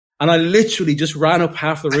And I literally just ran up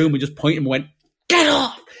half the room and just pointed and went, get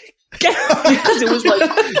off! Get off! Because it was like,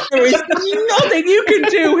 there is nothing you can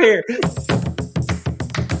do here.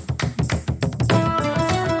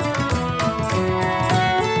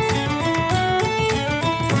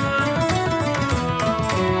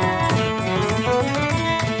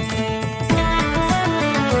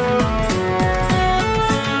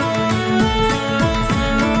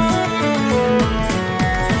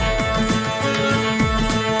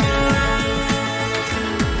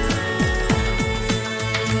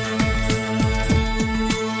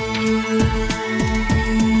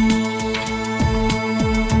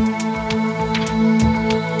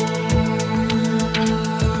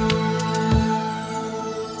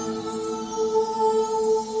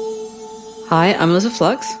 Hi, I'm Elizabeth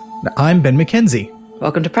Flux. I'm Ben McKenzie.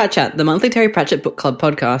 Welcome to Prat Chat, the monthly Terry Pratchett Book Club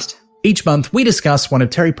podcast. Each month, we discuss one of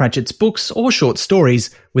Terry Pratchett's books or short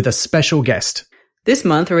stories with a special guest. This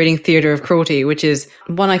month, we're reading Theatre of Cruelty, which is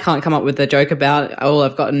one I can't come up with a joke about. All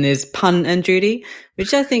I've gotten is pun and Judy,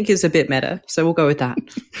 which I think is a bit meta, so we'll go with that.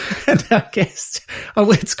 And our guest,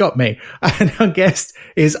 it's got me. And our guest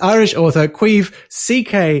is Irish author Caoimh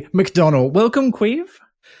C.K. McDonnell. Welcome, Caoimh.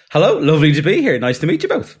 Hello, lovely to be here. Nice to meet you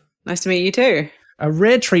both. Nice to meet you too. A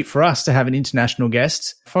rare treat for us to have an international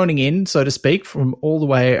guest phoning in, so to speak, from all the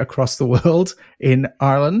way across the world in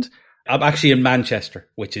Ireland. I'm actually in Manchester,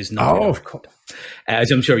 which is not. Oh, of course.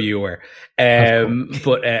 As I'm sure you were. Because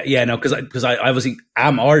I obviously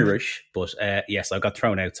am Irish, but yes, I got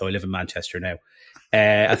thrown out, so I live in Manchester now.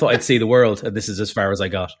 I thought I'd see the world, and this is as far as I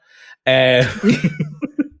got. That's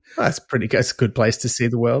a good place to see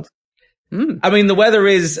the world. I mean, the weather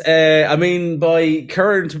is, by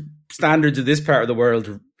current standards of this part of the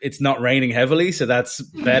world, it's not raining heavily, so that's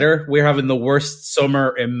better. We're having the worst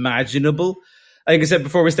summer imaginable. Like I said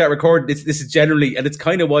before we start recording, this is generally, and it's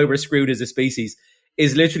kind of why we're screwed as a species,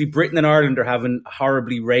 is literally Britain and Ireland are having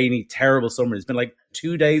horribly rainy, terrible summer. It's been like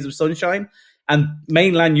 2 days of sunshine, and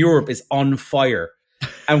mainland Europe is on fire.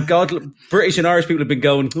 And God, British and Irish people have been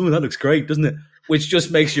going, oh, that looks great, doesn't it? Which just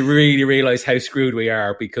makes you really realize how screwed we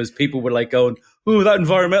are, because people were like going, oh, that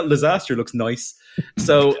environmental disaster looks nice.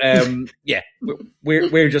 So,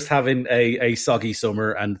 we're just having a soggy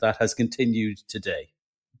summer, and that has continued today.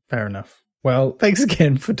 Fair enough. Well, thanks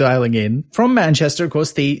again for dialing in. From Manchester, of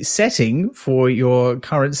course, the setting for your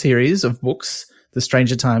current series of books, the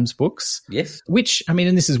Stranger Times books. Yes. Which, I mean,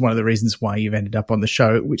 and this is one of the reasons why you've ended up on the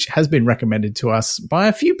show, which has been recommended to us by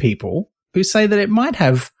a few people who say that it might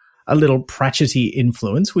have a little Pratchett-y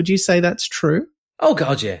influence. Would you say that's true? Oh,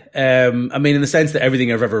 God, yeah. I mean, in the sense that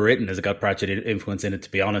everything I've ever written has got Pratchett influence in it,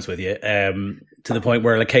 to be honest with you, to the point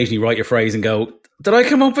where I'll occasionally write a phrase and go, did I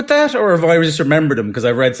come up with that? Or have I just remembered them because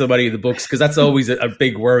I've read so many of the books? Because that's always a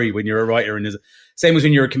big worry when you're a writer. And same as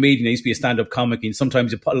when you're a comedian. I used to be a stand-up comic, and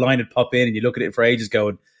sometimes a line would pop in and you look at it for ages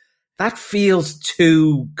going, that feels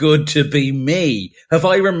too good to be me. Have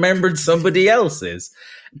I remembered somebody else's?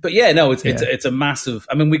 But yeah, no, it's a massive,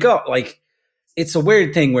 I mean, we got like, it's a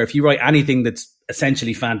weird thing where if you write anything that's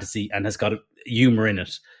essentially fantasy and has got humor in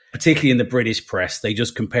it, particularly in the British press, they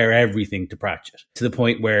just compare everything to Pratchett, to the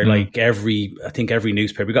point where like every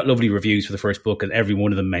newspaper, we got lovely reviews for the first book, and every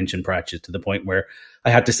one of them mentioned Pratchett, to the point where I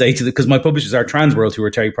had to say because my publishers are Transworld, who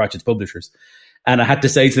are Terry Pratchett's publishers. And I had to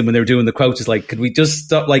say to them when they were doing the quotes, is like, could we just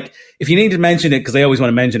stop? Like, if you need to mention it, because they always want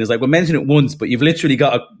to mention it, it's like, well, mention it once, but you've literally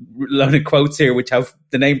got a load of quotes here which have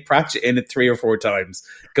the name Pratchett in it 3 or 4 times.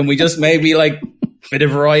 Can we just maybe like bit of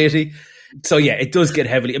variety? So yeah, it does get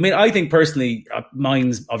heavily. I mean, I think personally,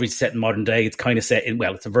 mine's obviously set in modern day. It's kind of set in,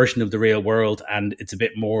 well, it's a version of the real world, and it's a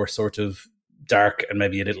bit more sort of dark and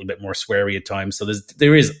maybe a little bit more sweary at times. So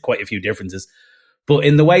there is quite a few differences. But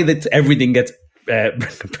in the way that everything gets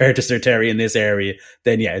compared to Sir Terry in this area,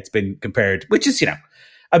 then yeah, it's been compared, which is,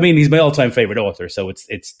 I mean, he's my all-time favorite author, so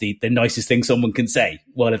it's the nicest thing someone can say,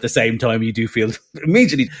 while at the same time you do feel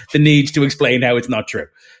immediately the need to explain how it's not true.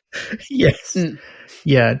 Yes.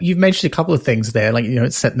 Yeah, you've mentioned a couple of things there, like,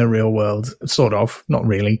 it's set in the real world, sort of, not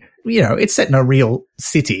really. It's set in a real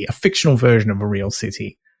city, a fictional version of a real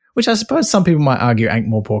city, which I suppose some people might argue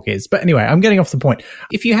Ankh-Morpork is. But anyway, I'm getting off the point.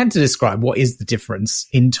 If you had to describe what is the difference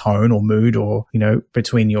in tone or mood or,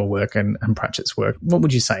 between your work and Pratchett's work, what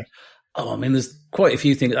would you say? Oh, I mean, there's quite a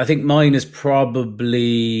few things. I think mine is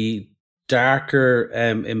probably darker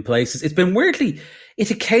in places. It's been weirdly,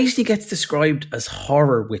 it occasionally gets described as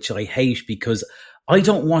horror, which I hate because I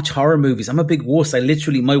don't watch horror movies. I'm a big wuss.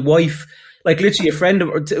 My wife, a friend of,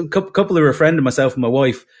 a couple of a friend of myself and my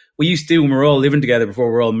wife, we used to do when we were all living together before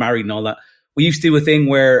we were all married and all that. we used to do a thing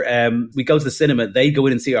where we go to the cinema, they go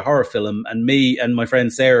in and see a horror film, and me and my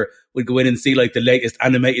friend Sarah would go in and see like the latest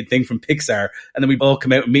animated thing from Pixar, and then we'd all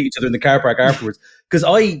come out and meet each other in the car park afterwards. Because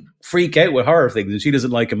I freak out with horror things, and she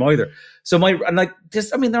doesn't like them either. So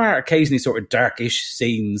there are occasionally sort of darkish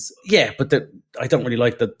scenes, yeah, but I don't really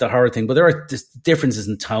like the horror thing. But there are just differences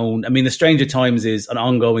in tone. I mean, The Stranger Times is an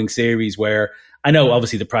ongoing series where I know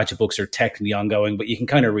obviously the Pratchett books are technically ongoing, but you can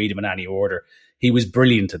kind of read them in any order. He was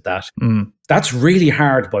brilliant at that. That's really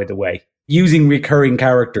hard, by the way, using recurring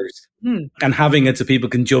characters and having it so people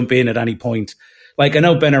can jump in at any point. Like, I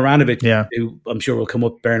know Ben Aranovich, who I'm sure will come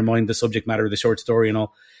up, bear in mind the subject matter of the short story and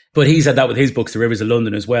all, but he's had that with his books, The Rivers of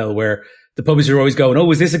London, as well, where the publisher are always going,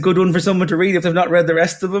 oh, is this a good one for someone to read if they've not read the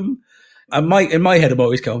rest of them? In my head, I'm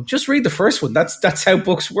always going, just read the first one. That's how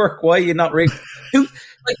books work. Why are you not reading?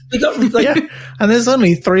 And there's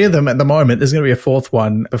only 3 of them at the moment. There's going to be a 4th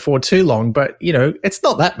one before too long, but it's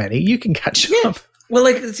not that many. You can catch up. Well,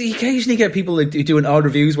 like, you occasionally get people like doing odd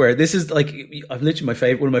reviews where this is like, I've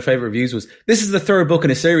literally one of my favorite reviews was, this is the 3rd book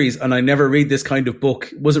in a series and I never read this kind of book.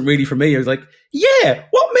 It wasn't really for me. I was like, yeah,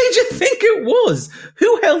 what made you think it was?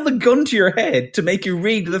 Who held the gun to your head to make you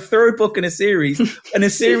read the 3rd book in a series and a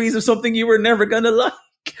series of something you were never going to like?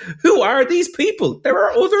 Who are these people? There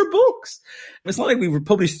are other books. It's not like we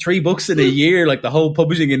published 3 books in a year, like the whole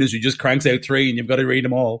publishing industry just cranks out 3 and you've got to read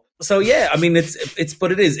them all. So yeah, I mean,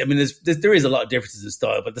 but it is. I mean, there is a lot of differences in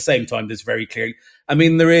style, but at the same time, there's very clear. I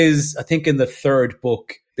mean, there is, I think in the 3rd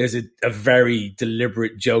book, there's a very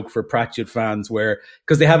deliberate joke for Pratchett fans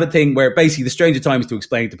because they have a thing where basically The Stranger Times, to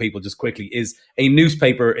explain to people just quickly, is a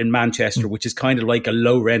newspaper in Manchester, which is kind of like a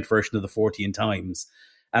low rent version of the Fortean Times.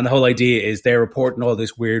 And the whole idea is they're reporting all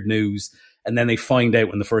this weird news, and then they find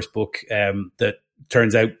out in the first book that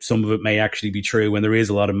turns out some of it may actually be true, and there is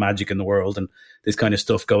a lot of magic in the world and this kind of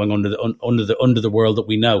stuff going under the world that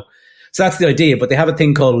we know. So that's the idea. But they have a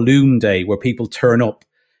thing called Loom Day where people turn up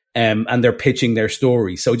and they're pitching their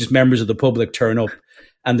stories. So just members of the public turn up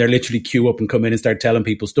and they're literally queue up and come in and start telling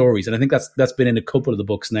people stories. And I think that's been in a couple of the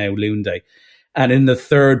books now, Loom Day. And in the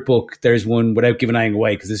 3rd book, there's one, without giving anything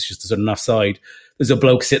away, because this is just a sort of offside, there's a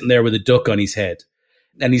bloke sitting there with a duck on his head.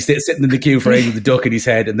 And he's sitting in the queue for ages with the duck in his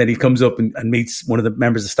head. And then he comes up and meets one of the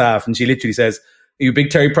members of staff. And she literally says, are you a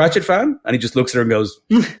big Terry Pratchett fan? And he just looks at her and goes,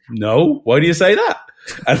 no, why do you say that?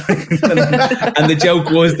 And the joke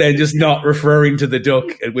was then just not referring to the duck,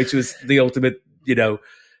 which was the ultimate,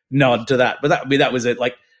 nod to that. But that was it.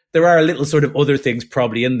 Like, there are little sort of other things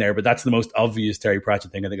probably in there, but that's the most obvious Terry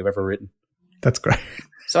Pratchett thing I think I've ever written. That's great.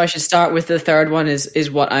 So I should start with the 3rd one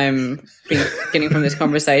is what I'm getting from this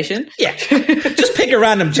conversation. Yeah. Just pick a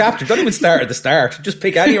random chapter. Don't even start at the start. Just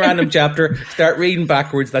pick any random chapter, start reading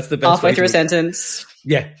backwards. That's the best halfway through a sentence.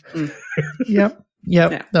 Yeah. Yep.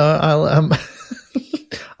 Yeah. No,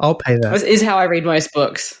 I'll pay that. This is how I read most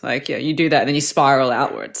books. Like, yeah, you do that and then you spiral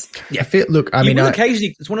outwards. Yeah.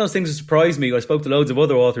 Occasionally, it's one of those things that surprised me. I spoke to loads of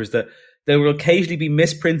other authors that there will occasionally be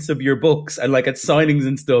misprints of your books and like at signings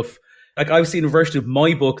and stuff. Like, I've seen a version of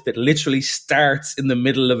my book that literally starts in the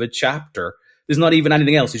middle of a chapter. There's not even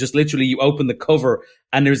anything else. It's just literally you open the cover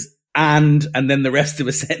and there's and then the rest of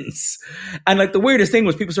a sentence. And like the weirdest thing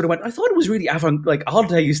was people sort of went, I thought it was really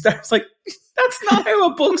odd how you start. It's like, that's not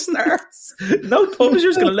how a book starts. No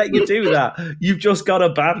publisher's going to let you do that. You've just got a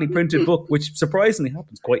badly printed book, which surprisingly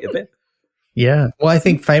happens quite a bit. Yeah. Well, I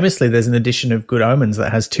think famously there's an edition of Good Omens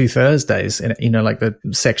that has 2 Thursdays, and like the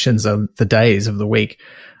sections of the days of the week.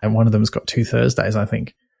 And one of them's got 2 Thursdays, I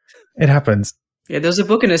think. It happens. Yeah, there was a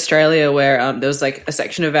book in Australia where there was like a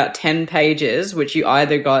section of about 10 pages, which you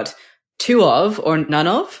either got 2 of or none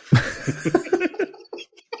of.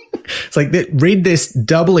 It's like, read this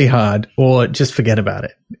doubly hard or just forget about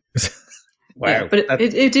it. Wow. Yeah, but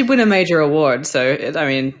it did win a major award. So,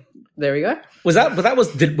 there we go. Was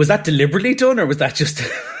that deliberately done, or was that just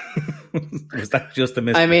a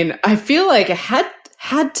mistake? I mean, I feel like it had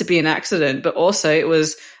to be an accident, but also it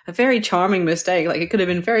was a very charming mistake. Like, it could have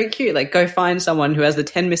been very cute. Like, go find someone who has the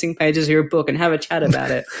 10 missing pages of your book and have a chat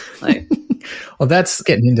about it. Like, well, that's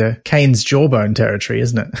getting into Kane's Jawbone territory,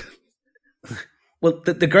 isn't it? Well,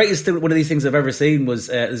 the greatest thing, one of these things I've ever seen was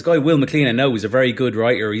this guy, Will McLean. I know he's a very good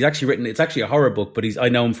writer. He's actually it's actually a horror book, but I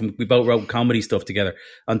know him from, we both wrote comedy stuff together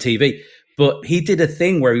on TV. But he did a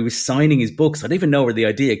thing where he was signing his books. I don't even know where the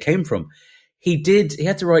idea came from. He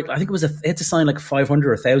had to write, I think he had to sign like 500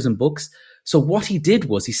 or 1,000 books. So what he did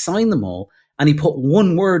was he signed them all and he put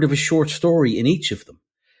one word of a short story in each of them.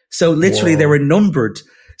 So literally they were numbered.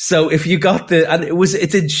 So if you got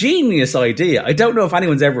it's a genius idea. I don't know if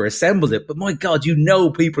anyone's ever assembled it, but my God,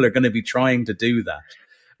 people are going to be trying to do that,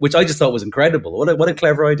 which I just thought was incredible. What a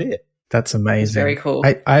clever idea. That's amazing. Very cool.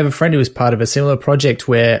 I have a friend who was part of a similar project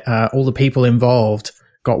where all the people involved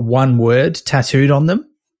got one word tattooed on them,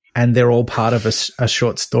 and they're all part of a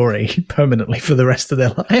short story permanently for the rest of their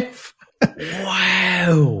life.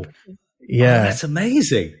 Wow. Yeah. Oh, that's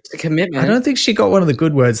amazing. It's a commitment. I don't think she got one of the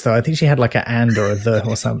good words, though. I think she had like an and or a the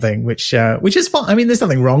or something, which is fine. I mean, there's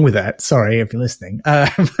nothing wrong with that. Sorry if you're listening.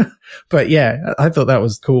 But yeah, I thought that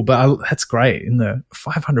was cool. But that's great in the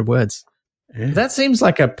 500 words. Yeah. That seems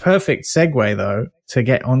like a perfect segue, though, to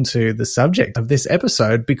get onto the subject of this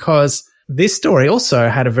episode, because this story also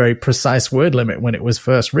had a very precise word limit when it was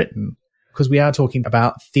first written, because we are talking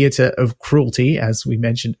about theatre of cruelty, as we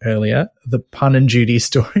mentioned earlier, the Pun and Judy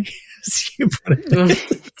story. You put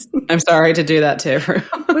it. I'm sorry to do that to everyone.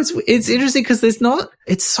 It's interesting because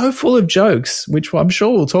it's so full of jokes, which I'm sure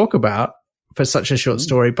we'll talk about for such a short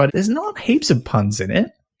story, but there's not heaps of puns in it.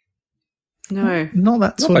 No. Not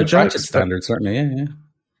that sort of jokes. Standard, certainly,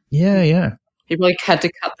 yeah. Yeah. He probably had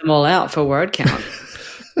to cut them all out for word count.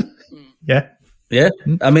 Yeah. Yeah,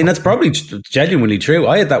 I mean, that's probably genuinely true.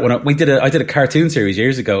 I had that when I did a cartoon series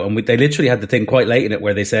years ago, and they literally had the thing quite late in it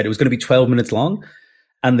where they said it was going to be 12 minutes long.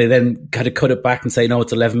 And they then had to cut it back and say, no,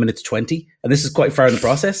 it's 11 minutes 20. And this is quite far in the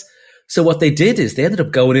process. So what they did is they ended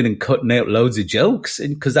up going in and cutting out loads of jokes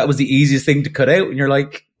because that was the easiest thing to cut out. And you're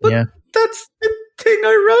like, but that's the thing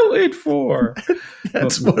I wrote it for.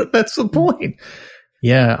 That's the point.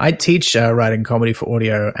 Yeah, I teach writing comedy for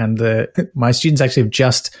audio, and my students actually have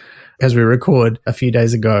just, as we record a few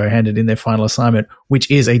days ago, handed in their final assignment,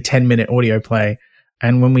 which is a 10-minute audio play.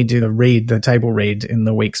 And when we do the table read in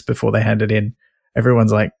the weeks before they hand it in,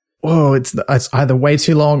 everyone's like, whoa, it's either way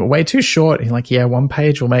too long or way too short. And you're like, yeah, one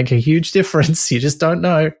page will make a huge difference. You just don't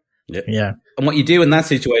know. Yeah. And what you do in that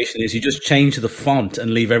situation is you just change the font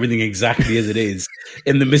and leave everything exactly as it is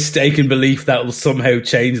in the mistaken belief that will somehow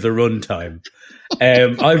change the runtime. I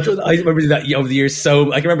remember doing that over the years.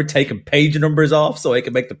 So I can remember taking page numbers off so I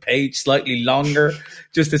could make the page slightly longer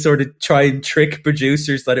just to sort of try and trick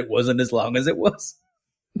producers that it wasn't as long as it was.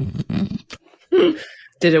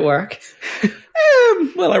 Did it work?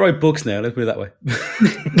 Well, I write books now. Let's put it that way.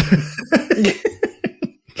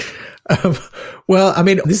 Well, I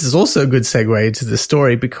mean, this is also a good segue to the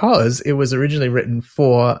story because it was originally written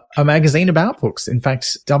for a magazine about books. In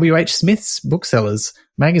fact, W.H. Smith's booksellers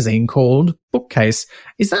magazine called Bookcase.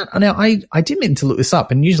 Is that now? I did mean to look this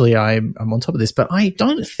up, and usually I'm on top of this, but I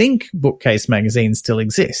don't think Bookcase magazine still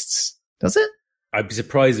exists. Does it? I'd be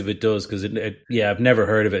surprised if it does because, I've never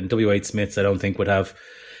heard of it. And W.H. Smith's, I don't think would have.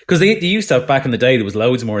 Because they used to have back in the day, there was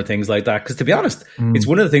loads more things like that. Because to be honest, it's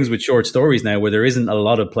one of the things with short stories now where there isn't a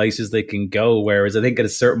lot of places they can go. Whereas I think at a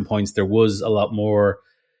certain points there was a lot more.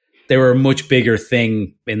 They were a much bigger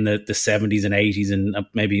thing in the 70s and 80s. And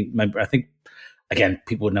maybe I think, again,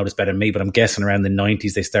 people would know this better than me, but I'm guessing around the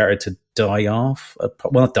 90s they started to die off.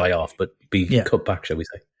 Well, not die off, but be cut back, shall we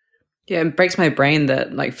say. Yeah, it breaks my brain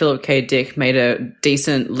that like Philip K. Dick made a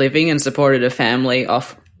decent living and supported a family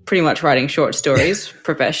off pretty much writing short stories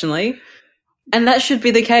professionally. And that should be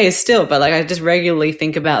the case still, but like I just regularly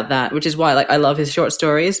think about that, which is why like I love his short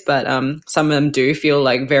stories, but some of them do feel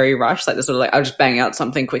like very rushed, like the sort of like I'll just bang out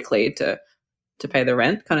something quickly to pay the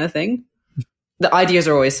rent kind of thing. The ideas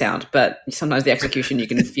are always sound, but sometimes the execution you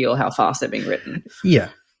can feel how fast they're being written. Yeah,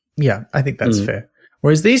 I think that's fair.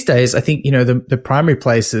 Whereas these days, I think, the primary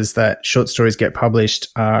places that short stories get published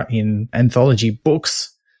are in anthology books.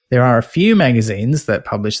 There are a few magazines that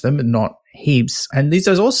publish them, but not heaps. And these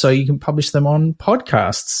days also, you can publish them on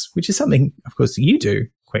podcasts, which is something, of course, you do,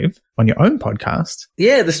 Quiv, on your own podcast.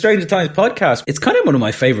 Yeah, the Stranger Times podcast. It's kind of one of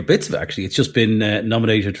my favorite bits of it, actually. It's just been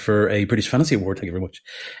nominated for a British Fantasy Award, thank you very much,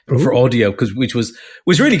 for audio, which was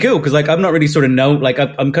really cool because like I'm not really sort of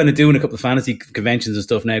I'm kind of doing a couple of fantasy conventions and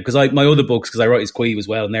stuff now because my other books, because I write as Quiv as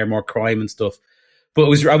well, and they're more crime and stuff. But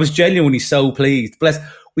I was genuinely so pleased. Bless.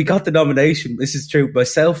 We got the nomination. This is true.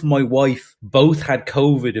 Myself and my wife both had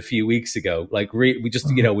COVID a few weeks ago. Like we just,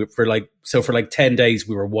 for like 10 days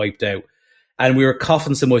we were wiped out, and we were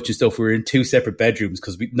coughing so much and stuff. We were in two separate bedrooms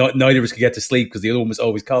because neither of us could get to sleep because the other one was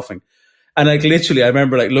always coughing. And like literally, I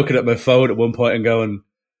remember like looking at my phone at one point and going,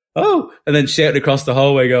 "Oh!" and then shouting across the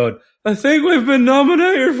hallway, going, "I think we've been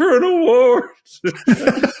nominated for an award."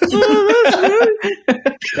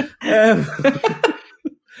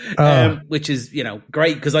 Which is,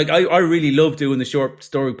 great because like I really love doing the short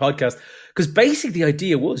story podcast because basically the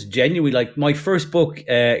idea was genuinely like my first book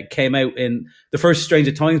the first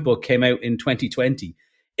Stranger Times book came out in 2020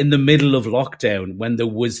 in the middle of lockdown when there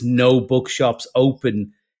was no bookshops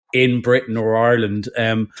open in Britain or Ireland.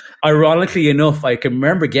 Ironically enough, I can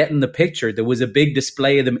remember getting the picture. There was a big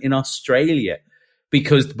display of them in Australia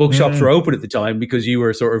because the bookshops were open at the time because you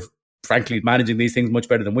were sort of frankly managing these things much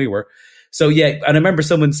better than we were. So yeah, and I remember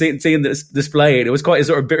someone seeing this display, and it was quite a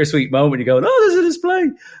sort of bittersweet moment. You're going, oh, there's a display,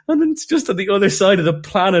 and then it's just on the other side of the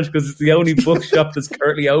planet because it's the only bookshop that's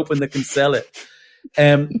currently open that can sell it.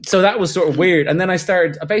 So that was sort of weird. And then I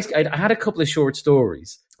had a couple of short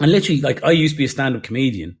stories, and literally, like, I used to be a stand-up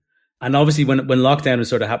comedian, and obviously when lockdown was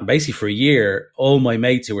sort of happened, basically for a year, all my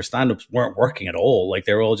mates who were stand-ups weren't working at all. Like,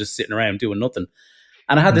 they were all just sitting around doing nothing.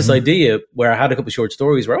 And I had this idea where I had a couple of short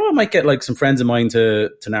stories where, I might get like some friends of mine to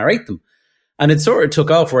narrate them. And it sort of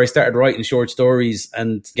took off where I started writing short stories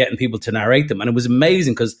and getting people to narrate them. And it was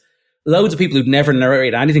amazing because loads of people who'd never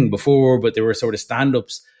narrated anything before, but they were sort of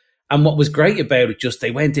stand-ups. And what was great about it, just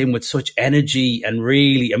they went in with such energy and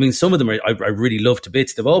really, I mean, some of them I really love to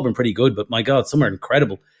bits. They've all been pretty good, but my God, some are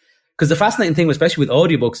incredible. Because the fascinating thing, especially with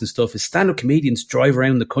audiobooks and stuff, is stand-up comedians drive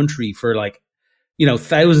around the country for like,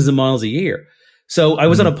 thousands of miles a year. So I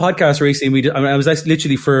was on a podcast recently. I was actually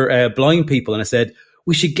literally for blind people, and I said,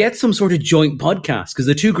 we should get some sort of joint podcast because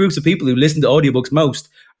the two groups of people who listen to audiobooks most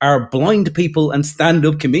are blind people and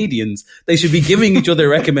stand-up comedians. They should be giving each other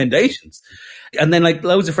recommendations. And then like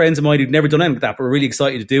loads of friends of mine who'd never done anything like that, but were really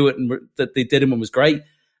excited to do it, and that they did it and was great.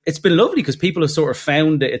 It's been lovely because people have sort of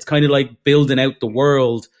found it. It's kind of like building out the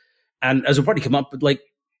world. And as we'll probably come up, but like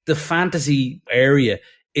the fantasy area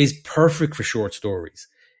is perfect for short stories.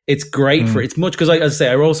 It's great for, it's much because as I say,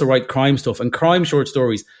 I also write crime stuff, and crime short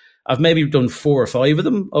stories. I've maybe done 4 or 5 of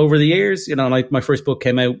them over the years. Like my first book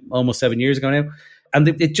came out almost 7 years ago now. And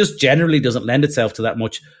it just generally doesn't lend itself to that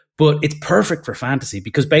much. But it's perfect for fantasy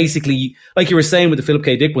because basically, like you were saying with the Philip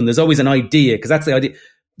K. Dick one, there's always an idea because that's the idea.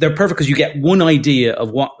 They're perfect because you get one idea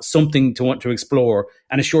of something to want to explore.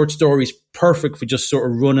 And a short story is perfect for just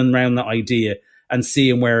sort of running around that idea and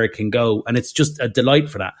seeing where it can go. And it's just a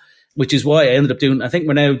delight for that, which is why I ended up doing, I think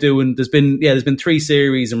we're now doing, there's been 3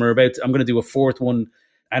 series and I'm going to do a 4th one.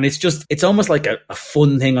 And it's almost like a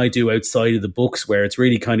fun thing I do outside of the books where it's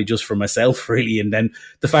really kind of just for myself, really. And then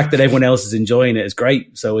the fact that everyone else is enjoying it is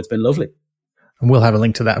great. So it's been lovely. And we'll have a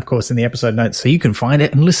link to that, of course, in the episode notes so you can find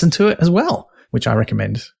it and listen to it as well, which I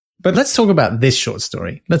recommend. But let's talk about this short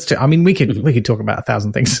story. We could talk about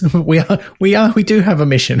 1,000 things. We do have a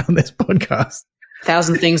mission on this podcast.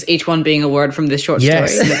 1,000 things, each one being a word from this short story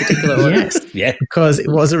in a particular order. Yes, yeah, because it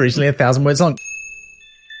was originally 1,000 words long.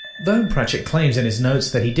 Though Pratchett claims in his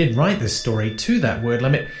notes that he did write this story to that word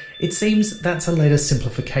limit, it seems that's a later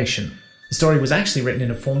simplification. The story was actually written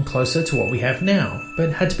in a form closer to what we have now,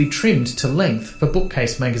 but had to be trimmed to length for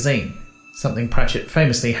Bookcase magazine, something Pratchett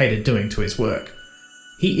famously hated doing to his work.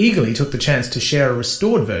 He eagerly took the chance to share a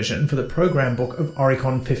restored version for the program book of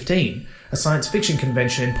Oricon 15, a science fiction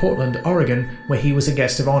convention in Portland, Oregon, where he was a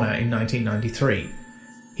guest of honour in 1993.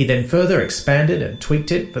 He then further expanded and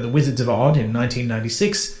tweaked it for the Wizards of Odd in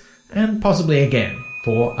 1996, and possibly again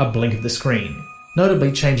for A Blink of the Screen, notably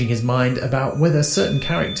changing his mind about whether certain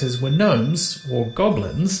characters were gnomes or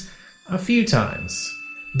goblins a few times.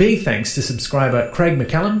 Big thanks to subscriber Craig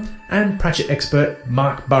McCallum and Pratchett expert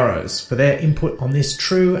Mark Burrows for their input on this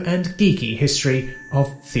true and geeky history of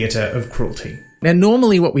Theatre of Cruelty. Now,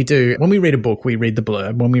 normally what we do, when we read a book, we read the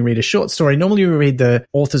blurb. When we read a short story, normally we read the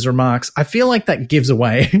author's remarks. I feel like that gives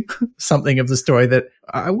away something of the story that,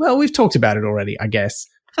 we've talked about it already, I guess.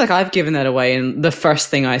 I feel like I've given that away in the first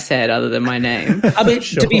thing I said other than my name. I mean,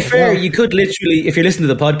 sure. To be fair, you could literally, if you're listening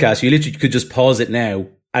to the podcast, you literally could just pause it now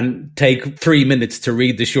and take 3 minutes to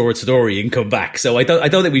read the short story and come back. So I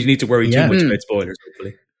don't think we need to worry too much about spoilers,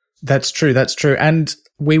 hopefully. That's true. And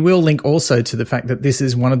we will link also to the fact that this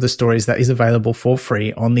is one of the stories that is available for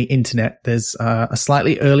free on the internet. There's a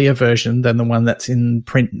slightly earlier version than the one that's in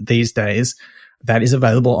print these days that is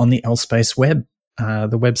available on the Elspace web,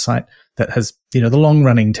 the website that has, the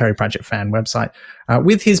long-running Terry Pratchett fan website,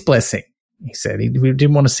 with his blessing. He said we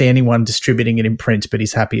didn't want to see anyone distributing it in print, but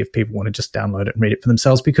he's happy if people want to just download it and read it for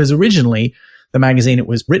themselves, because originally the magazine it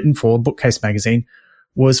was written for, Bookcase magazine,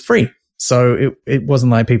 was free. So it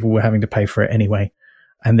wasn't like people were having to pay for it anyway.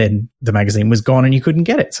 And then the magazine was gone and you couldn't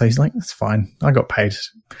get it. So he's like, that's fine. I got paid.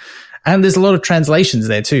 And there's a lot of translations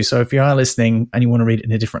there too. So if you are listening and you want to read it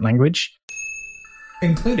in a different language,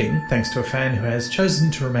 including, thanks to a fan who has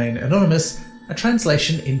chosen to remain anonymous, a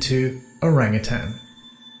translation into orangutan.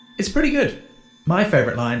 It's pretty good. My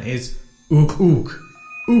favourite line is ook ook,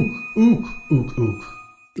 ook ook ook ook.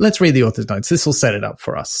 Let's read the author's notes. This will set it up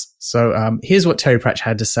for us. So here's what Terry Pratchett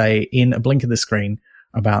had to say in A Blink of the Screen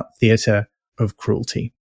about Theatre of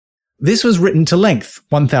Cruelty. This was written to length,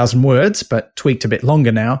 1,000 words, but tweaked a bit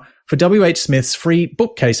longer now, for W.H. Smith's free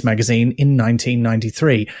Bookcase magazine in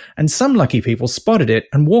 1993, and some lucky people spotted it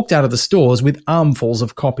and walked out of the stores with armfuls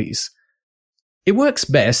of copies. It works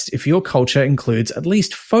best if your culture includes at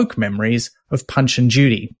least folk memories of Punch and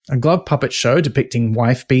Judy, a glove puppet show depicting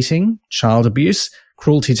wife-beating, child abuse,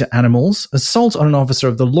 cruelty to animals, assault on an officer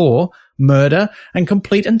of the law, murder, and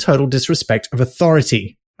complete and total disrespect of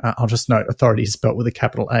authority. I'll just note authority is spelt with a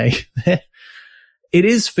capital A. It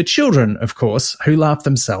is for children, of course, who laugh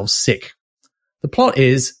themselves sick. The plot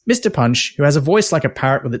is Mr. Punch, who has a voice like a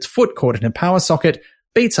parrot with its foot caught in a power socket,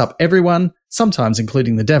 beats up everyone, sometimes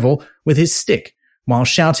including the devil, with his stick, while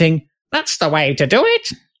shouting, "That's the way to do it!"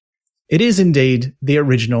 It is indeed the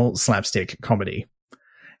original slapstick comedy.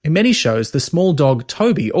 In many shows, the small dog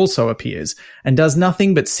Toby also appears and does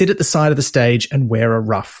nothing but sit at the side of the stage and wear a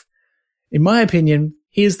ruff. In my opinion,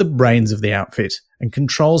 he is the brains of the outfit and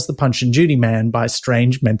controls the Punch and Judy man by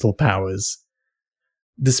strange mental powers.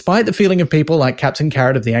 Despite the feeling of people like Captain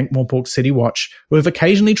Carrot of the Ankh-Morpork City Watch, who have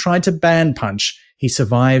occasionally tried to ban Punch, he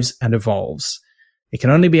survives and evolves. It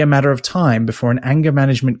can only be a matter of time before an anger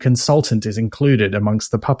management consultant is included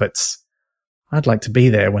amongst the puppets. I'd like to be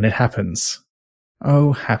there when it happens.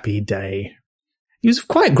 Oh, happy day. He was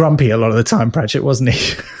quite grumpy a lot of the time, Pratchett, wasn't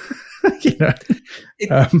he?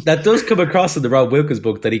 That does come across in the Rob Wilkins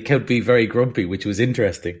book, that he could be very grumpy, which was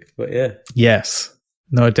interesting. But yeah. Yes.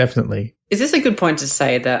 No, definitely. Is this a good point to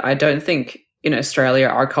say that I don't think in Australia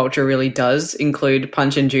our culture really does include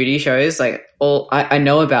Punch and Judy shows? Like, I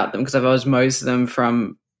know about them because I've osmosed them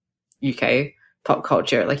from UK pop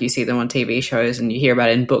culture. Like, you see them on TV shows and you hear about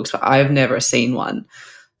it in books, but I've never seen one.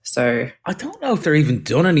 So I don't know if they're even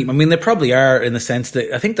done any. I mean, they probably are, in the sense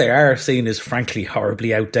that I think they are seen as frankly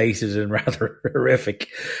horribly outdated and rather horrific,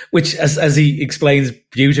 which, as he explains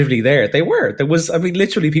beautifully there was, I mean,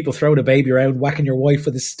 literally people throwing a baby around, whacking your wife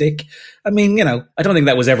with a stick. I mean, I don't think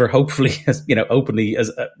that was ever hopefully, openly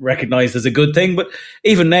as recognized as a good thing. But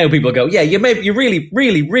even now people go, yeah, you really,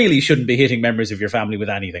 really, really shouldn't be hitting members of your family with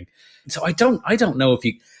anything. So I don't know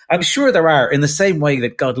if I'm sure there are, in the same way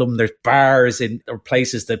that, God love them, there's bars or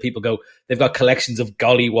places that people go, they've got collections of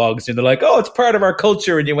gollywogs and they're like, oh, it's part of our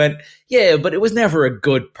culture. And you went, yeah, but it was never a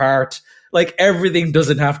good part. Like, everything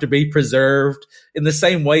doesn't have to be preserved. In the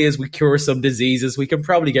same way as we cure some diseases, we can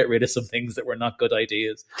probably get rid of some things that were not good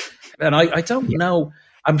ideas. And I don't know.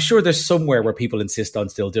 I'm sure there's somewhere where people insist on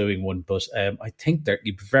still doing one, but I think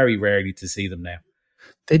you very rarely to see them now.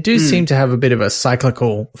 They do seem to have a bit of a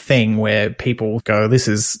cyclical thing where people go, this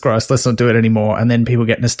is gross, let's not do it anymore. And then people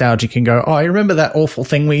get nostalgic and go, oh, I remember that awful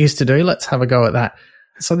thing we used to do. Let's have a go at that.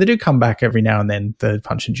 So they do come back every now and then, the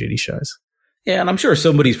Punch and Judy shows. Yeah, and I'm sure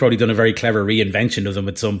somebody's probably done a very clever reinvention of them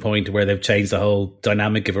at some point where they've changed the whole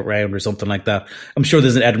dynamic of it round or something like that. I'm sure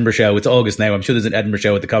there's an Edinburgh show. It's August now. I'm sure there's an Edinburgh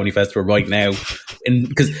show at the Comedy Festival right now.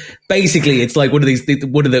 Because basically it's like one of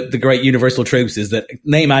the great universal tropes is that,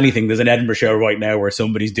 name anything, there's an Edinburgh show right now where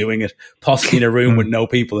somebody's doing it, possibly in a room with no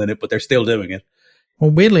people in it, but they're still doing it. Well,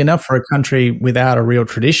 weirdly enough, for a country without a real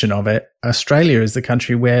tradition of it, Australia is the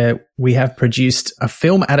country where we have produced a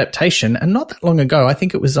film adaptation, and not that long ago, I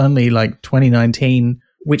think it was only like 2019,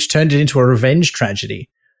 which turned it into a revenge tragedy.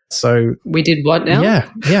 So we did what now?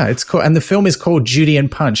 Yeah, it's called, and the film is called Judy and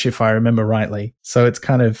Punch, if I remember rightly. So it's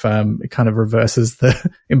kind of it kind of reverses the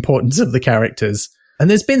importance of the characters. And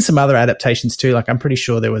there's been some other adaptations too. Like, I'm pretty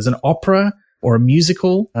sure there was an opera or a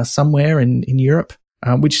musical somewhere in Europe.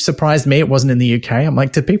 Which surprised me. It wasn't in the UK. I'm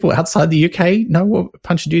like, do people outside the UK know what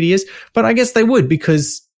Punch and Judy is? But I guess they would,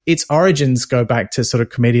 because its origins go back to sort of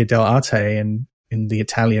Commedia dell'arte and in the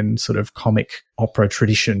Italian sort of comic opera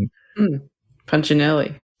tradition.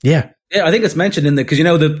 Punchinelli. Yeah. Yeah, I think it's mentioned in because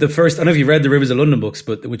the first, I don't know if you've read the Rivers of London books,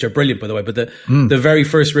 but which are brilliant, by the way, but the very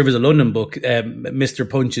first Rivers of London book, Mr.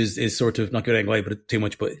 Punch is sort of, not going away, but too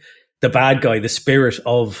much, but the bad guy, the spirit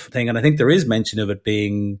of thing. And I think there is mention of it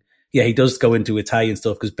being, yeah, he does go into Italian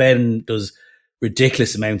stuff because Ben does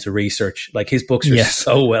ridiculous amounts of research. Like, his books are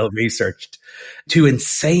so well researched to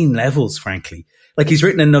insane levels, frankly. Like, he's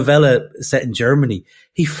written a novella set in Germany.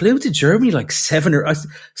 He flew to Germany like 7 or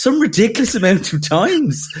some ridiculous amount of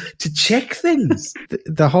times to check things.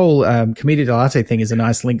 The whole Commedia dell'arte thing is a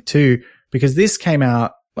nice link too, because this came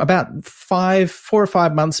out about 4 or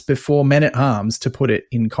 5 months before Men at Arms, to put it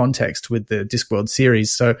in context with the Discworld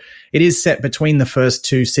series. So it is set between the first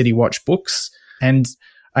 2 City Watch books. And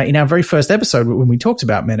in our very first episode, when we talked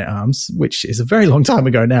about Men at Arms, which is a very long time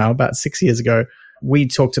ago now, about 6 years ago, we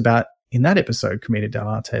talked about, in that episode, Commedia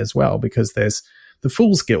dell'arte as well, because there's the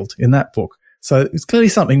Fool's Guild in that book. So it's clearly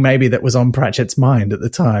something maybe that was on Pratchett's mind at the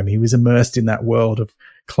time. He was immersed in that world of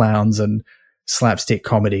clowns and slapstick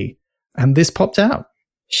comedy. And this popped out.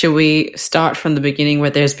 Should we start from the beginning where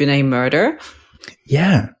there's been a murder?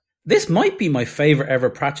 Yeah. This might be my favorite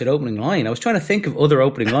ever Pratchett opening line. I was trying to think of other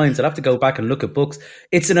opening lines. I'd have to go back and look at books.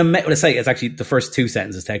 It's let's say it's actually the first two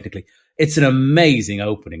sentences technically. It's an amazing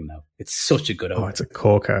opening though. It's such a good opening. Oh, it's a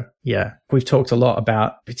corker. Yeah. We've talked a lot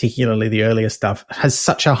about, particularly the earlier stuff, has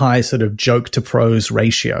such a high sort of joke to prose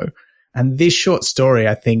ratio. And this short story,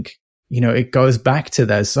 I think, it goes back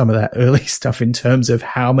to some of that early stuff in terms of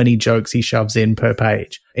how many jokes he shoves in per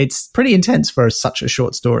page. It's pretty intense for such a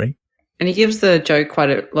short story. And he gives the joke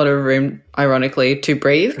quite a lot of room, ironically, to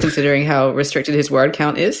breathe, considering how restricted his word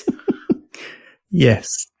count is.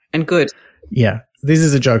 Yes. And good. Yeah. This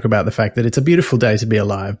is a joke about the fact that it's a beautiful day to be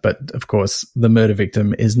alive, but of course the murder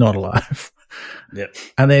victim is not alive. Yep.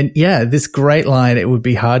 And then, this great line, it would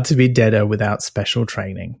be hard to be deader without special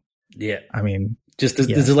training. Yeah. I mean, there's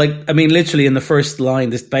literally in the first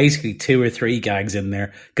line, there's basically 2 or 3 gags in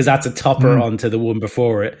there because that's a topper onto the one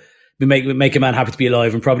before it. We make a man happy to be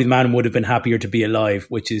alive, and probably the man would have been happier to be alive,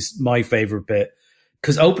 which is my favorite bit.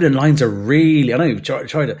 Because opening lines are really, I don't even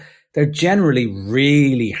try to, they're generally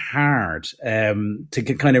really hard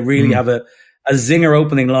to kind of really have a zinger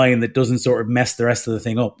opening line that doesn't sort of mess the rest of the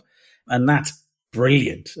thing up. And that's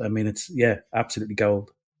brilliant. I mean, it's, absolutely gold.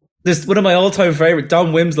 This one of my all-time favorite,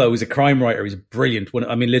 Don Winslow, is a crime writer. He's brilliant.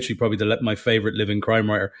 Literally probably my favorite living crime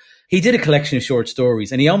writer. He did a collection of short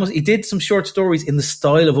stories, and he did some short stories in the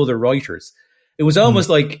style of other writers. It was almost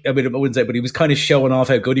like, I wouldn't say, but he was kind of showing off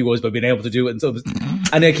how good he was by being able to do it.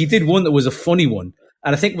 And he did one that was a funny one,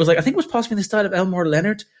 and I think it was possibly in the style of Elmore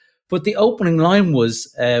Leonard. But the opening line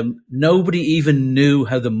was, nobody even knew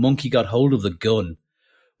how the monkey got hold of the gun.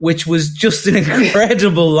 Which was just an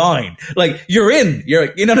incredible line. Like, you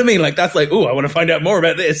know what I mean? Like, that's like, I want to find out more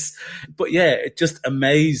about this. But yeah, it's just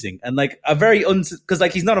amazing. And like because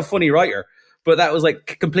like he's not a funny writer, but that was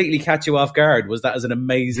like completely catch you off guard. That as an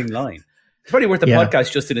amazing line. It's probably worth a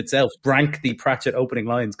podcast just in itself. Rank the Pratchett opening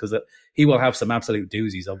lines because he will have some absolute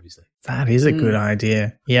doozies, obviously. That is a good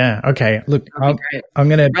idea. Yeah. Okay. Look, I'm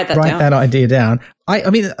going to write that idea down. I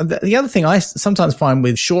mean, the other thing I sometimes find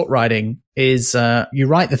with short writing is you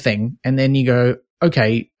write the thing and then you go,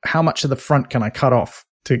 okay, how much of the front can I cut off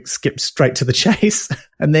to skip straight to the chase?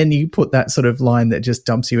 And then you put that sort of line that just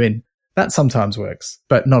dumps you in. That sometimes works,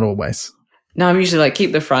 but not always. No, I'm usually like,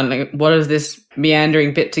 keep the front. Like, what of this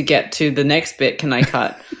meandering bit to get to the next bit can I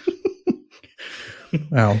cut?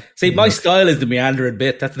 Well, see, my style is the meandering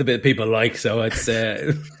bit. That's the bit people like. So it's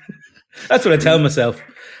that's what I tell myself.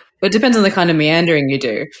 But it depends on the kind of meandering you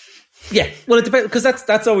do. Yeah, well, it depends because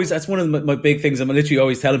that's one of my big things. I'm literally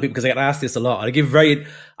always telling people because I get asked this a lot. I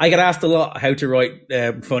get asked a lot how to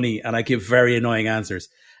write funny, and I give very annoying answers.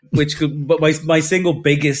 But my single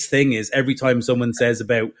biggest thing is every time someone says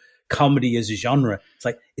about comedy as a genre, it's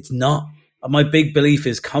like, it's not. My big belief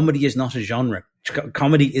is comedy is not a genre.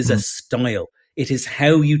 Comedy is a style. It is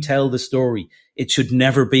how you tell the story. It should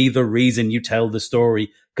never be the reason you tell the story,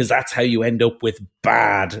 because that's how you end up with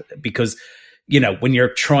bad. Because, when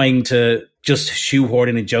you're trying to just shoehorn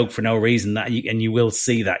in a joke for no reason, and you will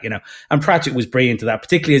see that, And Pratchett was brilliant to that,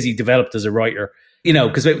 particularly as he developed as a writer.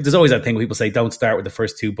 Because there's always that thing where people say, don't start with the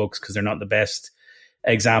first 2 books because they're not the best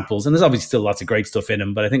examples. And there's obviously still lots of great stuff in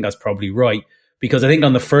them, but I think that's probably right. Because I think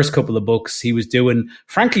on the first couple of books, he was doing,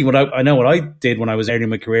 frankly, what I did when I was early in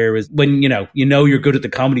my career is when, you're good at the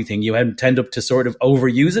comedy thing, you tend up to sort of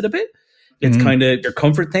overuse it a bit. It's kind of your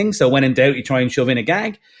comfort thing. So when in doubt, you try and shove in a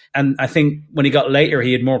gag. And I think when he got later,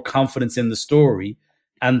 he had more confidence in the story,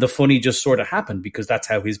 and the funny just sort of happened because that's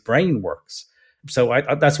how his brain works. So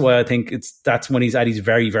that's why I think that's when he's at his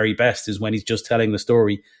very, very best, is when he's just telling the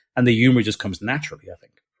story and the humor just comes naturally, I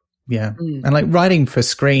think. Yeah. And like writing for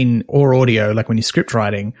screen or audio, like when you're script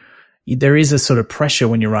writing, there is a sort of pressure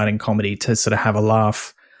when you're writing comedy to sort of have a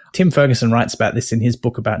laugh. Tim Ferguson writes about this in his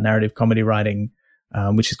book about narrative comedy writing,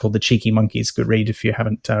 which is called The Cheeky Monkeys. Good read if you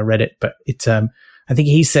haven't read it. But I think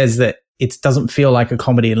he says that it doesn't feel like a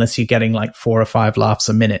comedy unless you're getting like 4 or 5 laughs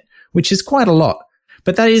a minute, which is quite a lot.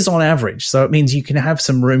 But that is on average. So it means you can have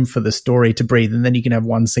some room for the story to breathe. And then you can have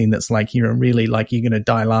one scene that's like, really like you're going to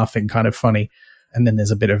die laughing, kind of funny. And then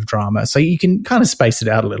there's a bit of drama. So you can kind of space it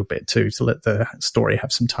out a little bit too, to let the story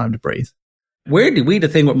have some time to breathe. Where did we the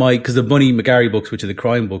thing with because the Bunny McGarry books, which are the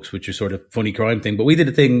crime books, which are sort of funny crime thing, but we did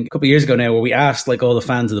a thing a couple of years ago now where we asked like all the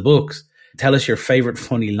fans of the books, tell us your favorite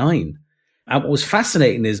funny line. And what was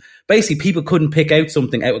fascinating is basically people couldn't pick out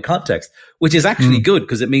something out of context, which is actually good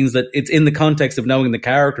because it means that it's in the context of knowing the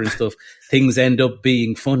character and stuff, things end up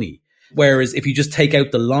being funny. Whereas if you just take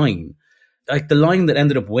out the line, like the line that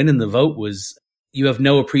ended up winning the vote was, you have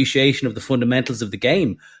no appreciation of the fundamentals of the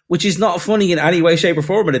game, which is not funny in any way, shape or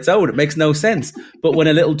form on its own. It makes no sense. But when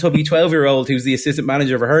a little tubby 12-year-old who's the assistant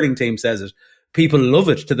manager of a hurling team says it, people love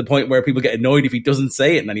it to the point where people get annoyed if he doesn't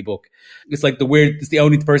say it in any book. It's like it's the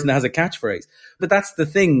only person that has a catchphrase. But that's the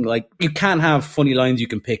thing. Like, you can have funny lines you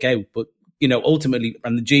can pick out, but, you know, ultimately,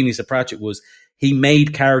 and the genius of Pratchett was he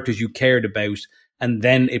made characters you cared about, and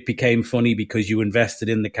then it became funny because you invested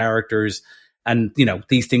in the characters. And, you know,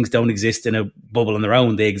 these things don't exist in a bubble on their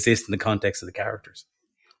own. They exist in the context of the characters.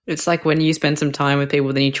 It's like when you spend some time with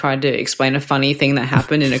people, then you try to explain a funny thing that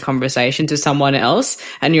happened in a conversation to someone else,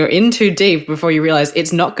 and you're in too deep before you realize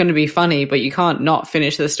it's not going to be funny, but you can't not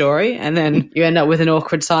finish the story. And then you end up with an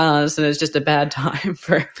awkward silence, and it's just a bad time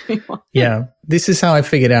for everyone. Yeah. This is how I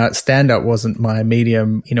figured out stand-up wasn't my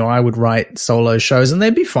medium. You know, I would write solo shows and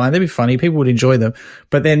they'd be fine. They'd be funny. People would enjoy them.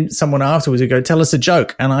 But then someone afterwards would go, tell us a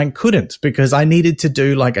joke. And I couldn't, because I needed to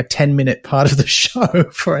do like a 10-minute part of the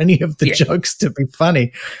show for any of the jokes to be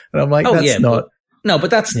funny. And I'm like,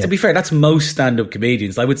 but that's, to be fair, that's most stand-up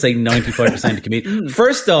comedians. I would say 95% of comedians.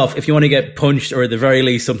 First off, if you want to get punched or at the very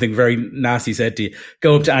least something very nasty said to you,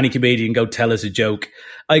 go up to any comedian and go tell us a joke.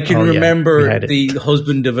 I can remember the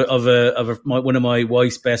husband of one of my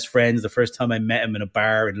wife's best friends, the first time I met him in a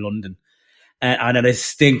bar in London. And I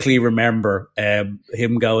distinctly remember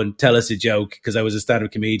him going, tell us a joke, because I was a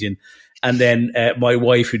stand-up comedian. And then my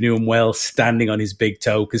wife, who knew him well, standing on his big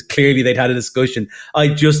toe, because clearly they'd had a discussion.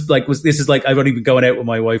 I've only been going out with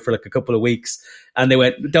my wife for like a couple of weeks, and they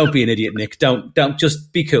went, don't be an idiot, Nick. Don't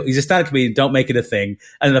just be cool. He's a stand-up comedian. Don't make it a thing.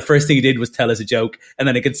 And the first thing he did was tell us a joke. And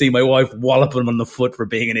then I could see my wife wallop him on the foot for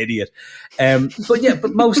being an idiot.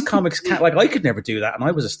 But most comics can't, like, I could never do that. And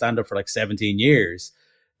I was a stand-up for like 17 years.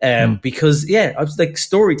 Because I was like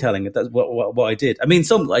storytelling. That's what I did. I mean,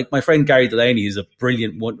 like my friend Gary Delaney is a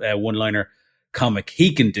brilliant one-liner comic.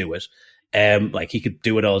 He can do it. Like he could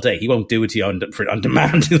do it all day. He won't do it to you on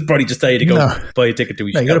demand. He'll probably just tell you to go buy a ticket to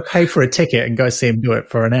his show. You got to pay for a ticket and go see him do it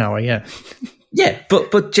for an hour. Yeah. Yeah.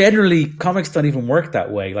 But generally comics don't even work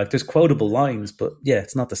that way. Like there's quotable lines, but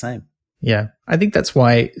it's not the same. Yeah. I think that's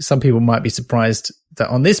why some people might be surprised that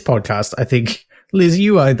on this podcast, I think, Liz,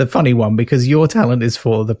 you are the funny one because your talent is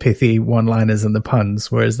for the pithy one-liners and the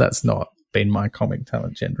puns, whereas that's not been my comic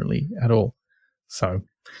talent generally at all. So,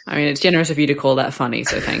 I mean, it's generous of you to call that funny,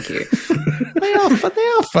 so thank you. They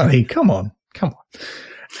are funny. Come on.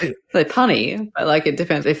 They're punny, but like it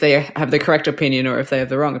depends if they have the correct opinion or if they have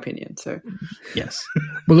the wrong opinion. So, yes.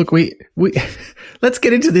 Well, look, we let's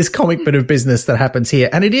get into this comic bit of business that happens here,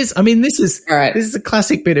 and it is. I mean, this is a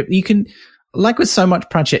classic bit of you can. Like with so much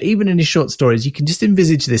Pratchett, even in his short stories, you can just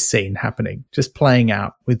envisage this scene happening, just playing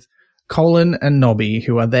out with Colin and Nobby,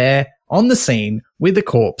 who are there on the scene with the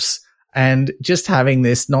corpse and just having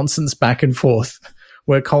this nonsense back and forth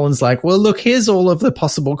where Colin's like, well, look, here's all of the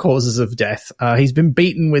possible causes of death. He's been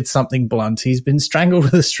beaten with something blunt. He's been strangled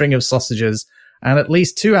with a string of sausages, and at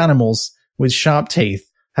least 2 animals with sharp teeth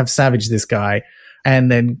have savaged this guy.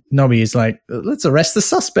 And then Nobby is like, let's arrest the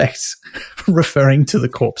suspects, referring to the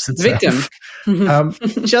corpse itself.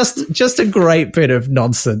 Victim. Just a great bit of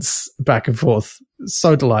nonsense back and forth.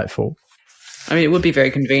 So delightful. I mean, it would be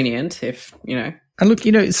very convenient if, And look,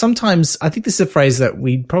 sometimes I think this is a phrase that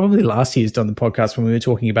we probably last used on the podcast when we were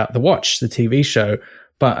talking about The Watch, the TV show.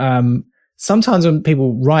 But sometimes when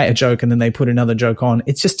people write a joke and then they put another joke on,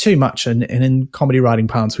 it's just too much. And in comedy writing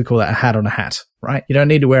parlance, we call that a hat on a hat, right? You don't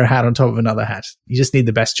need to wear a hat on top of another hat. You just need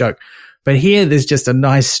the best joke. But here, there's just a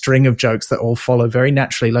nice string of jokes that all follow very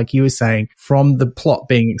naturally, like you were saying, from the plot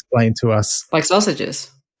being explained to us. Like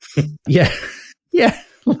sausages. Yeah.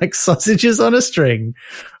 Like sausages on a string.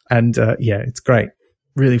 And it's great.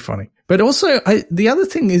 Really funny. But also, the other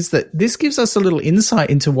thing is that this gives us a little insight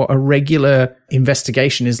into what a regular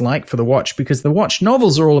investigation is like for the Watch, because the Watch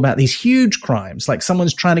novels are all about these huge crimes, like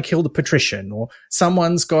someone's trying to kill the patrician, or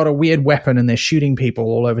someone's got a weird weapon and they're shooting people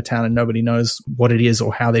all over town and nobody knows what it is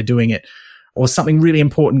or how they're doing it, or something really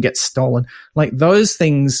important gets stolen. Like those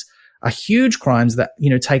things are huge crimes that,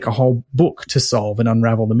 take a whole book to solve and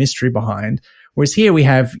unravel the mystery behind. Whereas here we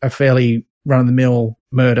have a fairly run-of-the-mill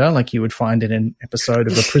murder, like you would find in an episode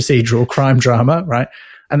of a procedural crime drama, right?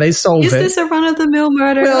 And they solve it. Is this a run-of-the-mill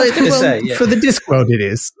murder? Well, for the Discworld it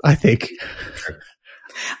is, I think.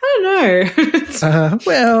 I don't know.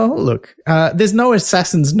 Well, look, there's no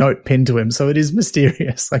assassin's note pinned to him, so it is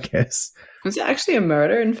mysterious, I guess. Was it actually a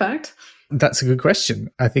murder, in fact? That's a good question.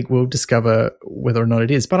 I think we'll discover whether or not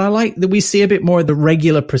it is. But I like that we see a bit more of the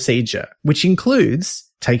regular procedure, which includes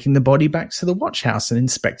taking the body back to the watch house and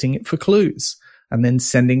inspecting it for clues, and then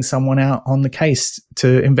sending someone out on the case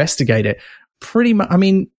to investigate it. Pretty much, I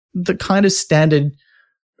mean, the kind of standard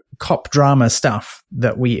cop drama stuff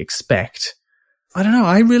that we expect. I don't know.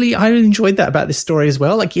 I enjoyed that about this story as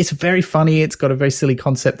well. Like, it's very funny. It's got a very silly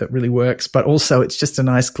concept that really works, but also it's just a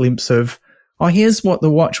nice glimpse of oh, here's what the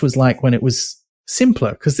Watch was like when it was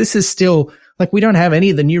simpler. Because this is still, like, we don't have any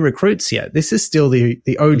of the new recruits yet. This is still the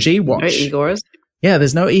OG Watch. No Igors. Yeah,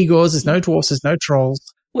 there's no Igors, there's no dwarfs, there's no trolls.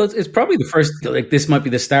 Well, it's probably the first, like, this might be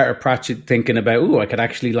the start of Pratchett thinking about, I could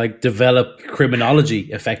actually, like, develop criminology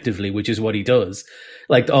effectively, which is what he does.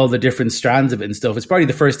 Like, all the different strands of it and stuff. It's probably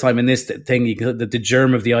the first time in this thing, the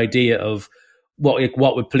germ of the idea of what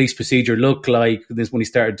would police procedure look like, this when he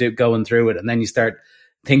started going through it, and then you start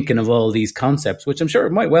thinking of all these concepts, which I'm sure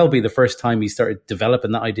it might well be the first time he started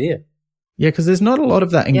developing that idea. Yeah, because there's not a lot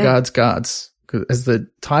of that in Guards. As the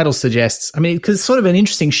title suggests. I mean, because it's sort of an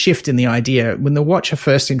interesting shift in the idea. When the Watch are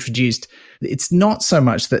first introduced, it's not so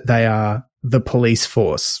much that they are the police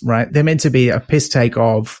force, right? They're meant to be a piss take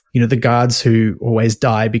of, the guards who always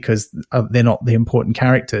die because they're not the important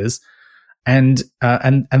characters. And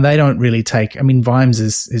they don't really take, I mean, Vimes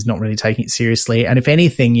is not really taking it seriously. And if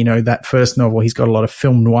anything, that first novel, he's got a lot of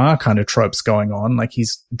film noir kind of tropes going on. Like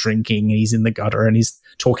he's drinking, he's in the gutter, and he's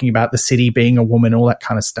talking about the city being a woman, all that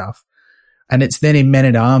kind of stuff. And it's then in Men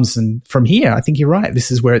at Arms. And from here, I think you're right.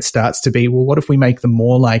 This is where it starts to be, well, what if we make them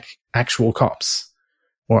more like actual cops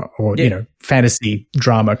or fantasy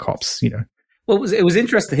drama cops, Well, it was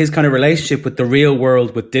interesting, his kind of relationship with the real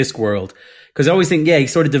world, with Discworld. Because I always think, he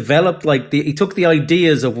sort of developed, like, he took the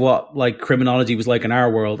ideas of what, like, criminology was like in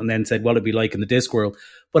our world and then said, what it'd be like in the Discworld.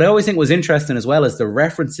 But I always think was interesting as well as the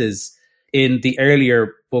references in the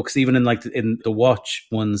earlier books, even in the Watch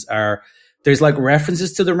ones there's like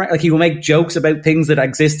references to like he will make jokes about things that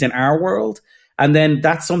exist in our world. And then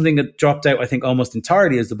that's something that dropped out, I think, almost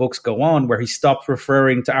entirely as the books go on, where he stopped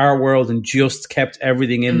referring to our world and just kept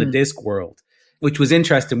everything in the Disc world, which was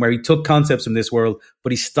interesting, where he took concepts from this world,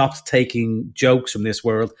 but he stopped taking jokes from this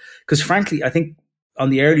world. Because frankly, I think on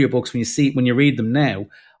the earlier books, when you read them now,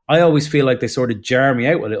 I always feel like they sort of jar me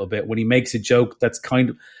out a little bit when he makes a joke that's kind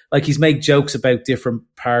of like he's made jokes about different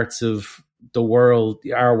parts of the world,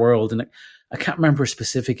 our world. And I can't remember a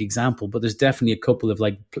specific example, but there's definitely a couple of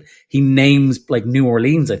he names like New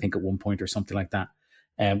Orleans, I think at one point or something like that,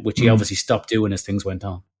 which he obviously stopped doing as things went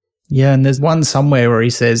on. Yeah, and there's one somewhere where he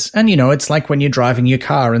says, and it's like when you're driving your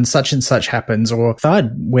car and such happens, or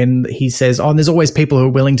third, when he says, there's always people who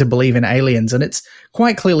are willing to believe in aliens, and it's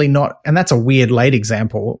quite clearly not, and that's a weird late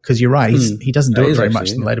example, because you're right, he doesn't do it very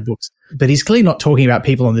much in the later books, but he's clearly not talking about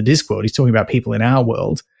people on the Discworld, he's talking about people in our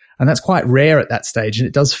world, and that's quite rare at that stage, and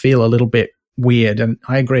it does feel a little bit weird, and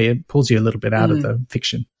I agree, it pulls you a little bit out of the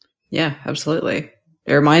fiction. Yeah, absolutely.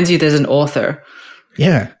 It reminds you there's an author.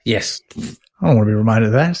 Yeah. Yes. I don't want to be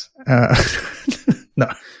reminded of that. No.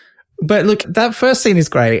 But look, that first scene is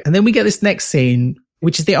great. And then we get this next scene,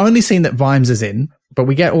 which is the only scene that Vimes is in, but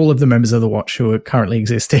we get all of the members of the Watch who are currently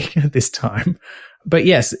existing at this time. But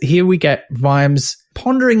yes, here we get Vimes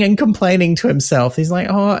pondering and complaining to himself. He's like,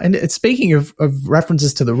 and speaking of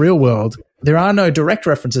references to the real world, there are no direct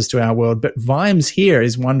references to our world, but Vimes here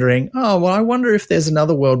is wondering, I wonder if there's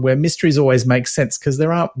another world where mysteries always make sense because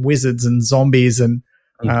there aren't wizards and zombies and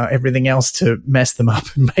everything else to mess them up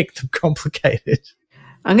and make them complicated.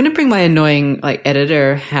 I'm going to bring my annoying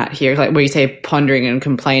editor hat here, where you say pondering and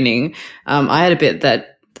complaining. I had a bit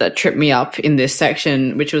that tripped me up in this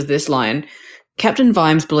section, which was this line. Captain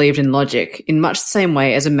Vimes believed in logic in much the same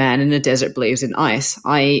way as a man in a desert believes in ice,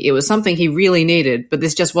 i.e. it was something he really needed, but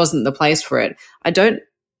this just wasn't the place for it. I don't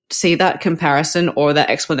see that comparison or that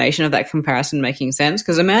explanation of that comparison making sense,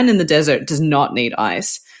 because a man in the desert does not need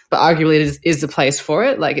ice, but arguably it is the place for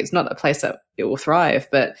it. Like, it's not a place that it will thrive,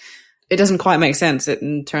 but it doesn't quite make sense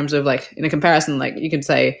in terms of, in a comparison, you could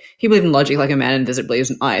say he believed in logic like a man in the desert believes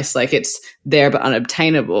in ice. It's there but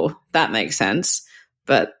unobtainable. That makes sense,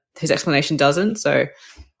 but his explanation doesn't. So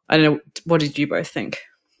I don't know. What did you both think?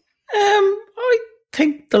 I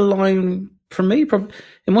think the line, for me, probably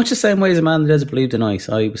in much the same way as a man in the desert believed in ice,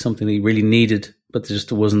 it was something he really needed, but there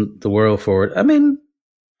just wasn't the world for it. I mean,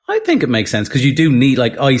 I think it makes sense because you do need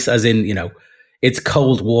ice, as in, it's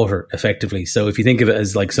cold water effectively. So if you think of it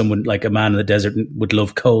as someone like a man in the desert would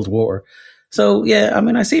love cold water. So yeah, I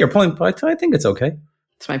mean, I see your point, but I think it's okay.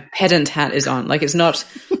 So my pedant hat is on. It's not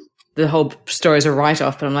the whole story is a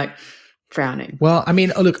write-off, but I'm frowning. Well, I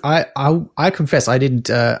mean, look, I confess I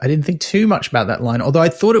didn't think too much about that line, although I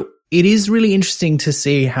thought it is really interesting to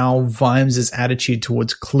see how Vimes's attitude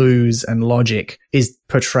towards clues and logic is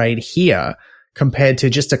portrayed here compared to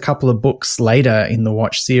just a couple of books later in the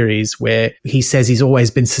Watch series where he says he's always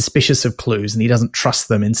been suspicious of clues and he doesn't trust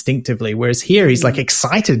them instinctively. Whereas here he's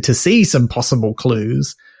excited to see some possible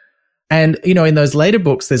clues. And, in those later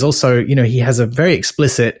books, there's also, he has a very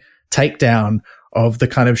explicit takedown of the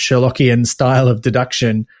kind of Sherlockian style of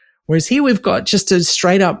deduction Whereas here we've got just a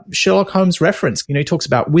straight up Sherlock Holmes reference. He talks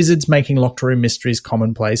about wizards making locked room mysteries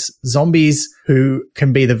commonplace, zombies who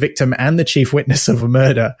can be the victim and the chief witness of a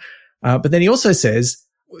murder. But then he also says,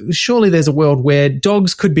 surely there's a world where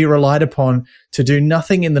dogs could be relied upon to do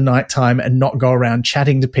nothing in the nighttime and not go around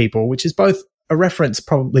chatting to people, which is both a reference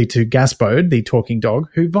probably to Gaspode, the talking dog,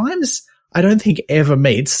 who Vimes I don't think ever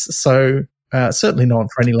meets. So certainly not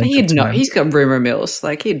for any length of time. He's got rumor mills.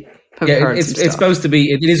 Like he'd have heard some stuff. It's supposed to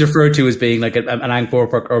be. It is referred to as being like an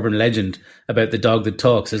Ankh-Morpork urban legend about the dog that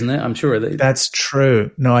talks, isn't it? I'm sure that's true.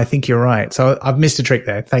 No, I think you're right. So I've missed a trick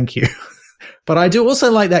there. Thank you. But I do also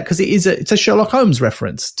like that because it's a Sherlock Holmes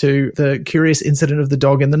reference to the curious incident of the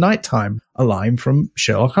dog in the nighttime, a line from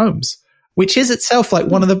Sherlock Holmes, which is itself like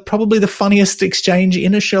one of probably the funniest exchange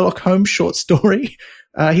in a Sherlock Holmes short story.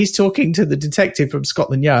 He's talking to the detective from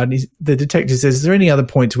Scotland Yard, and the detective says, is there any other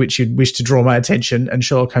point to which you'd wish to draw my attention? And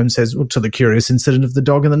Sherlock Holmes says, well, to the curious incident of the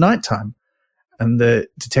dog in the nighttime. And the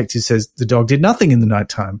detective says, the dog did nothing in the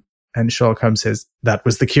nighttime. And Sherlock Holmes says, that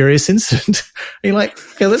was the curious incident. You're like,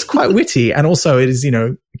 yeah, that's quite witty. And also it is,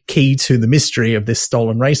 key to the mystery of this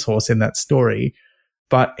stolen racehorse in that story.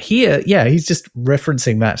 But here, yeah, he's just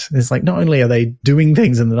referencing that. It's like, not only are they doing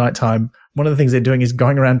things in the nighttime, one of the things they're doing is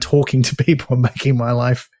going around talking to people and making my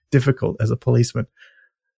life difficult as a policeman.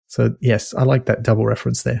 So yes, I like that double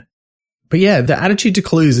reference there. But yeah, the attitude to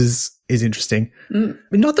clues is interesting.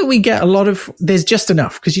 Not that we get a lot of, there's just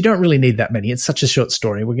enough because you don't really need that many. It's such a short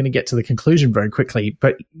story. We're going to get to the conclusion very quickly,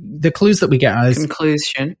 but the clues that we get are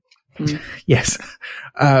conclusion. Yes.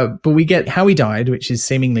 But we get how he died, which is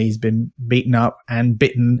seemingly he's been beaten up and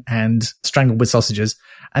bitten and strangled with sausages.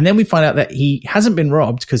 And then we find out that he hasn't been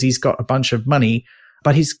robbed because he's got a bunch of money,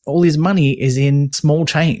 but all his money is in small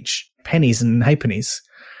change, pennies and halfpennies.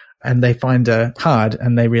 And they find a card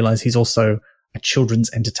and they realize he's also a children's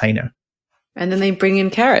entertainer. And then they bring in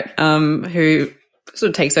Carrot, who sort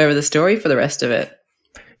of takes over the story for the rest of it.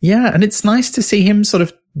 Yeah, and it's nice to see him sort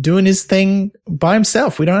of doing his thing by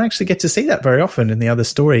himself. We don't actually get to see that very often in the other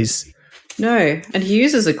stories. No, and he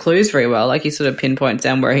uses the clues very well. Like he sort of pinpoints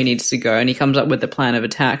down where he needs to go and he comes up with the plan of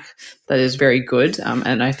attack that is very good.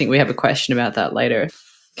 And I think we have a question about that later.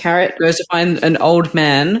 Carrot goes to find an old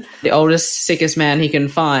man, the oldest, sickest man he can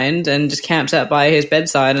find, and just camps out by his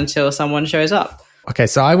bedside until someone shows up. Okay,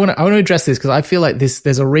 so I want to address this because I feel like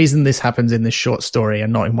there's a reason this happens in this short story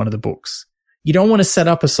and not in one of the books. You don't want to set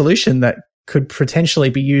up a solution that could potentially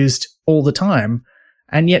be used all the time.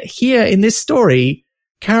 And yet here in this story,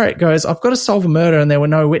 Carrot goes, I've got to solve a murder and there were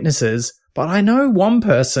no witnesses, but I know one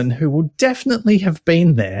person who will definitely have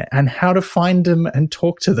been there and how to find them and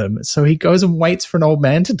talk to them. So he goes and waits for an old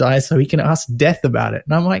man to die so he can ask Death about it.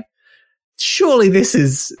 And I'm like, surely this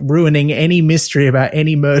is ruining any mystery about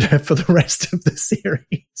any murder for the rest of the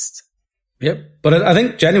series. Yep. But I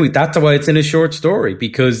think genuinely that's why it's in a short story,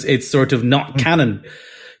 because it's sort of not canon.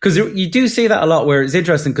 Because you do see that a lot where it's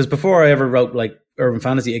interesting, because before I ever wrote like urban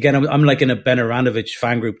fantasy, again, I'm like in a Ben Aranovich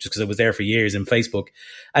fan group just because I was there for years in Facebook.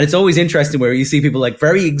 And it's always interesting where you see people like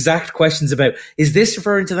very exact questions about, is this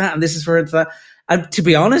referring to that? And this is referring to that. And to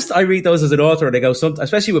be honest, I read those as an author and I go,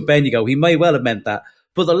 especially with Ben, you go, he may well have meant that.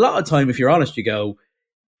 But a lot of time, if you're honest, you go,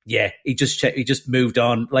 yeah, he just moved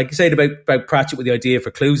on. Like you said about Pratchett with the idea for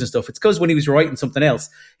clues and stuff, it's because when he was writing something else,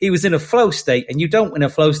 he was in a flow state, and you don't in a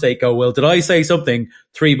flow state go, well, did I say something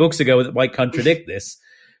 3 books ago that might contradict this?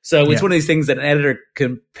 So it's one of these things that an editor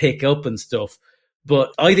can pick up and stuff.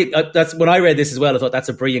 But I think that's when I read this as well, I thought that's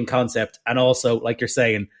a brilliant concept. And also, like you're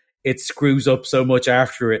saying, it screws up so much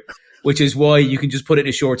after it, which is why you can just put it in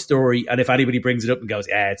a short story. And if anybody brings it up and goes,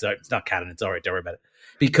 yeah, it's not canon, it's all right, don't worry about it.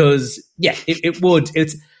 Because yeah, it would.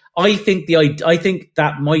 I think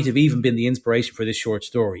that might have even been the inspiration for this short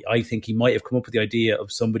story. I think he might have come up with the idea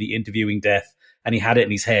of somebody interviewing Death, and he had it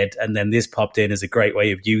in his head, and then this popped in as a great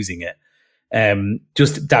way of using it.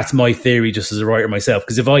 Just that's my theory, just as a writer myself.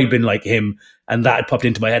 Because if I'd been like him and that had popped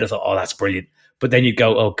into my head, I thought, oh, that's brilliant. But then you'd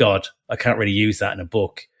go, oh God, I can't really use that in a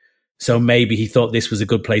book. So maybe he thought this was a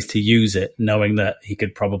good place to use it, knowing that he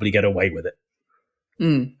could probably get away with it.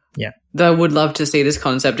 Mm. Yeah. Though I would love to see this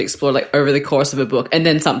concept explored like over the course of a book, and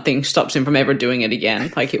then something stops him from ever doing it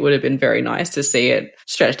again. Like it would have been very nice to see it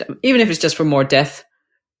stretched, even if it's just for more death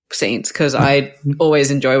scenes, because I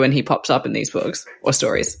always enjoy when he pops up in these books or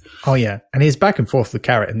stories. Oh yeah, and his back and forth with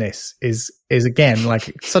Carrot in this is again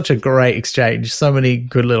like such a great exchange. So many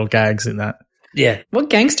good little gags in that. Yeah. What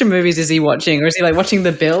gangster movies is he watching, or is he like watching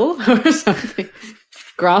The Bill or something?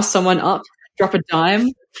 Grass someone up, drop a dime.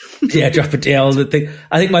 Yeah, drop it down. The thing.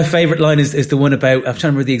 I think my favorite line is the one about, I'm trying to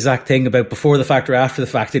remember the exact thing about before the fact or after the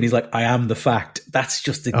fact, and he's like, I am the fact. That's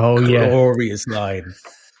just a glorious line.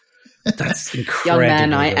 That's incredible.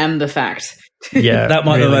 Young man, I am the fact. Yeah, that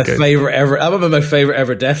might really be my favorite ever. That might be my favorite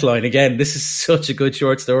ever death line. Again, this is such a good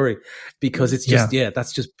short story because it's just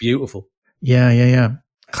that's just beautiful. Yeah.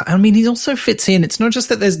 I mean, he also fits in. It's not just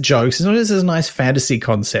that there's jokes. It's not just there's a nice fantasy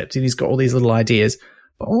concept and he's got all these little ideas,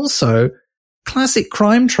 but also classic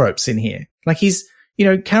crime tropes in here. Like he's,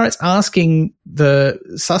 Carrot's asking the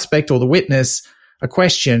suspect or the witness a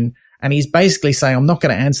question and he's basically saying, I'm not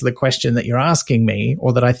going to answer the question that you're asking me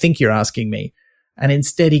or that I think you're asking me. And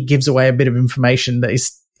instead he gives away a bit of information that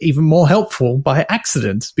is even more helpful by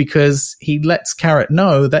accident because he lets Carrot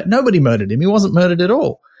know that nobody murdered him. He wasn't murdered at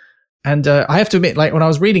all. And I have to admit, like when I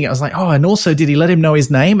was reading it, I was like, oh, and also did he let him know his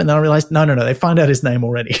name? And then I realized, no, they found out his name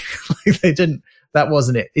already. Like they didn't, that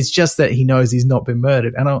wasn't it. It's just that he knows he's not been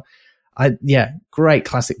murdered. And great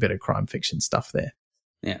classic bit of crime fiction stuff there.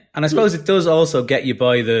 Yeah. And I suppose it does also get you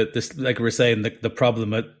by this, like we were saying, the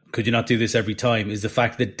problem at could you not do this every time is the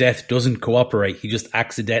fact that Death doesn't cooperate. He just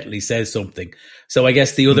accidentally says something. So I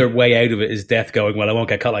guess the other way out of it is Death going, well, I won't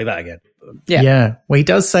get caught like that again. Yeah. Well, he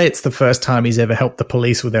does say it's the first time he's ever helped the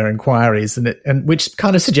police with their inquiries and which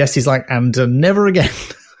kind of suggests he's like, and never again.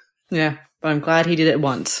 Yeah. But I'm glad he did it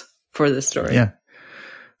once for this story. Yeah.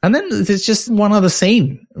 And then there's just one other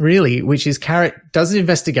scene, really, which is Carrot does an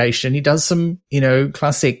investigation. He does some,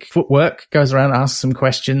 classic footwork, goes around, asks some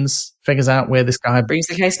questions, figures out where this guy brings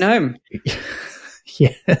the case home.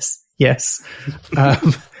 Yes.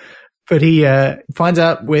 But he finds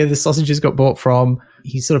out where the sausages got bought from.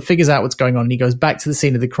 He sort of figures out what's going on. And he goes back to the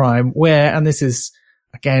scene of the crime where, and this is,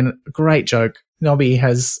 again, a great joke, Nobby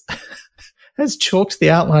has chalked the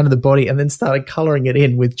outline of the body and then started coloring it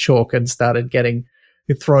in with chalk and started getting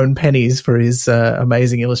thrown pennies for his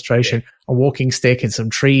amazing illustration, a walking stick and some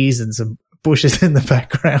trees and some bushes in the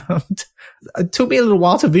background. It took me a little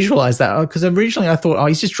while to visualize that because originally I thought,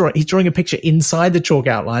 he's drawing a picture inside the chalk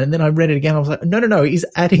outline. And then I read it again. I was like, no, he's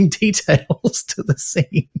adding details to the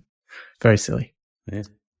scene. Very silly.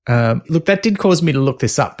 Yeah. Look, that did cause me to look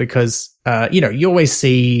this up because, you always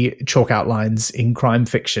see chalk outlines in crime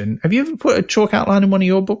fiction. Have you ever put a chalk outline in one of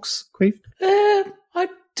your books, Queeve? I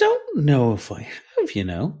don't know if I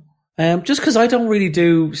have, just because I don't really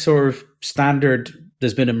do sort of standard,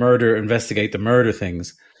 there's been a murder, investigate the murder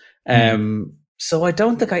things. So I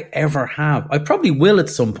don't think I ever have. I probably will at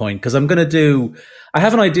some point because I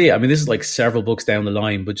have an idea. I mean, this is like several books down the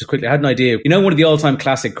line, but just quickly, I had an idea. One of the all-time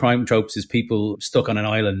classic crime tropes is people stuck on an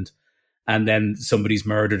island and then somebody's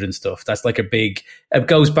murdered and stuff. That's like it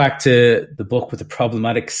goes back to the book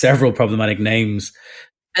with several problematic names.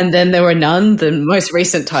 And then there were none, the most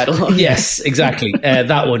recent title. Yes, exactly.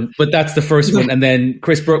 That one. But that's the first one. And then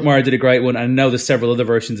Chris Brookmeyer did a great one. And I know there's several other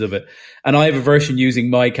versions of it. And I have a version using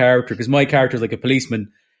my character because my character is like a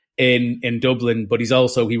policeman in Dublin, but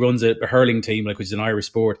he runs a hurling team, which is an Irish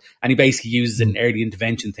sport. And he basically uses an early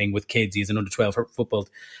intervention thing with kids. He's an under 12 football.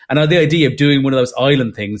 And I had the idea of doing one of those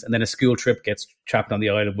island things and then a school trip gets trapped on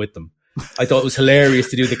the island with them. I thought it was hilarious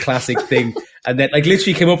to do the classic thing. And then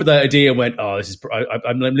literally came up with that idea and went, this is,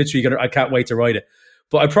 I'm literally I can't wait to write it.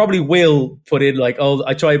 But I probably will put in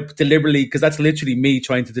I try deliberately, because that's literally me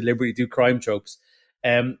trying to deliberately do crime tropes.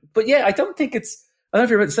 But yeah, I don't know if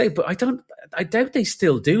you're about to say, but I doubt they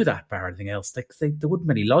still do that bar anything else. There wouldn't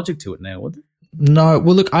be any logic to it now, would there? No.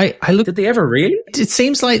 Well, look, I look. Did they ever really? It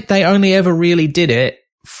seems like they only ever really did it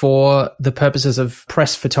for the purposes of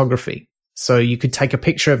press photography. So you could take a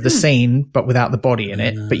picture of the scene, but without the body in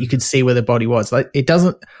it, but you could see where the body was.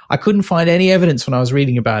 I couldn't find any evidence when I was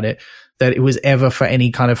reading about it that it was ever for any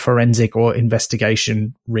kind of forensic or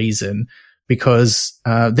investigation reason, because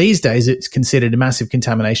these days it's considered a massive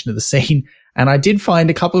contamination of the scene. And I did find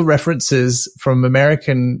a couple of references from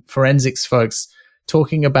American forensics folks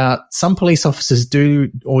talking about some police officers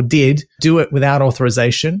did do it without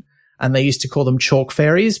authorization. And they used to call them chalk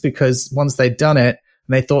fairies because once they'd done it,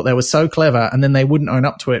 and they thought they were so clever, and then they wouldn't own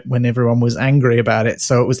up to it when everyone was angry about it.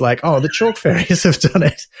 So it was like, the chalk fairies have done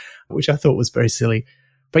it, which I thought was very silly.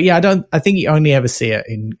 But yeah, I think you only ever see it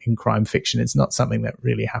in crime fiction. It's not something that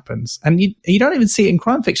really happens. And you don't even see it in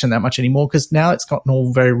crime fiction that much anymore because now it's gotten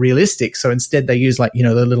all very realistic. So instead they use the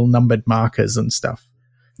little numbered markers and stuff.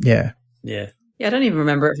 Yeah. Yeah. Yeah. I don't even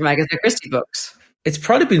remember it from Agatha Christie books. It's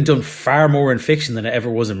probably been done far more in fiction than it ever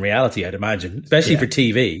was in reality, I'd imagine, especially for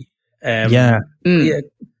TV. Yeah,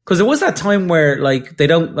 because there was that time where they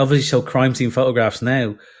don't obviously show crime scene photographs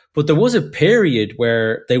now, but there was a period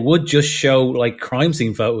where they would just show crime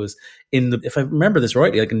scene photos if I remember this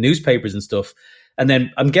rightly, in newspapers and stuff. And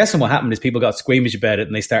then I'm guessing what happened is people got squeamish about it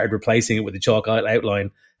and they started replacing it with the chalk outline.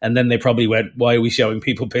 And then they probably went, why are we showing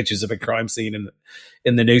people pictures of a crime scene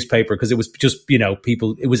in the newspaper? Because it was just,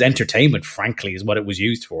 people, it was entertainment, frankly, is what it was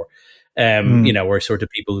used for. Or sort of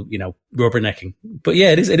people, rubbernecking. But yeah,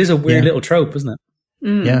 it is a weird little trope, isn't it?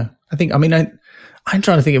 Mm. Yeah. I'm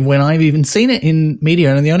trying to think of when I've even seen it in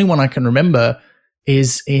media, and the only one I can remember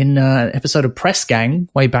is in an episode of Press Gang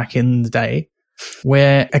way back in the day,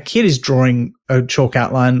 where a kid is drawing a chalk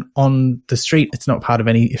outline on the street. It's not part of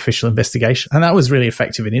any official investigation. And that was really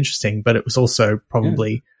effective and interesting, but it was also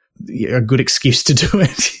probably a good excuse to do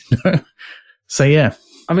it. So, yeah.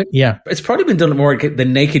 I mean, it's probably been done more. The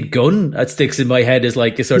Naked Gun that sticks in my head is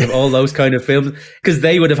like a sort of all those kind of films, because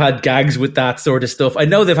they would have had gags with that sort of stuff. I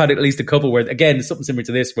know they've had at least a couple where, again, something similar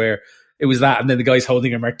to this, where it was that, and then the guy's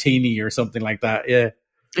holding a martini or something like that.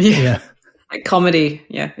 Yeah. Like comedy.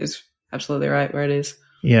 Yeah, is absolutely right where it is.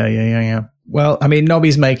 Yeah. Well, I mean,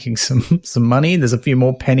 Nobby's making some money. There's a few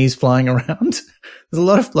more pennies flying around. There's a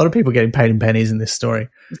lot of people getting paid in pennies in this story.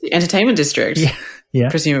 The entertainment district. Yeah.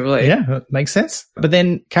 Presumably. Yeah, that makes sense. But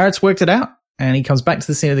then Carrot's worked it out, and he comes back to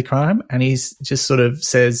the scene of the crime, and he's just sort of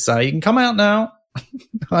says, you can come out now.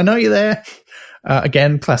 I know you're there.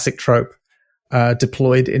 Again, classic trope,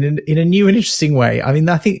 deployed in a new and interesting way. I mean,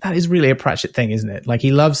 I think that is really a Pratchett thing, isn't it? Like,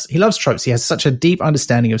 he loves tropes. He has such a deep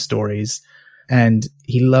understanding of stories, and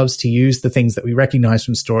he loves to use the things that we recognize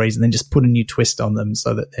from stories and then just put a new twist on them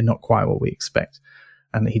so that they're not quite what we expect.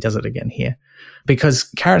 And he does it again here, because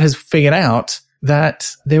Carrot has figured out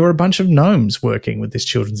that there were a bunch of gnomes working with this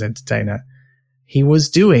children's entertainer. He was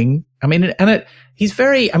doing, this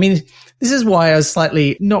is why I was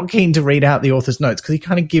slightly not keen to read out the author's notes, because he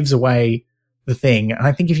kind of gives away the thing. And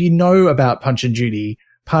I think if you know about Punch and Judy,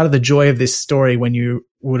 part of the joy of this story when you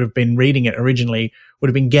would have been reading it originally would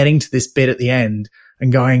have been getting to this bit at the end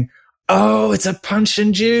and going, oh, it's a Punch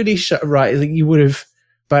and Judy show, right? You would have.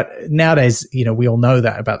 But nowadays, we all know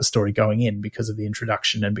that about the story going in because of the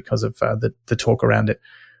introduction and because of the talk around it.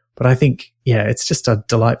 But I think, it's just a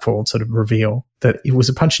delightful sort of reveal that it was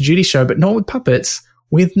a Punch and Judy show, but not with puppets,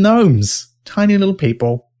 with gnomes, tiny little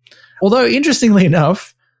people. Although, interestingly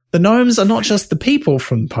enough, the gnomes are not just the people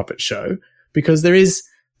from the puppet show, because there is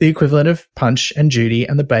the equivalent of Punch and Judy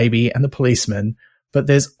and the baby and the policeman, but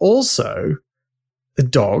there's also the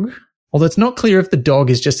dog. Although it's not clear if the dog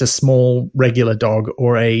is just a small regular dog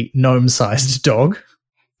or a gnome-sized dog.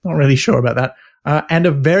 Not really sure about that. And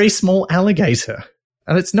a very small alligator.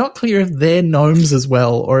 And it's not clear if they're gnomes as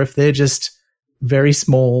well or if they're just very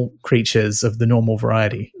small creatures of the normal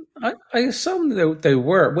variety. I assume they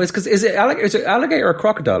were. Well, is it alligator or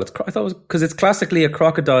crocodile? I thought it was, because it's classically a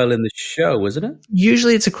crocodile in the show, isn't it?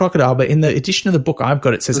 Usually it's a crocodile, but in the edition of the book I've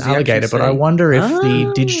got, it says alligator. But I wonder if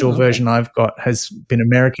the digital version I've got has been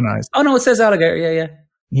Americanized. Oh no, it says alligator.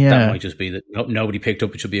 Yeah. That might just be that nobody picked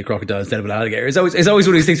up it should be a crocodile instead of an alligator. It's always one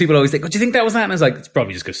of these things people always think, do you think that was that? And I was like, it's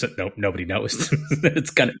probably just because nobody noticed.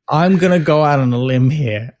 It's kind of. I'm going to go out on a limb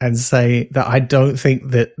here and say that I don't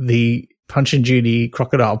think that the Punch and Judy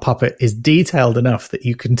crocodile puppet is detailed enough that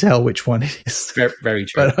you can tell which one it is. Very, very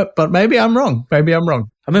true. But maybe I'm wrong. I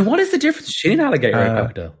mean, what is the difference between an alligator and a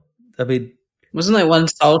crocodile? I mean, wasn't there one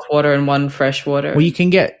saltwater and one freshwater? Well, you can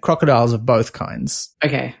get crocodiles of both kinds.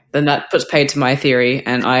 Okay, then that puts paid to my theory,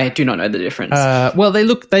 and I do not know the difference. Well,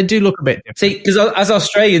 they do look a bit different. See, because as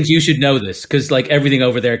Australians, you should know this, because like everything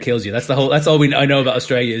over there kills you. That's all I know about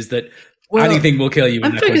Australia is that. Well, anything will kill you.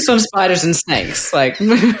 I'm focused on spiders and snakes. Like,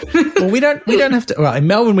 well, we don't have to. Well, in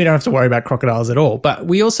Melbourne, we don't have to worry about crocodiles at all. But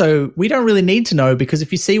we don't really need to know, because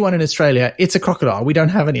if you see one in Australia, it's a crocodile. We don't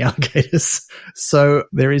have any alligators, so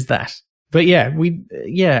there is that. But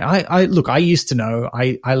I used to know.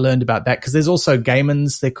 I learned about that because there's also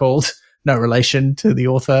Gaimans. They're called, no relation to the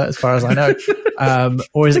author, as far as I know.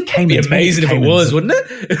 Or is it Caimans? It'd be amazing if it was, wouldn't it?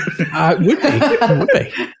 It would be. It would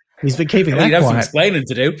be. He's been keeping that quiet. Have some explaining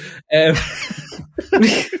to do.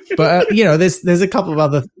 But, there's a couple of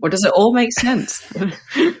other... Or does it all make sense?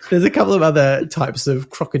 There's a couple of other types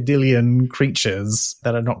of crocodilian creatures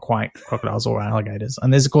that are not quite crocodiles or alligators.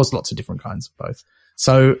 And there's, of course, lots of different kinds of both.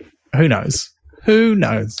 So, who knows?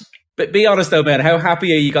 But be honest, though, Ben, how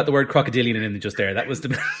happy are you got the word crocodilian in just there? That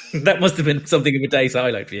must have been something of a day's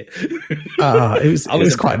highlight for you. It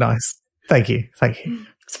was quite nice. Thank you.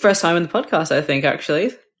 It's the first time in the podcast, I think,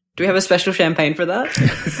 actually. Do we have a special champagne for that?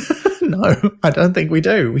 No, I don't think we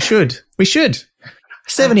do. We should.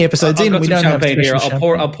 70 episodes in, we don't have champagne here.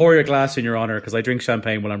 I'll pour your glass in your honor, because I drink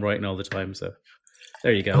champagne when I'm writing all the time. So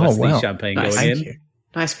there you go. That's the champagne nice. Going Thank in. You.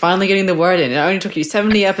 Nice, finally getting the word in. It only took you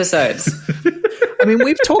 70 episodes. I mean,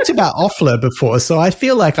 we've talked about Offler before, so I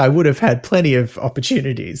feel like I would have had plenty of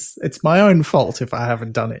opportunities. It's my own fault if I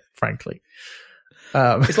haven't done it, frankly.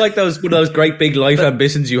 It's like one of those great big life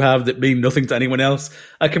ambitions you have that mean nothing to anyone else.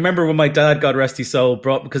 I can remember when my dad, God rest his soul,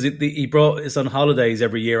 because he brought us on holidays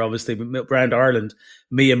every year, obviously, around Ireland,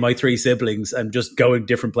 me and my 3 siblings, and just going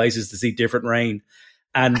different places to see different rain.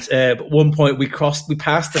 And at one point we passed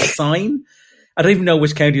a sign. I don't even know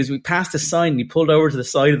which county it was. We passed a sign and he pulled over to the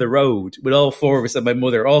side of the road with all 4 of us and my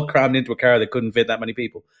mother, all crammed into a car that couldn't fit that many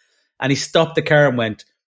people. And he stopped the car and went,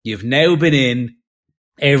 "You've now been in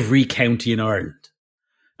every county in Ireland."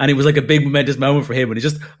 And it was like a big momentous moment for him. And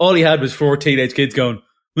all he had was 4 teenage kids going,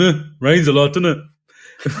 "Rains a lot, doesn't it?"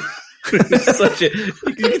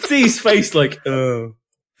 You could see his face like, oh.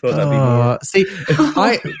 See,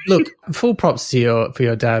 look, full props to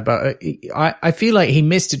your dad, but I feel like he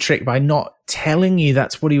missed a trick by not telling you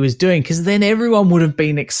that's what he was doing, because then everyone would have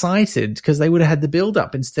been excited because they would have had the build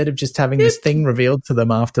up instead of just having this thing revealed to them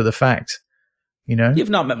after the fact. You know, you've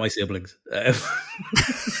not met my siblings.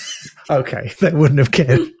 Okay, they wouldn't have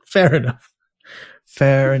cared. Fair enough.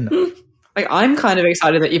 Like, I'm kind of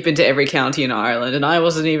excited that you've been to every county in Ireland, and I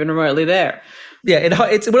wasn't even remotely there. Yeah,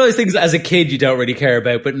 it's one of those things that as a kid you don't really care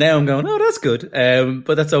about, but now I'm going, oh, that's good.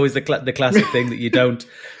 But that's always the classic thing that you don't,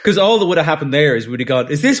 because all that would have happened there is we'd have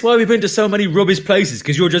gone, is this why we've been to so many rubbish places?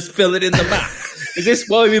 Because you're just filling in the map. Is this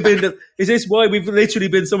why we've literally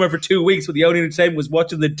been somewhere for 2 weeks where the only entertainment was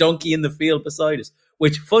watching the donkey in the field beside us?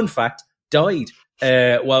 Which, fun fact, died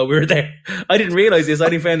while we were there. I didn't realise this. I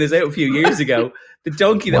only found this out a few years ago. The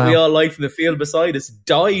donkey that we all liked in the field beside us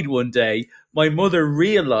died one day. My mother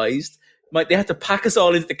realised they had to pack us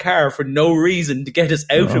all into the car for no reason to get us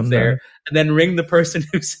out of there, and then ring the person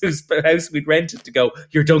whose house we'd rented to go,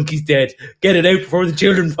 "Your donkey's dead. Get it out before the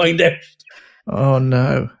children find out." Oh,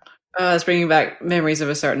 no. It's bringing back memories of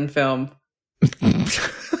a certain film.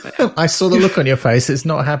 I saw the look on your face. It's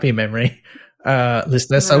not a happy memory,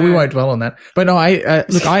 listener, so we won't dwell on that. But no,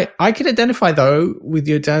 I can identify, though, with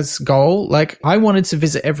your dad's goal. Like, I wanted to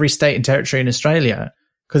visit every state and territory in Australia,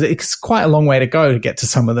 because it's quite a long way to go to get to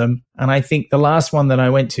some of them. And I think the last one that I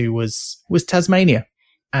went to was Tasmania.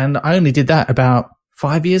 And I only did that about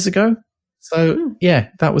 5 years ago. So, yeah,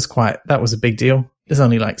 that was a big deal. There's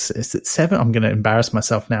only is it 7? I'm going to embarrass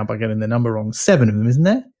myself now by getting the number wrong. 7 of them, isn't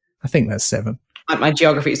there? I think that's 7. My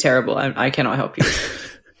geography is terrible. I cannot help you.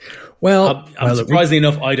 Well, surprisingly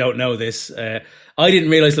enough, I don't know this. I didn't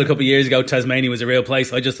realise till a couple of years ago Tasmania was a real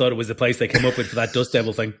place. I just thought it was the place they came up with for that dust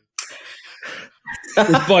devil thing.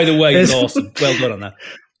 Which, by the way, is awesome. Well done on that.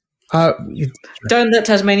 Don't let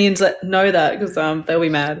Tasmanians know that, because they'll be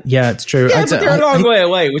mad. Yeah, it's true. Yeah, but they're a long way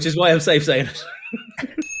away, which is why I'm safe saying it.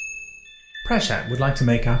 Prashat would like to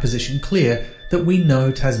make our position clear that we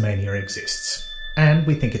know Tasmania exists, and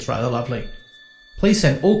we think it's rather lovely. Please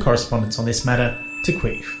send all correspondence on this matter to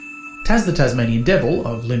Queef. Taz the Tasmanian Devil,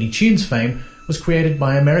 of Looney Tunes fame, was created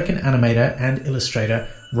by American animator and illustrator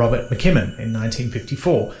Robert McKimmon in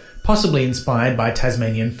 1954, possibly inspired by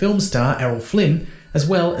Tasmanian film star Errol Flynn, as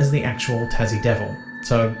well as the actual Tassie Devil,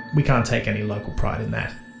 so we can't take any local pride in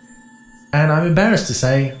that. And I'm embarrassed to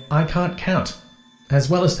say, I can't count. As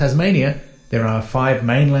well as Tasmania, there are 5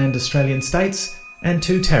 mainland Australian states and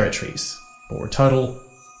 2 territories, for a total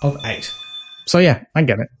of 8. So yeah, I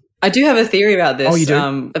get it. I do have a theory about this. Oh, you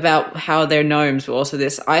do? About how they're gnomes were also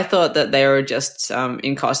this. I thought that they were just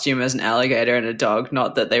in costume as an alligator and a dog,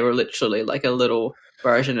 not that they were literally like a little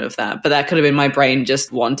version of that. But that could have been my brain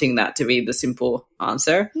just wanting that to be the simple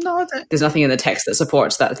answer. No, there's nothing in the text that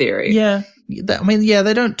supports that theory. Yeah.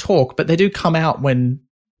 They don't talk, but they do come out when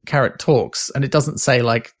Carrot talks, and it doesn't say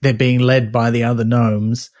like they're being led by the other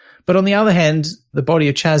gnomes. But on the other hand, the body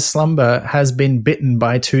of Chaz Slumber has been bitten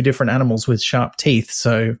by 2 different animals with sharp teeth,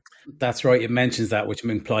 so... That's right, it mentions that, which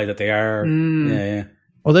imply that they are... Yeah.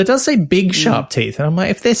 Well, it does say big sharp teeth, and I'm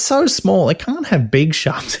like, if they're so small, they can't have big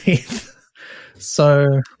sharp teeth.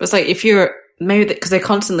 So... It's like, if you're... Maybe because they're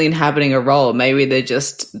constantly inhabiting a role, maybe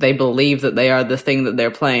they believe that they are the thing that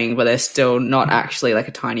they're playing, but they're still not actually like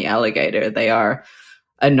a tiny alligator. They are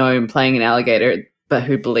a gnome playing an alligator, but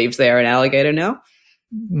who believes they are an alligator now.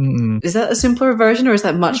 Is that a simpler version, or is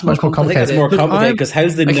that much more complicated? It's more complicated, because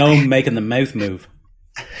how's the gnome making the mouth move?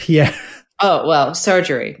 Yeah. Oh, well,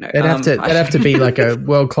 surgery. No, they'd have to be like a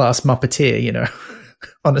world-class Muppeteer,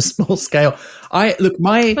 on a small scale. They've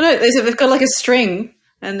got like a string,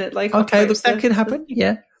 and it like... Okay, look, that could happen,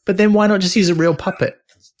 yeah. But then why not just use a real puppet?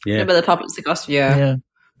 Yeah, but the puppet's the costume, yeah.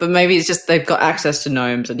 But maybe it's just they've got access to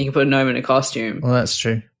gnomes, and you can put a gnome in a costume. Well, that's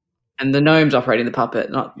true. And the gnome's operating the puppet,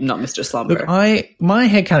 not Mr. Slumber. Look, my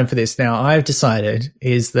headcanon for this now, I've decided,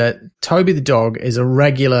 is that Toby the dog is a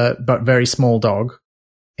regular but very small dog,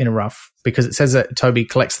 in a rough, because it says that Toby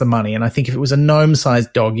collects the money. And I think if it was a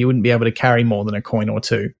gnome-sized dog, you wouldn't be able to carry more than a coin or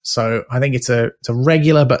two. So I think it's a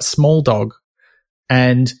regular but small dog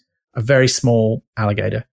and a very small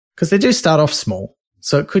alligator, because they do start off small.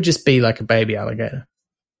 So it could just be like a baby alligator.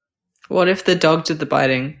 What if the dog did the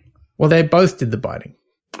biting? Well, they both did the biting.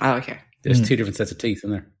 Oh, okay. There's two different sets of teeth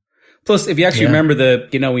in there. Plus, if you actually remember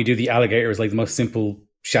when you do the alligator is like the most simple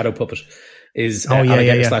shadow puppet is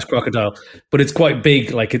alligator / crocodile, but it's quite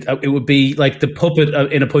big. Like it would be like the puppet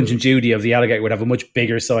in a Punch and Judy of the alligator would have a much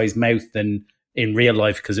bigger size mouth than in real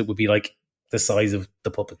life, because it would be like the size of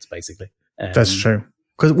the puppets, basically. That's true.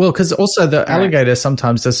 Because also the alligator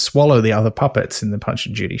sometimes does swallow the other puppets in the Punch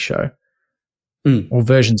and Judy show, or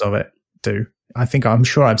versions of it do. I'm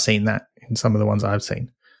sure I've seen that in some of the ones I've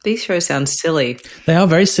seen. These shows sound silly. They are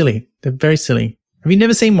very silly. They're very silly. Have you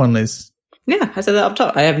never seen one, Liz? Yeah, I said that up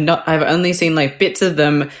top. I have not. I've only seen like bits of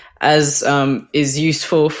them as is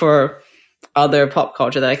useful for other pop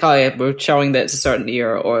culture. They're like, oh yeah, we're showing that it's a certain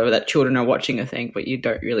era or that children are watching a thing, but you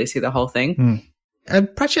don't really see the whole thing.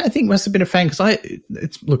 Pratchett, I think, must have been a fan because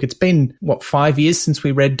it's been 5 years since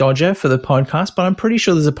we read Dodger for the podcast, but I'm pretty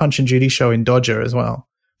sure there's a Punch and Judy show in Dodger as well.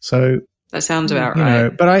 So that sounds about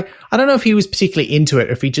right. But I don't know if he was particularly into it,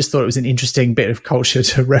 or if he just thought it was an interesting bit of culture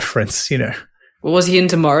to reference. Well, was he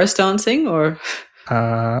into Morris dancing, or?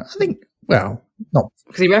 I think, not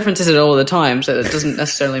because he references it all the time, so that doesn't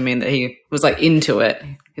necessarily mean that he was like into it.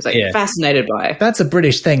 He's like fascinated by it. That's a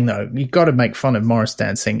British thing, though. You've got to make fun of Morris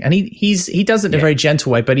dancing, and he does it in a very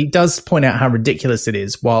gentle way, but he does point out how ridiculous it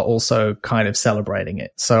is while also kind of celebrating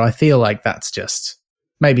it. So I feel like that's just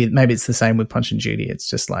maybe it's the same with Punch and Judy. It's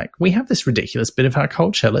just like, we have this ridiculous bit of our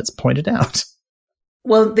culture. Let's point it out.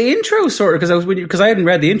 Well, the intro sort of, because I hadn't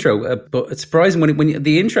read the intro, but it's surprising when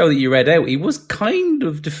the intro that you read out, he was kind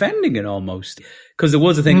of defending it almost, because there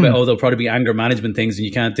was a thing about, there'll probably be anger management things and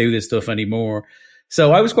you can't do this stuff anymore.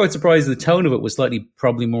 So I was quite surprised the tone of it was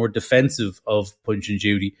probably more defensive of Punch and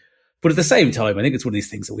Judy. But at the same time, I think it's one of these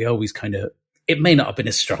things that we always it may not have been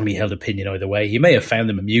a strongly held opinion either way. You may have found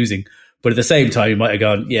them amusing, but at the same time, you might have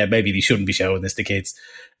gone, yeah, maybe they shouldn't be showing this to kids.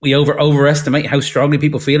 We overestimate how strongly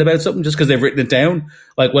people feel about something just because they've written it down.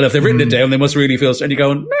 Like, well, if they've written it down, they must really feel. And you're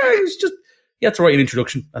going, no, it's just, you have to write an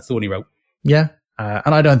introduction. That's the one he wrote. Yeah.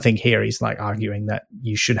 And I don't think here he's like arguing that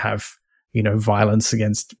you should have, violence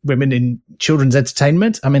against women in children's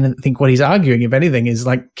entertainment. I mean, I think what he's arguing, if anything, is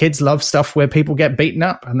like kids love stuff where people get beaten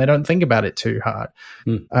up and they don't think about it too hard.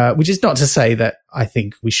 Which is not to say that I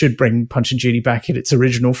think we should bring Punch and Judy back in its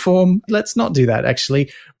original form. Let's not do that,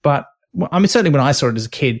 actually. But I mean, certainly when I saw it as a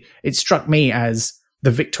kid, it struck me as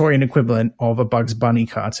the Victorian equivalent of a Bugs Bunny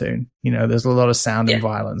cartoon. There's a lot of sound and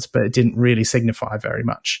violence, but it didn't really signify very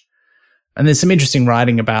much. And there's some interesting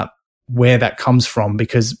writing about where that comes from,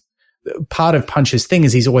 because part of Punch's thing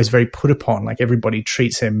is he's always very put upon, like everybody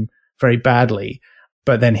treats him very badly,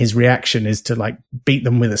 but then his reaction is to like beat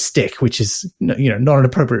them with a stick, which is, not an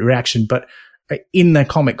appropriate reaction, but in the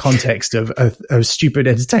comic context of stupid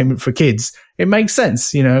entertainment for kids, it makes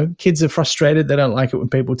sense. Kids are frustrated. They don't like it when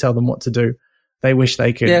people tell them what to do. They wish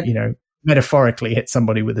they could, metaphorically hit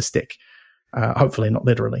somebody with a stick. Hopefully not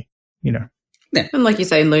literally, Yeah. And like you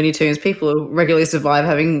say, in Looney Tunes, people regularly survive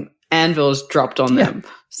having anvils dropped on them.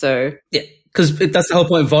 So because that's the whole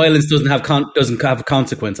point. Violence doesn't have a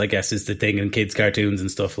consequence, I guess, is the thing in kids' cartoons and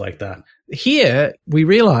stuff like that. Here we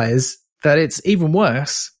realize that it's even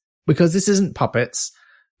worse, because this isn't puppets.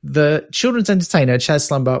 The children's entertainer, Chaz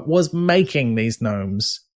Slumber, was making these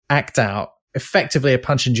gnomes act out effectively a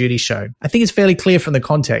Punch and Judy show. I think it's fairly clear from the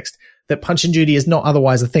context that Punch and Judy is not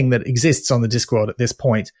otherwise a thing that exists on the Discworld at this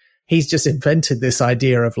point. He's just invented this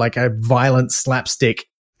idea of like a violent slapstick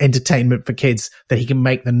entertainment for kids that he can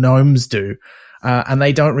make the gnomes do. And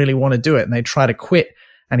they don't really want to do it, and they try to quit,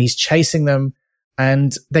 and he's chasing them.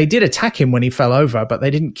 And they did attack him when he fell over, but they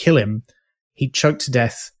didn't kill him. He choked to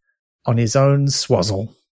death on his own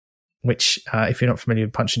swazzle, which, if you're not familiar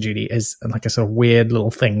with Punch and Judy, is like a sort of weird little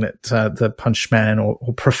thing that the Punch Man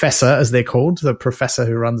or Professor, as they're called, the professor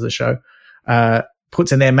who runs the show,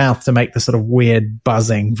 puts in their mouth to make the sort of weird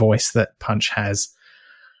buzzing voice that Punch has.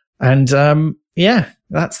 And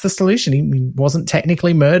that's the solution. He wasn't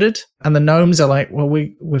technically murdered, and the gnomes are like, well,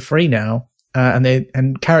 we're free now.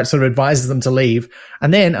 And Carrot sort of advises them to leave.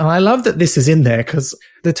 And I love that this is in there, because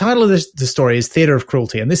the title of the story is Theatre of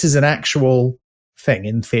Cruelty. And this is an actual thing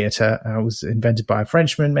in theatre. It was invented by a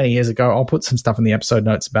Frenchman many years ago. I'll put some stuff in the episode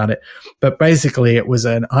notes about it. But basically it was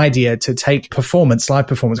an idea to take live performance,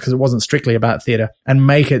 because it wasn't strictly about theatre, and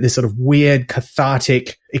make it this sort of weird,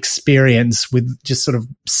 cathartic experience with just sort of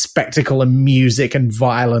spectacle and music and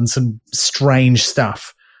violence and strange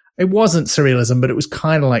stuff. It wasn't surrealism, but it was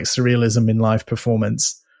kind of like surrealism in live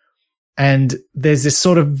performance. And there's this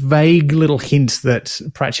sort of vague little hint that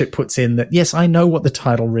Pratchett puts in that, yes, I know what the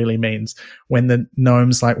title really means, when the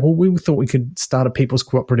gnome's like, well, we thought we could start a people's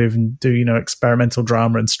cooperative and do, experimental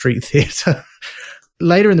drama and street theatre.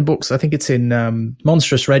 Later in the books, I think it's in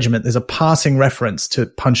Monstrous Regiment, there's a passing reference to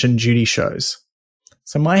Punch and Judy shows.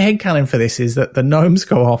 So my headcanon for this is that the gnomes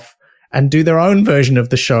go off and do their own version of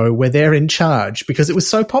the show where they're in charge because it was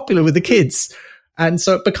so popular with the kids. And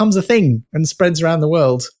so it becomes a thing and spreads around the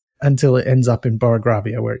world until it ends up in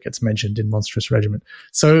Borogravia, where it gets mentioned in Monstrous Regiment.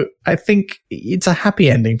 So I think it's a happy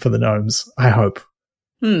ending for the gnomes, I hope.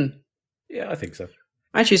 Yeah, I think so.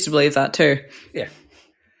 I choose to believe that too. Yeah.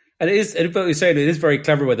 And it is, what you're saying, it is very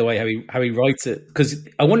clever by the way how he writes it. Because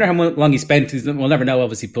I wonder how long he spent. We'll never know,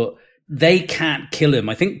 obviously, but they can't kill him.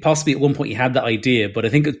 I think possibly at one point he had that idea, but I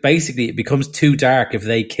think it becomes too dark if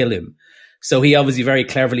they kill him. So he obviously very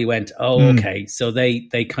cleverly went, okay. So they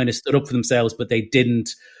kind of stood up for themselves, but they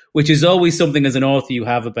didn't, which is always something as an author you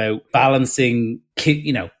have about balancing,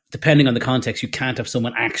 depending on the context, you can't have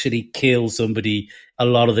someone actually kill somebody a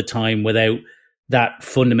lot of the time without that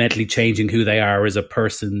fundamentally changing who they are as a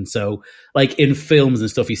person. So like in films and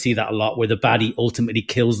stuff, you see that a lot where the baddie ultimately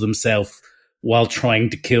kills themselves while trying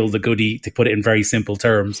to kill the goodie, to put it in very simple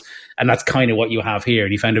terms. And that's kind of what you have here.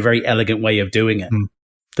 And he found a very elegant way of doing it.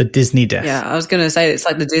 The Disney death. Yeah, I was going to say it's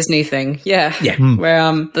like the Disney thing. Yeah. Yeah.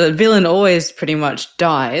 Where the villain always pretty much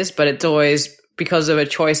dies, but it's always because of a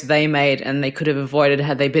choice they made and they could have avoided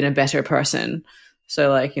had they been a better person. So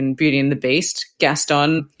like in Beauty and the Beast,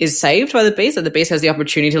 Gaston is saved by the Beast. So the Beast has the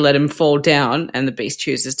opportunity to let him fall down and the Beast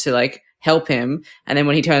chooses to like help him. And then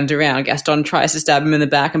when he turns around, Gaston tries to stab him in the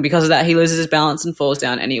back. And because of that, he loses his balance and falls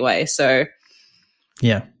down anyway. So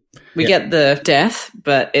yeah. We get the death,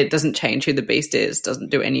 but it doesn't change who the Beast is, doesn't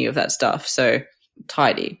do any of that stuff. So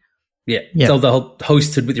tidy. Yeah. So the whole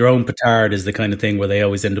hosted with your own petard is the kind of thing where they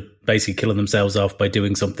always end up basically killing themselves off by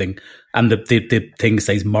doing something. And the thing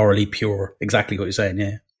stays morally pure. Exactly what you're saying.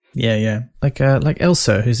 Yeah. Yeah. Like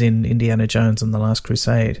Elsa, who's in Indiana Jones and the Last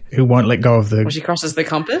Crusade, who won't let go of the... When she crosses the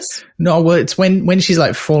compass? No, well, it's when she's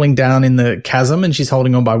like falling down in the chasm and she's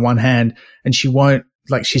holding on by one hand and she won't,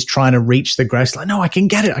 like she's trying to reach the grass, like, no, I can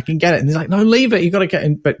get it. And he's like, no, leave it. You got to get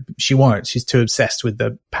in. But she won't. She's too obsessed with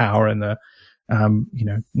the power and the,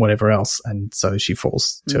 whatever else. And so she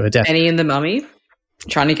falls to her death. Annie and the Mummy,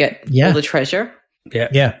 trying to get all the treasure. Yeah.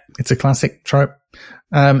 Yeah. It's a classic trope.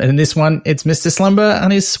 And in this one, it's Mr. Slumber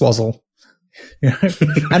and his swazzle.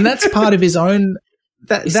 And that's part of his own...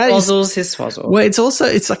 That swazzles his swazzle. Well,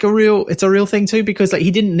 it's a real thing too, because like he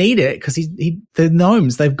didn't need it because the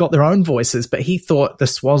gnomes, they've got their own voices, but he thought the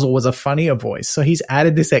swazzle was a funnier voice. So he's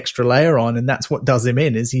added this extra layer on, and that's what does him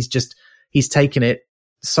in, is he's taken it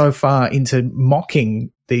so far into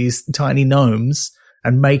mocking these tiny gnomes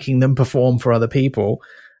and making them perform for other people.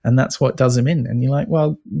 And that's what does him in. And you're like,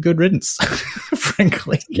 well, good riddance,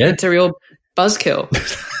 frankly. Yeah. It's a real buzzkill.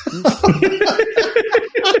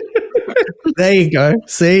 There you go.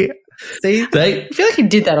 See? I feel like he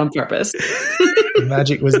did that on purpose. The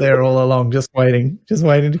magic was there all along, just waiting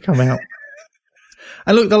to come out.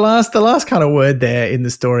 And look, the last kind of word there in the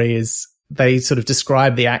story is they sort of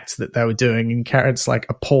describe the acts that they were doing, and Carrot's like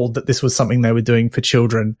appalled that this was something they were doing for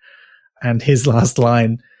children. And his last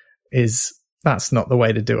line is, that's not the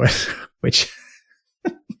way to do it, which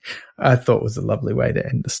I thought was a lovely way to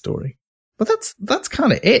end the story. But that's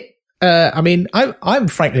kind of it. I'm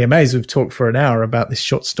frankly amazed we've talked for an hour about this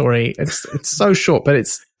short story. It's so short, but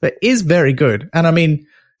it is very good. And I mean,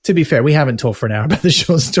 to be fair, we haven't talked for an hour about the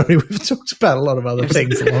short story. We've talked about a lot of other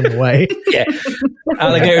things along the way. Yeah.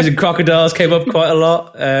 Alligators and crocodiles came up quite a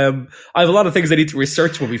lot. I have a lot of things I need to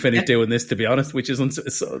research when we finish doing this, to be honest, which is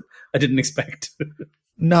I didn't expect.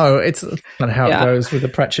 No, it's not how it goes with a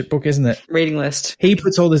Pratchett book, isn't it? Reading list. He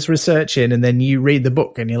puts all this research in, and then you read the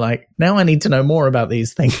book, and you're like, now I need to know more about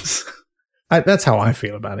these things. That's how I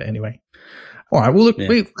feel about it, anyway. All right, well, look,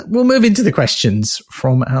 we'll move into the questions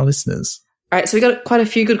from our listeners. All right, so we got quite a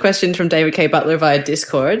few good questions from David K. Butler via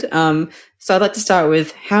Discord. So I'd like to start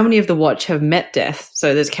with, how many of the Watch have met death?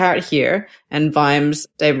 So there's Carrot here, and Vimes,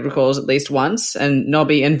 David recalls at least once, and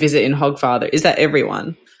Nobby and Visit in Hogfather. Is that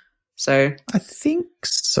everyone? So I think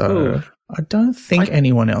so. Ooh. I don't think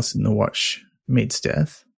anyone else in the Watch meets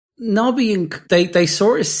death. Nobby and they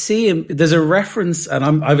sort of see him. There's a reference,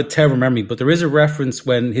 and I have a terrible memory, but there is a reference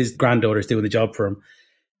when his granddaughter's doing the job for him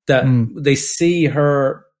that they see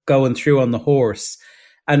her going through on the horse,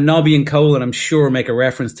 and Nobby and Colin, I'm sure, make a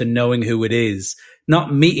reference to knowing who it is,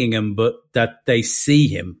 not meeting him, but that they see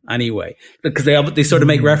him anyway, because they sort of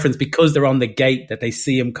make reference because they're on the gate that they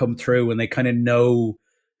see him come through, and they kind of know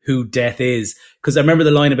who Death is. Because I remember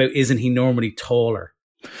the line about, isn't he normally taller?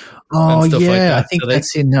 Oh, stuff yeah. like that. I think So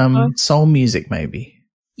that's in Soul Music, maybe.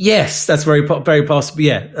 Yes, that's very possible.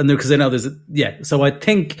 Yeah. And because I know So I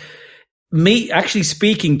think me actually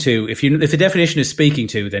speaking to, if the definition is speaking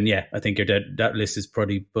to, then yeah, I think that list is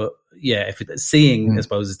probably, but yeah, if it's seeing, I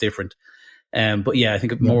suppose is different. But yeah, I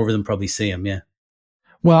think more of them probably see him. Yeah.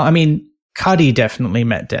 Well, I mean, Cuddy definitely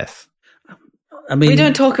met Death. I mean, we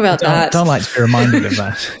don't talk about that. Don't like to be reminded of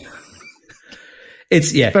that.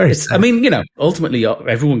 I mean, ultimately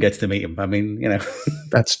everyone gets to meet him. I mean,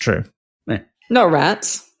 That's true. Not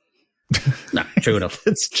rats. No, true enough.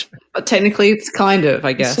 It's true. But technically it's kind of,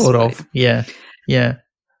 I guess. Sort of. Yeah. Yeah.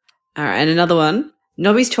 All right. And another one.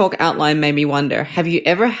 Nobby's talk outline made me wonder, have you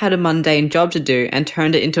ever had a mundane job to do and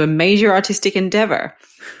turned it into a major artistic endeavor?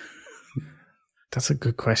 That's a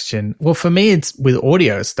good question. Well, for me, it's with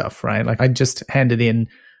audio stuff, right? Like I just handed in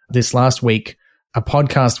this last week a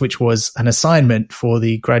podcast, which was an assignment for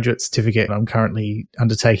the graduate certificate I'm currently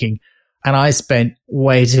undertaking. And I spent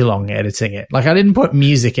way too long editing it. Like I didn't put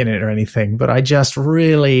music in it or anything, but I just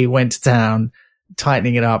really went to town,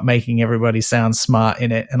 tightening it up, making everybody sound smart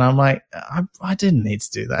in it. And I'm like, I didn't need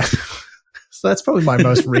to do that. So that's probably my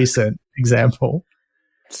most recent example.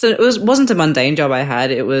 So it wasn't a mundane job I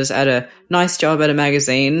had. It was at a nice job at a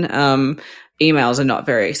magazine. Emails are not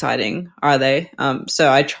very exciting, are they?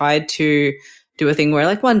 So I tried to do a thing where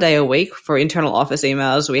like one day a week for internal office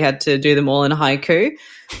emails, we had to do them all in haiku.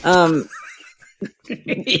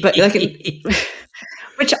 But like,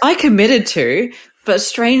 which I committed to, but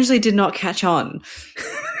strangely did not catch on.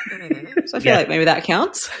 So I feel like maybe that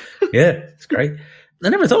counts. Yeah, it's great. I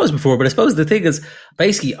never thought of this before, but I suppose the thing is,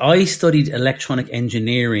 basically, I studied electronic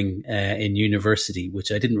engineering in university,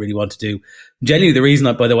 which I didn't really want to do. Generally, the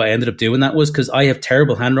reason, by the way, I ended up doing that was because I have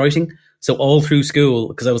terrible handwriting. So all through school,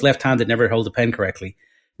 because I was left-handed, never held a pen correctly,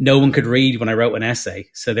 no one could read when I wrote an essay.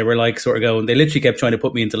 So they were like sort of going, they literally kept trying to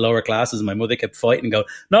put me into lower classes, and my mother kept fighting and going,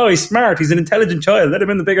 no, he's smart, he's an intelligent child, let him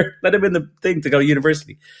in the thing to go to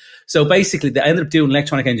university. So basically, I ended up doing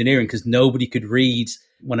electronic engineering because nobody could read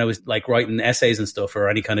when I was like writing essays and stuff or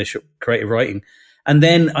any kind of creative writing. And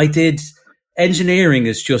then I did engineering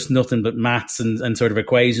is just nothing but maths and sort of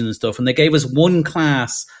equations and stuff. And they gave us one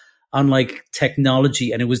class on like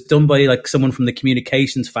technology, and it was done by like someone from the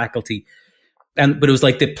communications faculty. But it was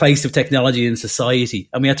like the place of technology in society.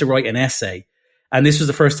 And we had to write an essay. And this was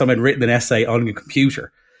the first time I'd written an essay on a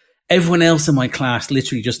computer. Everyone else in my class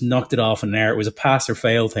literally just knocked it off in an hour. It was a pass or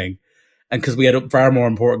fail thing. And because we had far more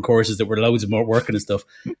important courses that were loads of more working and stuff.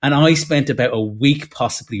 And I spent about a week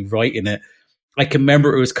possibly writing it. I can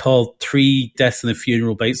remember it was called 3 Deaths and a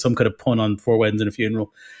Funeral, based some kind of pun on 4 weddings and a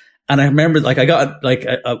funeral. And I remember like I got like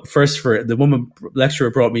a first for it. The woman lecturer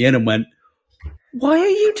brought me in and went, why are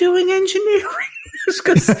you doing engineering?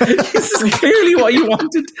 Because this is clearly what you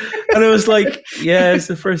wanted. And I was like, yeah, it's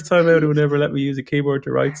the first time anyone would ever let me use a keyboard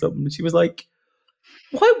to write something. And she was like,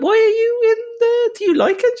 why are you do you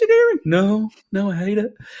like engineering? No, I hate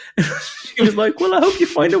it. And she was like, well, I hope you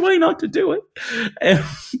find a way not to do it.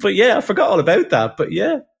 But yeah, I forgot all about that. But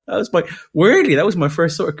yeah, that was my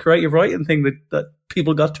first sort of creative writing thing that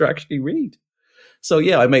people got to actually read. So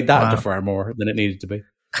yeah, I made that into far more than it needed to be.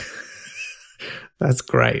 That's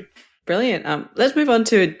great. Brilliant. Let's move on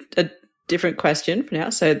to a different question for now.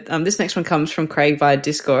 So this next one comes from Craig via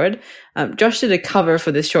Discord. Josh did a cover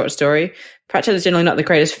for this short story. Pratchett is generally not the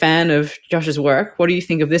greatest fan of Josh's work. What do you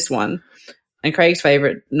think of this one? And Craig's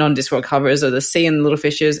favourite non-Discord covers are The Sea and the Little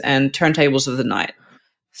Fishes and Turntables of the Night.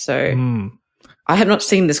 So I have not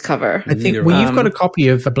seen this cover. I think, well, you've got a copy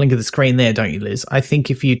of A Blink of the Screen there, don't you, Liz? I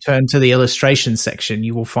think if you turn to the illustration section,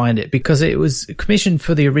 you will find it because it was commissioned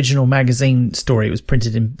for the original magazine story. It was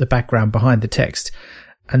printed in the background behind the text.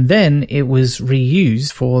 And then it was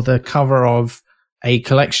reused for the cover of a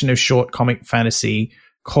collection of short comic fantasy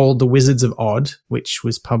called The Wizards of Odd, which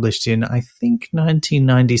was published in, I think,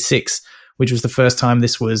 1996, which was the first time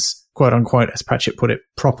this was, quote unquote, as Pratchett put it,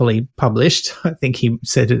 properly published. I think he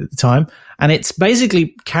said it at the time. And it's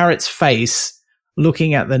basically Carrot's face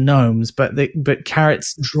looking at the gnomes, but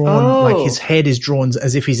Carrot's drawn, like his head is drawn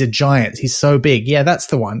as if he's a giant. He's so big. Yeah, that's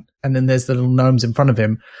the one. And then there's the little gnomes in front of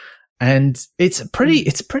him. And it's a pretty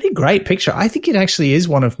great picture. I think it actually is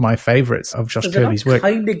one of my favorites of Josh Kirby's work.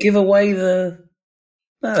 Kind of give away the...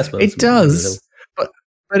 It does.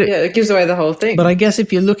 But it gives away the whole thing. But I guess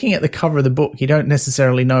if you're looking at the cover of the book, you don't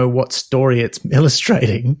necessarily know what story it's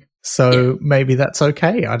illustrating. So maybe that's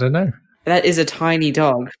okay. I don't know. That is a tiny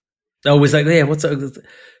dog. Always like, yeah, what's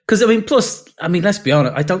because I mean, plus, I mean, let's be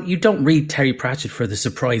honest, you don't read Terry Pratchett for the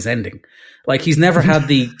surprise ending. Like, he's never had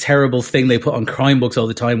the terrible thing they put on crime books all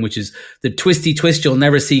the time, which is the twisty twist you'll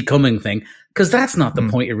never see coming thing. Because that's not the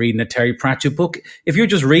point of reading a Terry Pratchett book. If you're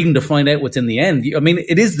just reading to find out what's in the end, I mean,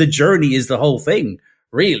 it is the journey is the whole thing,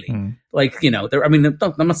 really. Like, you know, I mean,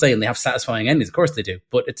 I'm not saying they have satisfying endings. Of course they do.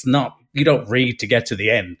 But it's not, you don't read to get to the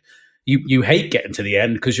end. You hate getting to the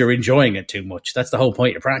end because you're enjoying it too much. That's the whole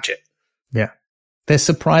point of Pratchett. Yeah. They're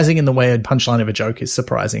surprising in the way a punchline of a joke is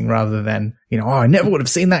surprising rather than, you know, oh, I never would have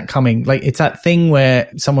seen that coming. Like, it's that thing where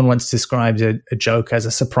someone once described a joke as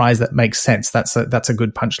a surprise that makes sense. That's a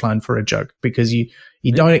good punchline for a joke because you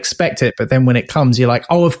don't expect it. But then when it comes, you're like,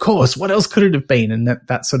 oh, of course, what else could it have been? And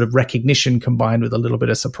that sort of recognition combined with a little bit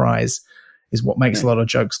of surprise is what makes a lot of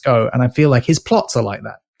jokes go. And I feel like his plots are like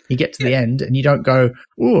that. You get to the end and you don't go,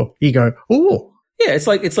 oh, you go, oh. Yeah, it's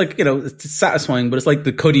like, you know, it's satisfying, but it's like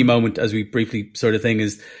the Cuddy moment, as we briefly sort of thing,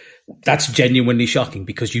 is that's genuinely shocking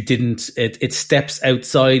because you didn't, it steps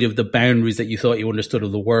outside of the boundaries that you thought you understood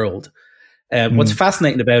of the world. What's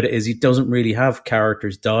fascinating about it is he doesn't really have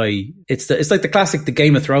characters die. It's like the classic, the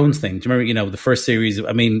Game of Thrones thing. Do you remember, you know, the first series?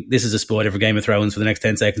 I mean, this is a spoiler for Game of Thrones for the next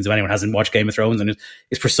 10 seconds if anyone hasn't watched Game of Thrones and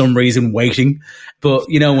is for some reason waiting. But,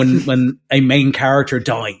 you know, when a main character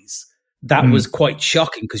dies, that was quite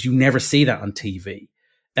shocking because you never see that on TV.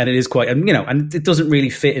 And it is quite, and you know, and it doesn't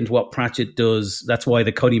really fit into what Pratchett does. That's why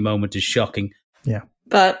the Cuddy moment is shocking. Yeah.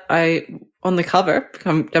 But on the cover,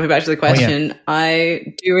 coming back to the question,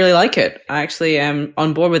 I do really like it. I actually am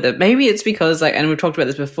on board with it. Maybe it's because, like, and we've talked about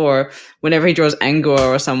this before, whenever he draws Angor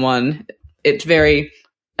or someone, it's very,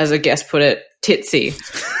 as a guest put it, titsy.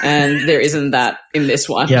 And there isn't that in this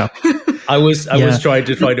one. Yeah. I was trying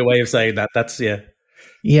to find a way of saying that. That's, yeah.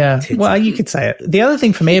 Yeah, well, you could say it. The other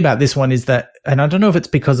thing for me about this one is that, and I don't know if it's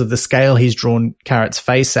because of the scale he's drawn Carrot's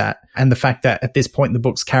face at and the fact that at this point in the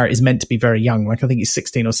book's Carrot is meant to be very young. Like, I think he's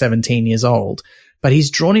 16 or 17 years old, but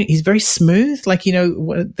he's drawn it. He's very smooth. Like, you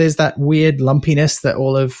know, there's that weird lumpiness that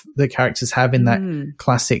all of the characters have in that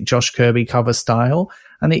classic Josh Kirby cover style.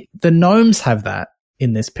 And the gnomes have that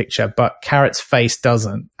in this picture, but Carrot's face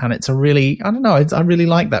doesn't. And it's a really, I don't know, I really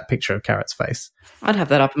like that picture of Carrot's face. I'd have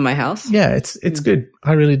that up in my house. Yeah, it's good.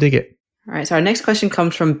 I really dig it. All right, so our next question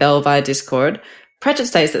comes from Bell via Discord. Pratchett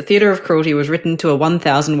states that Theatre of Cruelty was written to a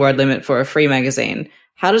 1,000 word limit for a free magazine.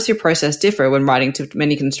 How does your process differ when writing to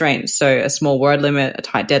many constraints? So a small word limit, a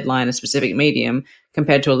tight deadline, a specific medium,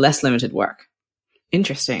 compared to a less limited work.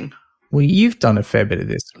 Interesting. Well, you've done a fair bit of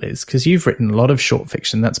this, Liz, because you've written a lot of short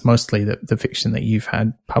fiction. That's mostly the fiction that you've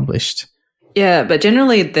had published. Yeah, but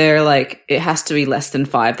generally they're like, it has to be less than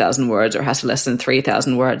 5,000 words or it has to be less than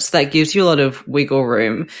 3,000 words. That gives you a lot of wiggle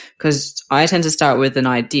room because I tend to start with an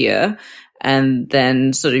idea and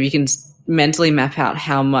then sort of you can mentally map out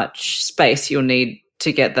how much space you'll need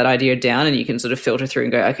to get that idea down and you can sort of filter through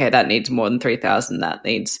and go, okay, that needs more than 3,000, that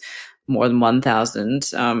needs more than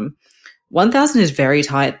 1,000. 1,000 is very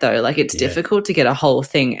tight though. Like it's difficult to get a whole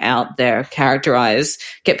thing out there, characterize,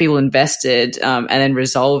 get people invested, and then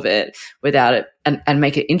resolve it without it and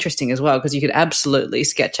make it interesting as well. Because you could absolutely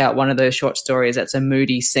sketch out one of those short stories that's a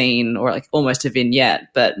moody scene or like almost a vignette,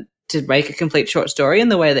 but to make a complete short story in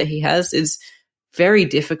the way that he has is very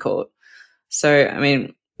difficult. So, I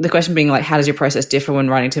mean, the question being like, how does your process differ when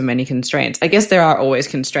writing to many constraints? I guess there are always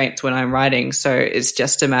constraints when I'm writing. So it's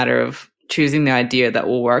just a matter of choosing the idea that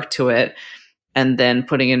will work to it and then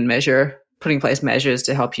putting in place measures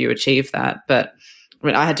to help you achieve that. But I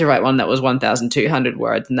mean, I had to write one that was 1,200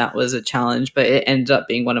 words and that was a challenge, but it ended up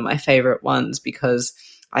being one of my favorite ones because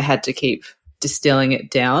I had to keep distilling it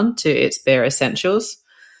down to its bare essentials.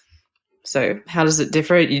 So how does it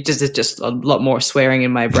differ? It's just a lot more swearing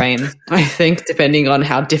in my brain, I think, depending on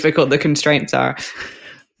how difficult the constraints are.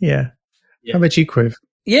 Yeah. How about you, Quiv?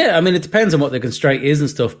 Yeah, I mean, it depends on what the constraint is and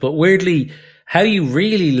stuff, but weirdly, how you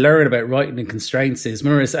really learn about writing in constraints is,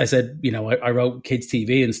 remember I said, you know, I wrote kids'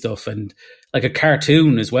 TV and stuff and like a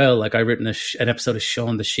cartoon as well. Like I written an episode of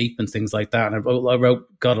Shaun the Sheep and things like that. And I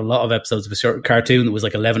got a lot of episodes of a certain cartoon that was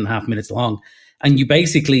like 11 and a half minutes long. And you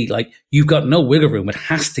basically like, you've got no wiggle room. It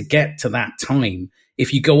has to get to that time.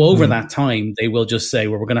 If you go over that time, they will just say,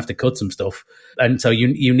 well, we're going to have to cut some stuff. And so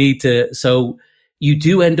you need to, so you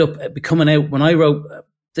do end up becoming out. When I wrote,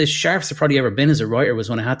 the sharpest I've probably ever been as a writer was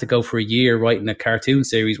when I had to go for a year writing a cartoon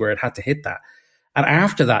series where it had to hit that. And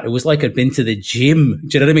after that, it was like I'd been to the gym.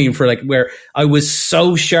 Do you know what I mean? For like where I was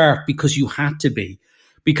so sharp because you had to be.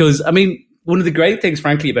 Because, I mean, one of the great things,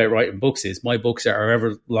 frankly, about writing books is my books are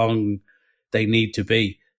however long they need to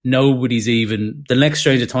be. Nobody's even, the next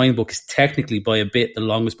Stranger Time book is technically by a bit the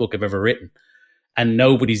longest book I've ever written. and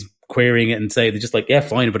nobody's querying it and say, they're just like, yeah,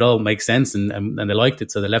 fine, if it all makes sense, and they liked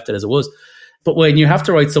it, so they left it as it was. But when you have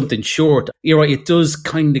to write something short, you're right, it does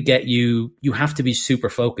kind of get you have to be super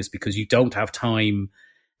focused because you don't have time,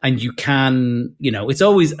 and you can, it's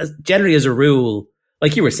always, generally as a rule,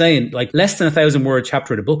 like you were saying, like less than 1,000 word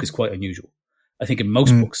chapter in a book is quite unusual. I think in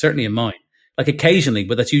most books, certainly in mine, like occasionally,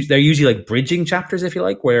 but they're usually like bridging chapters, if you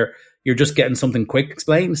like, where you're just getting something quick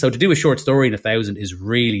explained. So to do a short story in 1,000 is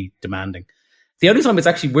really demanding. The only time it's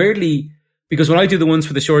actually weirdly, because when I do the ones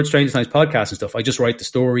for the short Stranger Times podcast and stuff, I just write the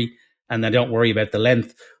story and I don't worry about the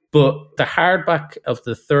length. But the hardback of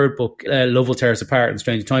the third book, Love Will Tear Us Apart in the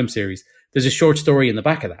Stranger Times series, there's a short story in the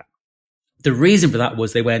back of that. The reason for that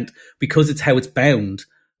was they went, because it's how it's bound,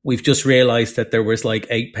 we've just realized that there was like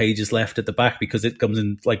 8 pages left at the back because it comes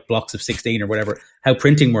in like blocks of 16 or whatever, how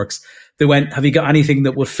printing works. They went, have you got anything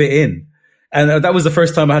that would fit in? And that was the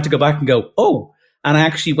first time I had to go back and go, oh. And I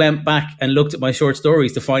actually went back and looked at my short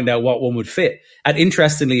stories to find out what one would fit. And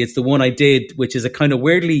interestingly, it's the one I did, which is a kind of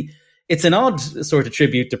weirdly, it's an odd sort of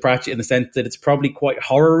tribute to Pratchett in the sense that it's probably quite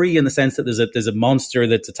horror-y in the sense that there's a monster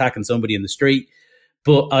that's attacking somebody in the street.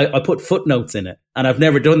 But I put footnotes in it, and I've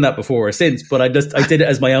never done that before or since, but I did it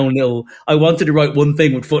as my own little, I wanted to write one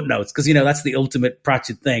thing with footnotes because, that's the ultimate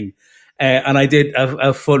Pratchett thing. And I did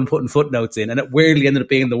have fun putting footnotes in, and it weirdly ended up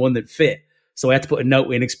being the one that fit. So I had to put a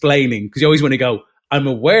note in explaining, because you always want to go, I'm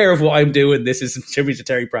aware of what I'm doing. This is a tribute to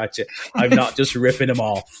Terry Pratchett. I'm not just ripping him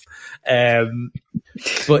off.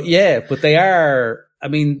 But they are, I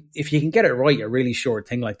mean, if you can get it right, a really short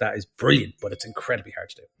thing like that is brilliant, but it's incredibly hard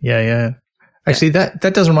to do. Yeah. Actually, that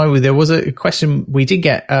does remind me, there was a question we did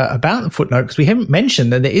get about the footnote, because we haven't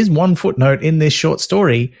mentioned that there is one footnote in this short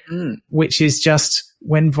story, which is just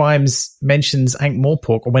when Vimes mentions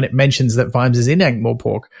Ankh-Morpork, or when it mentions that Vimes is in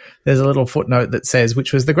Ankh-Morpork, there's a little footnote that says,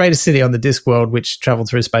 which was the greatest city on the Discworld, which traveled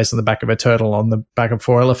through space on the back of a turtle on the back of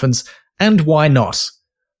 4 elephants, and why not?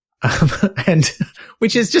 And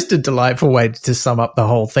which is just a delightful way to sum up the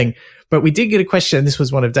whole thing. But we did get a question. This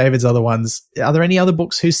was one of David's other ones. Are there any other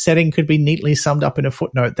books whose setting could be neatly summed up in a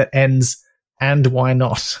footnote that ends, and why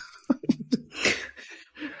not?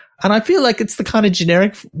 And I feel like it's the kind of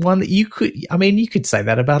generic one that you could say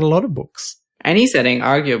that about a lot of books. Any setting,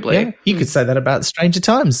 arguably. Yeah, you could say that about Stranger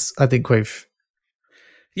Times. I think we've.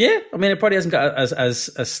 Yeah, I mean, it probably hasn't got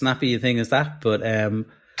as snappy a thing as that, but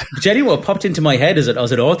genuinely what popped into my head as an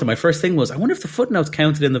author, my first thing was, I wonder if the footnotes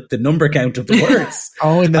counted in the number count of the words.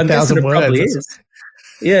 Oh, in the 1,000 words. Probably is.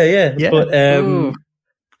 Yeah. But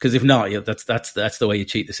because if not, that's the way you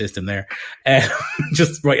cheat the system there.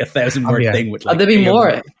 Just write 1,000 word thing with like there'd be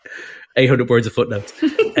more 800 words of footnotes.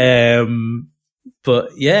 But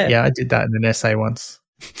yeah, I did that in an essay once.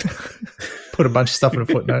 Put a bunch of stuff in a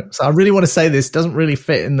footnote. So I really want to say this doesn't really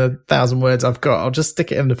fit in the 1,000 words I've got. I'll just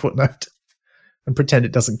stick it in the footnote and pretend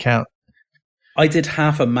it doesn't count. I did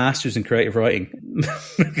half a master's in creative writing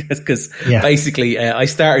because basically I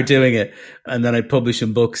started doing it and then I published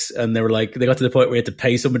some books and they got to the point where you had to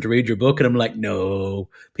pay someone to read your book. And I'm like, no,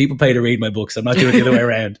 people pay to read my books. I'm not doing it the other way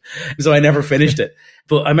around. So I never finished it.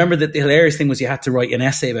 But I remember that the hilarious thing was you had to write an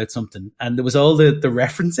essay about something and there was all the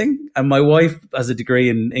referencing, and my wife has a degree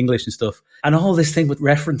in English and stuff, and all this thing with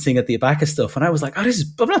referencing at the back of stuff. And I was like, I'm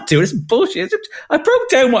not doing this. Bullshit. I broke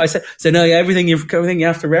down what I said. So no, everything you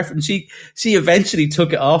have to reference. She eventually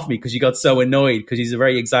took it off me because she got so annoyed, because she's a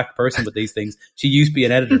very exact person with these things. She used to be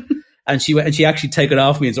an editor. And she went and she actually took it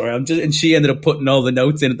off me and she ended up putting all the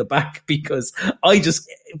notes in at the back because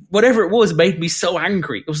whatever it was made me so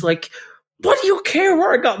angry. It was like, what do you care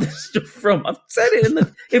where I got this stuff from? I've said it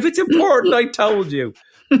if it's important, I told you.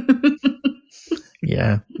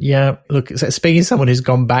 Yeah. Look, speaking of someone who's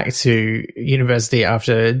gone back to university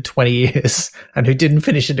after 20 years and who didn't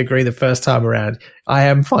finish a degree the first time around, I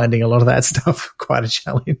am finding a lot of that stuff quite a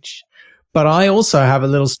challenge. But I also have a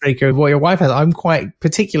little streak of what your wife has. I'm quite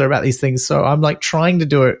particular about these things, so I'm like trying to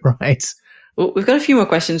do it right. Well, we've got a few more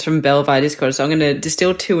questions from Belle via Discord, so I'm going to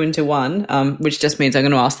distill 2 into 1, which just means I'm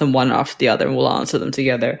going to ask them one after the other and we'll answer them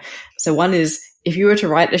together. So one is, if you were to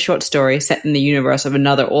write a short story set in the universe of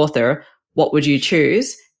another author, what would you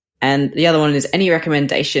choose? And the other one is, any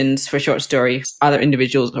recommendations for short stories, either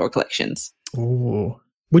individuals or collections? Ooh.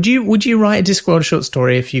 Would you write a Discworld short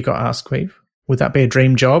story if you got asked, Queeve? Would that be a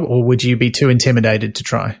dream job, or would you be too intimidated to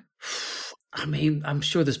try? I mean, I'm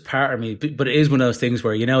sure there's part of me, but it is one of those things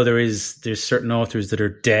where, there's certain authors that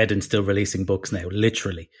are dead and still releasing books now,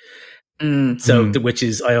 literally. Which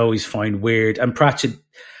is, I always find weird. And Pratchett,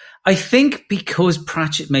 I think because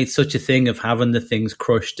Pratchett made such a thing of having the things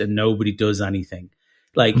crushed and nobody does anything,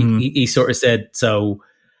 like he sort of said, so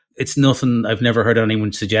it's nothing. I've never heard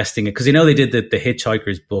anyone suggesting it because they did the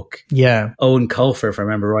Hitchhiker's book. Yeah, Owen Colfer, if I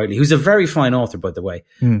remember rightly, who's a very fine author, by the way.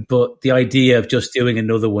 But the idea of just doing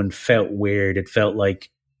another one felt weird. It felt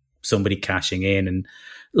like somebody cashing in. And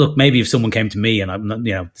look, maybe if someone came to me and I'm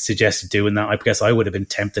not, suggested doing that, I guess I would have been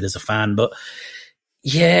tempted as a fan. But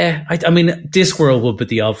yeah, I mean, Discworld would be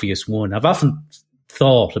the obvious one. I've often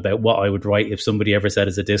thought about what I would write if somebody ever said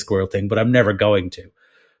it's a Discworld thing, but I'm never going to.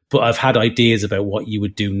 But I've had ideas about what you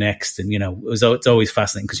would do next. And, it's always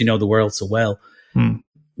fascinating because you know the world so well.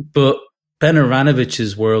 But Ben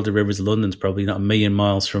Aranovic's world, The Rivers of London, is probably not a million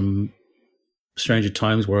miles from Stranger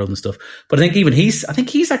Times world and stuff. But I think even he's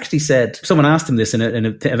actually said, someone asked him this in an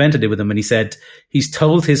event I did with him, and he said he's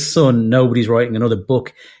told his son nobody's writing another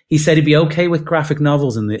book. He said he'd be okay with graphic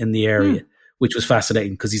novels in the area, which was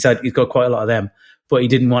fascinating because he said he's got quite a lot of them. But he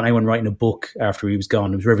didn't want anyone writing a book after he was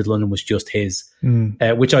gone. Rivers of London was just his,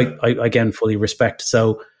 which I again fully respect.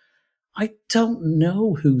 So I don't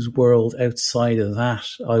know whose world outside of that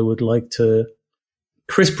I would like to.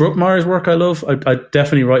 Chris Brookmeyer's work I love. I'd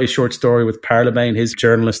definitely write a short story with Parlebane, his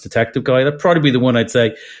journalist detective guy. That'd probably be the one I'd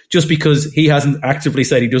say, just because he hasn't actively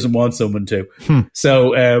said he doesn't want someone to.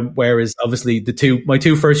 So whereas obviously my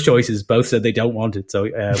two first choices both said they don't want it. So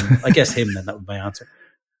I guess him then, that would be my answer.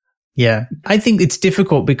 Yeah, I think it's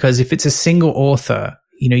difficult because if it's a single author,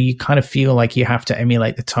 you kind of feel like you have to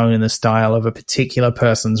emulate the tone and the style of a particular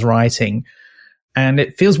person's writing. And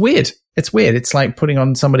it feels weird. It's weird. It's like putting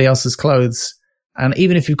on somebody else's clothes. And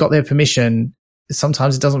even if you've got their permission,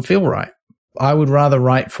 sometimes it doesn't feel right. I would rather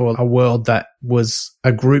write for a world that was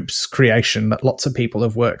a group's creation that lots of people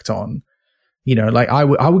have worked on. Like I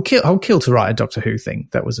would kill to write a Doctor Who thing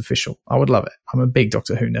that was official. I would love it. I'm a big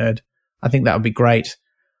Doctor Who nerd. I think that would be great.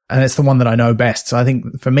 And it's the one that I know best. So I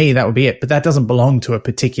think for me, that would be it. But that doesn't belong to a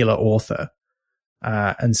particular author.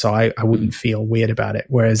 And so I wouldn't feel weird about it.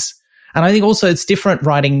 And I think also it's different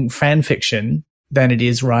writing fan fiction than it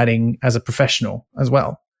is writing as a professional as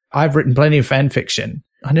well. I've written plenty of fan fiction.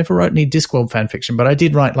 I never wrote any Discworld fan fiction, but I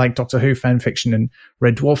did write like Doctor Who fan fiction and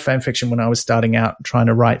Red Dwarf fan fiction when I was starting out trying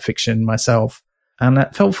to write fiction myself. And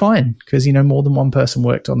that felt fine because, more than one person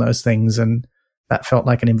worked on those things, and that felt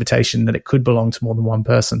like an invitation that it could belong to more than one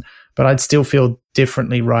person. But I'd still feel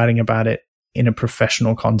differently writing about it in a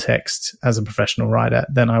professional context as a professional writer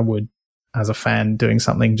than I would as a fan doing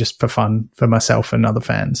something just for fun for myself and other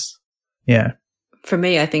fans. Yeah. For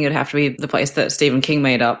me, I think it'd have to be the place that Stephen King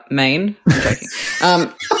made up, Maine.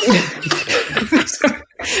 I'm joking.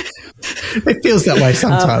 It feels that way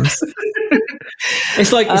sometimes.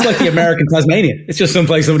 It's like the American Tasmania. It's just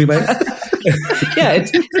someplace somebody made. Yeah,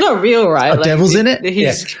 it's not real, right? Like, devil's in it?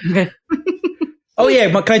 Yeah. Oh, yeah.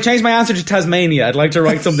 Can I change my answer to Tasmania? I'd like to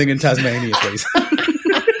write something in Tasmania, please.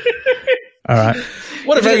 All right.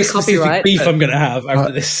 What a very specific beef I'm going to have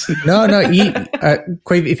after this. No.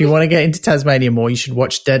 Queeve, if you want to get into Tasmania more, you should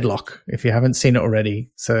watch Deadlock if you haven't seen it already.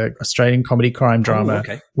 It's an Australian comedy crime drama,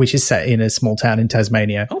 which is set in a small town in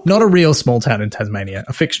Tasmania. Oh. Not a real small town in Tasmania,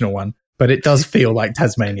 a fictional one, but it does feel like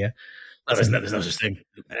Tasmania. No, there's no such thing.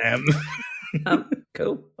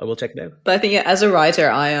 Cool. I will check it out. But I think as a writer,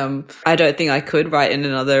 I don't think I could write in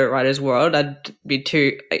another writer's world. I'd be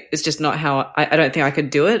too. It's just not how. I don't think I could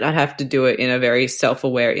do it. I'd have to do it in a very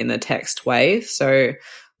self-aware, in the text way. So,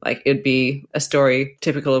 it'd be a story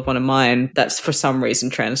typical of one of mine that's for some reason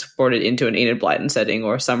transported into an Enid Blyton setting,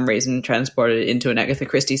 or some reason transported into an Agatha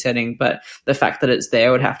Christie setting. But the fact that it's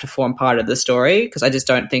there would have to form part of the story, because I just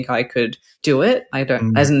don't think I could do it. I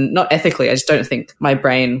don't, as in not ethically. I just don't think my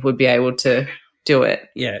brain would be able to do it.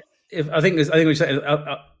 Yeah, I think we said,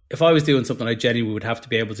 if I was doing something, I genuinely would have to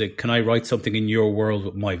be able to. Can I write something in your world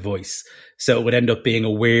with my voice? So it would end up being a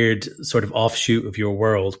weird sort of offshoot of your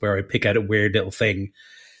world, where I pick out a weird little thing.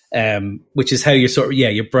 Which is how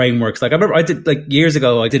your brain works. Like I remember I did years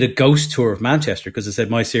ago, I did a ghost tour of Manchester because I said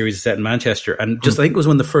my series is set in Manchester, and I think it was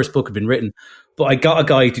when the first book had been written, but I got a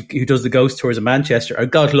guy who does the ghost tours of Manchester. I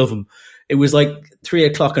God love him. It was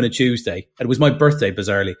 3:00 on a Tuesday, and it was my birthday,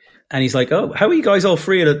 bizarrely. And he's like, "Oh, how are you guys all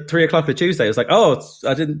free at 3:00 on a Tuesday?" I was like, "Oh,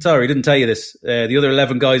 I didn't tell you this. The other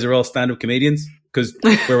 11 guys are all stand-up comedians because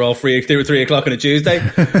we're all free at 3:00 on a Tuesday."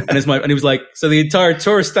 And he was like, "So the entire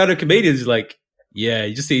tour is stand-up comedians?" He's like, yeah,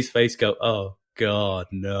 you just see his face go, oh, God,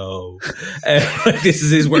 no. This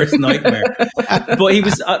is his worst nightmare. But he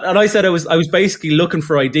was, and I said I was basically looking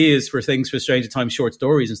for ideas for things for Stranger Times short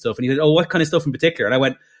stories and stuff. And he said, oh, what kind of stuff in particular? And I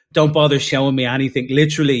went, don't bother showing me anything.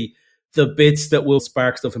 Literally, the bits that will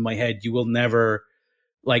spark stuff in my head, you will never,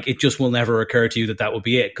 it just will never occur to you that will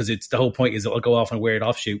be it. Because the whole point is it'll go off on a weird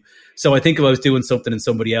offshoot. So I think if I was doing something in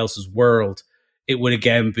somebody else's world, it would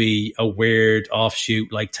again be a weird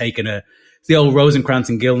offshoot, like taking a the old Rosencrantz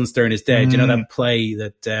and Guildenstern is Dead. You know, that play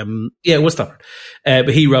that, it was Stoppard.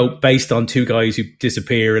 But he wrote based on two guys who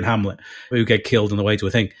disappear in Hamlet, who get killed on the way to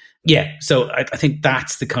a thing. Yeah. So I think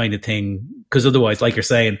that's the kind of thing, because otherwise, like you're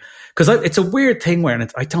saying, because it's a weird thing where,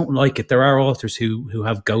 and I don't like it. There are authors who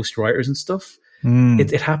have ghost writers and stuff.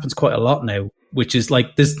 It happens quite a lot now, which is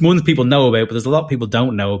like, there's one that people know about, but there's a lot of people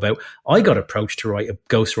don't know about. I got approached to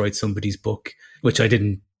ghostwrite somebody's book, which I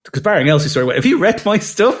didn't, because barring else, you sort of went, if you read my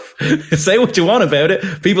stuff, say what you want about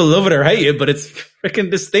it. People love it or hate it, but it's freaking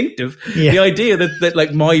distinctive. Yeah. The idea that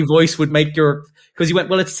like my voice would make because you went,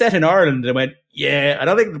 well, it's set in Ireland. And I went, yeah, I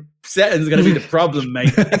don't think the setting's going to be the problem,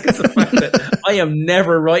 mate. I think it's the fact that I am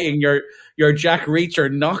never writing your Jack Reacher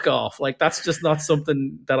knockoff. Like, that's just not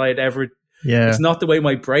something that I'd ever. Yeah. It's not the way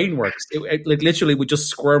my brain works. It like literally would just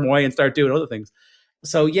squirm away and start doing other things.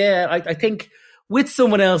 So yeah, I think with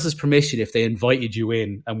someone else's permission, if they invited you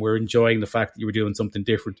in and were enjoying the fact that you were doing something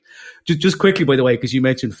different. Just quickly, by the way, because you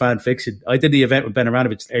mentioned fan fiction, I did the event with Ben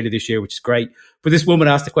Aranovich earlier this year, which is great. But this woman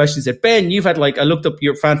asked the question, said, Ben, you've had I looked up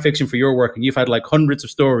your fan fiction for your work and you've had hundreds of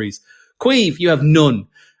stories. Queeve, you have none.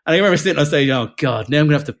 And I remember sitting on stage, oh God, now I'm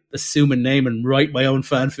going to have to assume a name and write my own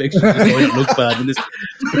fan fiction so I don't look bad in this.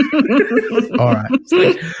 All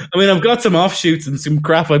right. I've got some offshoots and some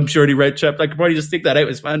crap I'm sure he read. I could probably just stick that out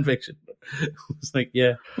as fan fiction. It's like,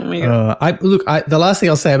 yeah. The last thing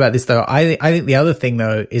I'll say about this, though, I think the other thing,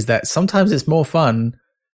 though, is that sometimes it's more fun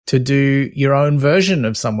to do your own version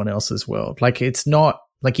of someone else's world. Like, it's not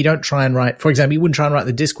like you don't try and write, for example, you wouldn't try and write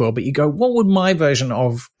the Discworld, but you go, what would my version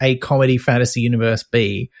of a comedy fantasy universe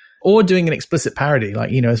be? Or doing an explicit parody.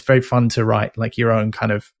 Like, it's very fun to write like your own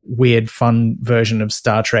kind of weird, fun version of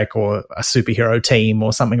Star Trek or a superhero team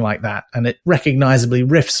or something like that. And it recognizably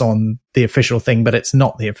riffs on the official thing, but it's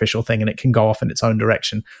not the official thing and it can go off in its own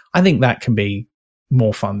direction. I think that can be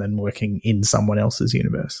more fun than working in someone else's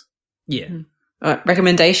universe. Yeah.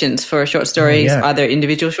 Recommendations for short stories, either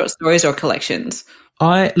individual short stories or collections.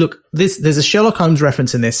 There's a Sherlock Holmes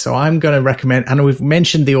reference in this, so I'm going to recommend, and we've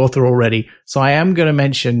mentioned the author already, so I am going to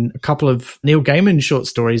mention a couple of Neil Gaiman short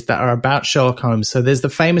stories that are about Sherlock Holmes. So there's the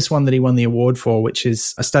famous one that he won the award for, which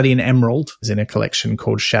is A Study in Emerald. It's in a collection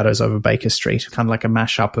called Shadows Over Baker Street, kind of like a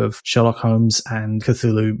mashup of Sherlock Holmes and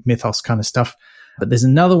Cthulhu mythos kind of stuff. But there's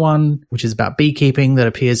another one which is about beekeeping that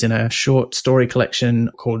appears in a short story collection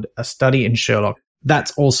called A Study in Sherlock.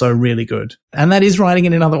 That's also really good. And that is writing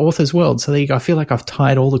in another author's world. So there you go. I feel like I've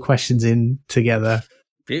tied all the questions in together.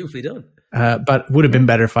 Beautifully done. But would have been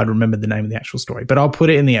better if I'd remembered the name of the actual story. But I'll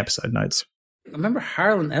put it in the episode notes. I remember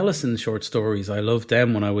Harlan Ellison's short stories. I loved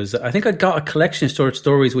them when I think I got a collection of short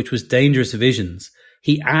stories, which was Dangerous Visions.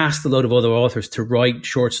 He asked a lot of other authors to write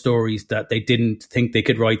short stories that they didn't think they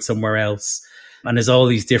could write somewhere else. And there's all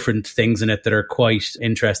these different things in it that are quite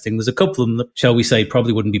interesting. There's a couple of them that, shall we say,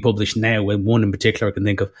 probably wouldn't be published now, and one in particular I can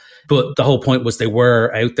think of. But the whole point was they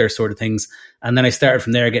were out there sort of things. And then I started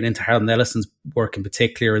from there getting into Harlan Ellison's work in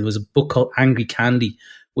particular. And there was a book called Angry Candy,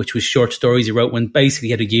 which was short stories he wrote when basically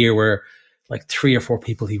he had a year where like 3 or 4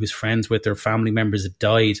 people he was friends with, their family members had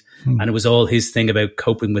died. And it was all his thing about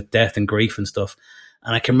coping with death and grief and stuff.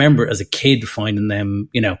 And I can remember as a kid finding them,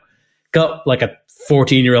 got like a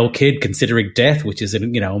 14-year-old kid considering death, which is,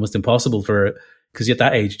 almost impossible because at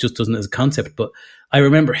that age it just doesn't as a concept. But I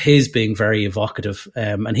remember his being very evocative.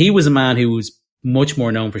 And he was a man who was much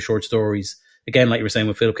more known for short stories. Again, like you were saying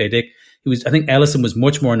with Philip K. Dick, I think Ellison was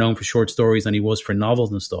much more known for short stories than he was for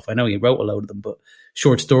novels and stuff. I know he wrote a load of them, but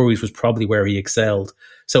short stories was probably where he excelled.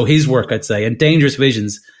 So his work, I'd say, and Dangerous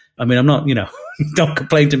Visions, I'm not, don't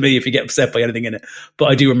complain to me if you get upset by anything in it, but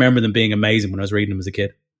I do remember them being amazing when I was reading them as a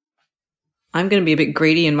kid. I'm going to be a bit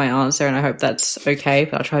greedy in my answer, and I hope that's okay,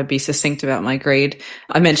 but I'll try to be succinct about my greed.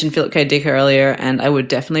 I mentioned Philip K. Dick earlier, and I would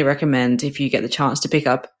definitely recommend, if you get the chance, to pick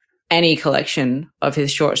up any collection of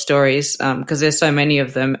his short stories, because there's so many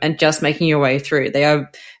of them, and just making your way through. They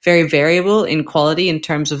are very variable in quality in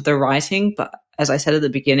terms of the writing, but as I said at the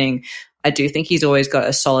beginning, I do think he's always got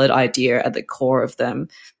a solid idea at the core of them,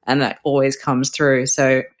 and that always comes through.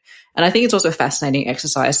 So, and I think it's also a fascinating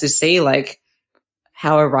exercise to see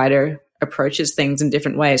how a writer approaches things in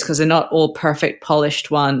different ways, because they're not all perfect,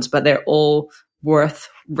 polished ones, but they're all worth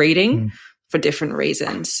reading for different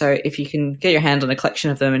reasons. So if you can get your hand on a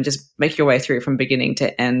collection of them and just make your way through from beginning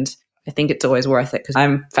to end, I think it's always worth it, because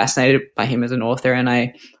I'm fascinated by him as an author and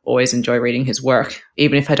I always enjoy reading his work,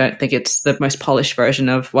 even if I don't think it's the most polished version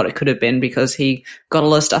of what it could have been, because he got a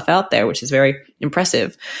lot of stuff out there, which is very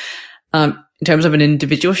impressive. In terms of an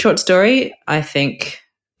individual short story, I think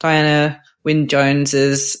Diana Wynne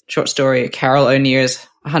Jones's short story, Carol O'Neill's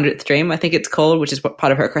 100th Dream, I think it's called, which is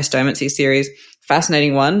part of her Chrestomancy series.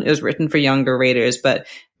 Fascinating one. It was written for younger readers, but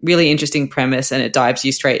really interesting premise, and it dives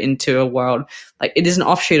you straight into a world. Like, it is an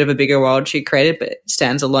offshoot of a bigger world she created, but it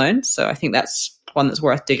stands alone. So I think that's one that's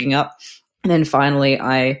worth digging up. And then finally,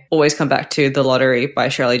 I always come back to The Lottery by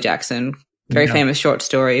Shirley Jackson. Very famous short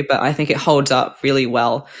story, but I think it holds up really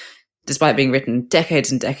well, despite being written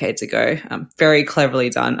decades and decades ago. Very cleverly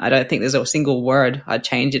done. I don't think there's a single word I'd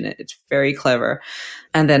change in it. It's very clever.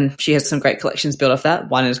 And then she has some great collections built off that.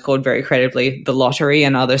 One is called very creatively The Lottery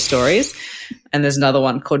and Other Stories. And there's another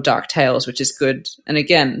one called Dark Tales, which is good. And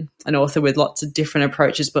again, an author with lots of different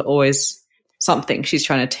approaches, but always something she's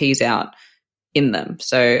trying to tease out in them.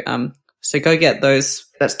 So go get those.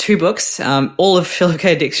 That's 2 books, all of Philip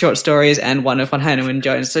K. Dick's short stories and one of Von Hanneman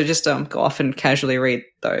Jones. So just go off and casually read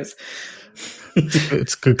those.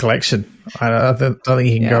 It's a good collection. I don't think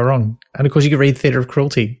you can go wrong. And of course, you can read Theatre of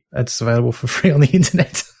Cruelty. It's available for free on the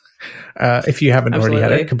internet. If you haven't already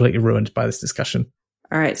had it, completely ruined by this discussion.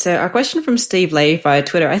 All right. So our question from Steve Lee via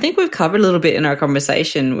Twitter, I think we've covered a little bit in our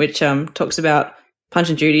conversation, which talks about Punch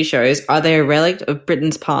and Judy shows. Are they a relic of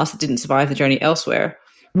Britain's past that didn't survive the journey elsewhere?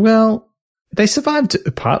 Well, they survived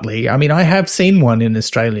partly. I mean, I have seen one in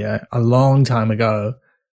Australia a long time ago.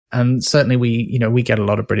 And certainly we get a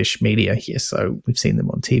lot of British media here, so we've seen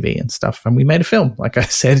them on TV and stuff, and we made a film, like I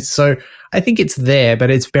said. So I think it's there,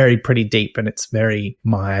 but it's pretty deep, and it's very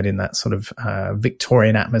mired in that sort of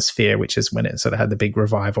Victorian atmosphere, which is when it sort of had the big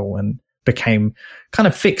revival and became kind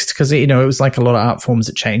of fixed, because, it was like a lot of art forms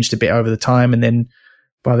that changed a bit over the time. And then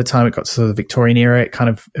by the time it got to sort of the Victorian era, it kind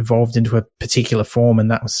of evolved into a particular form,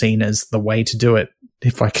 and that was seen as the way to do it,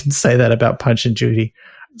 if I can say that about Punch and Judy.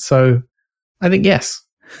 So I think yes.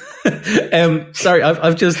 Sorry,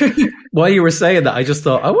 I've just, while you were saying that, I just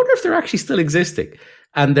thought, I wonder if they're actually still existing.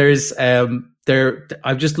 And there's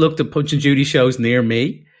I've just looked at Punch and Judy shows near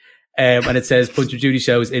me, and it says Punch and Judy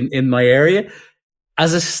shows in my area.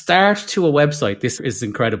 As a start to a website, this is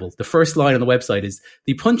incredible. The first line on the website is,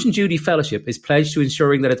 the Punch and Judy Fellowship is pledged to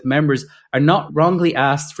ensuring that its members are not wrongly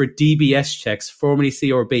asked for DBS checks, formerly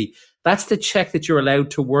C or B. That's the check that you're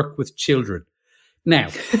allowed to work with children. Now,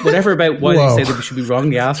 whatever about why they say that we should be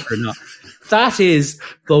wrongly asked or not, that is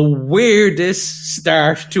the weirdest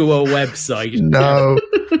start to a website. No.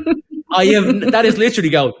 That is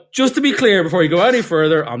literally just to be clear before you go any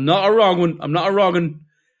further, I'm not a wrong one.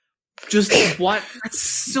 Just what? That's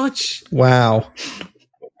such... Wow.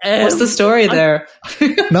 What's the story there?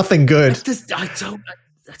 Nothing good.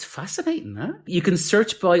 That's fascinating, huh? You can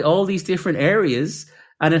search by all these different areas,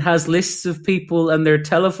 and it has lists of people and their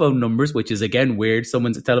telephone numbers, which is, again, weird.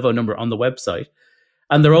 Someone's telephone number on the website.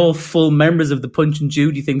 And they're all full members of the Punch and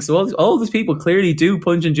Judy thing. So all these people clearly do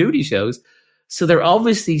Punch and Judy shows. So they're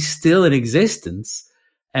obviously still in existence.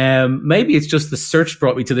 Maybe it's just the search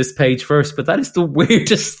brought me to this page first, but that is the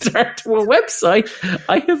weirdest start to a website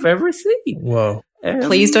I have ever seen. Whoa.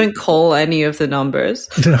 Please don't call any of the numbers.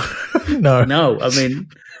 No. I mean,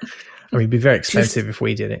 it'd be very expensive if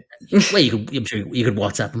we did it. Well, I'm sure you could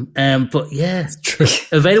WhatsApp them. But yeah, it's true.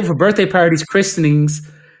 Available for birthday parties, christenings.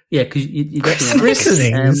 Yeah, because you get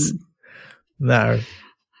christenings. No,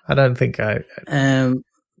 I don't think no.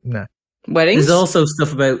 Weddings. There's also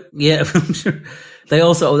stuff about I'm sure. They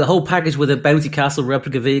also the whole package with a bouncy castle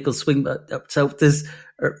replica vehicle swing. So there's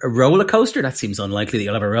a roller coaster. That seems unlikely that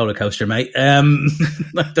you'll have a roller coaster, mate.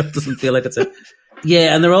 That doesn't feel like it's a.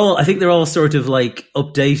 Yeah, and I think they're all sort of like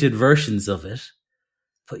updated versions of it.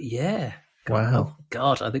 But yeah. Wow.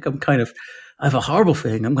 God, I think I have a horrible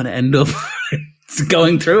feeling I'm going to end up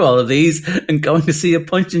going through all of these and going to see a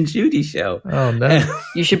Punch and Judy show. Oh, no.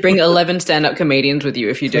 You should bring 11 stand-up comedians with you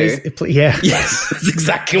if you do. Yeah. Yes, that's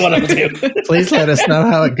exactly what I'll do. Please let us know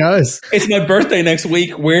how it goes. It's my birthday next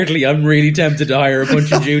week. Weirdly, I'm really tempted to hire a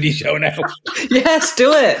Punch and Judy show now. Yes,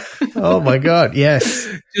 do it. Oh, my God, yes.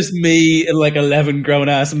 Just me and like 11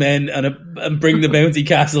 grown-ass men and bring the bouncy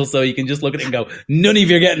castle so you can just look at it and go, none of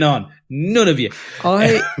you are getting on. None of you.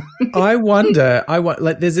 I wonder,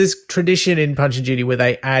 like, there's this tradition in Punch and Judy where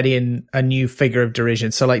they add in a new figure of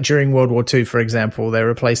derision. So like during World War II, for example, they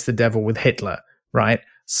replaced the devil with Hitler, right?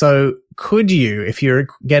 So could you, if you're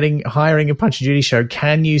hiring a Punch and Judy show,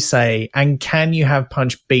 can you have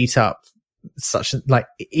Punch beat up such like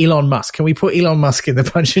Elon Musk? Can we put Elon Musk in the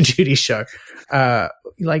Punch and Judy show? I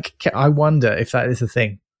wonder if that is a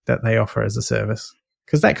thing that they offer as a service,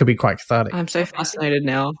 because that could be quite cathartic. I'm so fascinated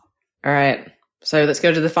now. All right. So let's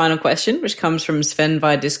go to the final question, which comes from Sven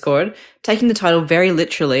via Discord. Taking the title very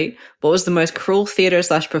literally, what was the most cruel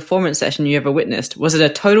theatre/performance session you ever witnessed? Was it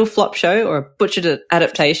a total flop show or a butchered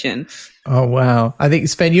adaptation? Oh, wow. I think,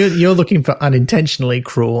 Sven, you're looking for unintentionally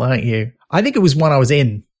cruel, aren't you? I think it was one I was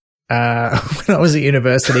in when I was at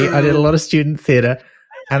university. I did a lot of student theatre,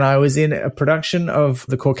 and I was in a production of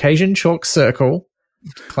The Caucasian Chalk Circle,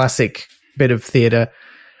 classic bit of theatre.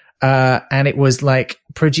 And it was like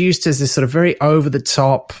produced as this sort of very over the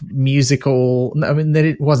top musical. I mean,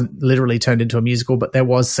 it wasn't literally turned into a musical, but there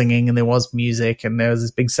was singing and there was music and there was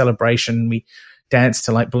this big celebration. We danced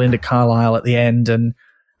to like Belinda Carlisle at the end, and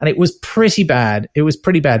it was pretty bad. It was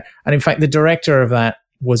pretty bad. And in fact, the director of that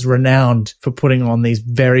was renowned for putting on these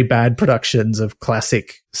very bad productions of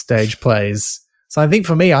classic stage plays. So I think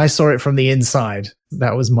for me, I saw it from the inside.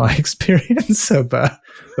 That was my experience of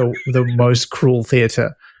the most cruel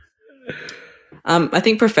theatre. I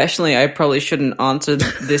think professionally, I probably shouldn't answer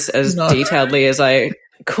this as detailedly as I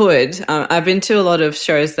could. I've been to a lot of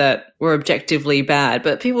shows that were objectively bad,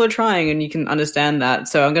 but people are trying, and you can understand that.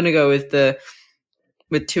 So I'm going to go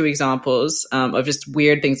with two examples of just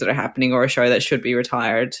weird things that are happening, or a show that should be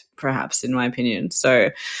retired, perhaps, in my opinion. So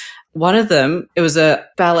one of them, it was a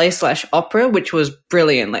ballet/opera, which was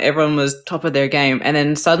brilliant. Like, everyone was top of their game, and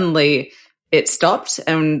then suddenly it stopped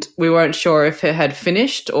and we weren't sure if it had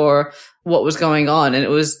finished or what was going on. And it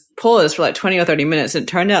was paused for like 20 or 30 minutes. And it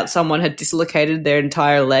turned out someone had dislocated their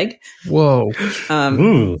entire leg. Whoa.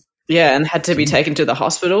 Yeah, and had to be taken to the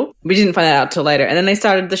hospital. We didn't find that out till later. And then they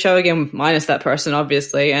started the show again, minus that person,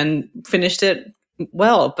 obviously, and finished it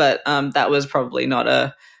well. But that was probably not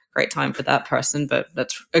a great time for that person, but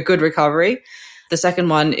that's a good recovery. The second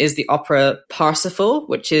one is the opera Parsifal,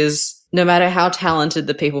 which is, no matter how talented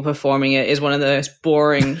the people performing it, is one of the most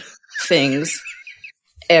boring things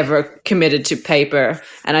ever committed to paper.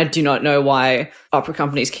 And I do not know why opera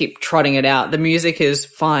companies keep trotting it out. The music is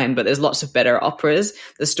fine, but there's lots of better operas.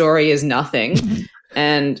 The story is nothing.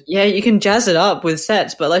 And yeah, you can jazz it up with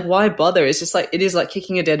sets, but like, why bother? It's just like, it is like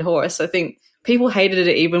kicking a dead horse. I think people hated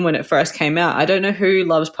it even when it first came out. I don't know who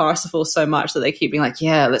loves Parsifal so much that they keep being like,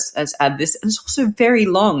 yeah, let's add this. And it's also very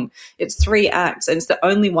long. It's 3 acts, and it's the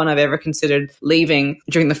only one I've ever considered leaving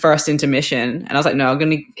during the first intermission. And I was like, no, I'm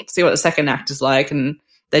going to see what the second act is like. And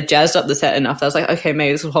they jazzed up the set enough that I was like, okay,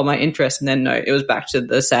 maybe this will hold my interest. And then no, it was back to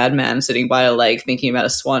the sad man sitting by a lake thinking about a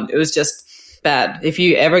swan. It was just bad. If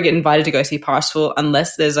you ever get invited to go see Parsifal,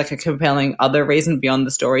 unless there's like a compelling other reason beyond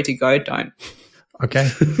the story to go, don't. Okay.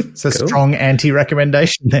 It's a strong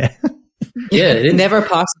anti-recommendation there. Yeah. Never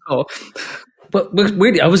Parsifal. But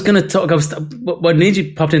weirdly, I was going to talk. What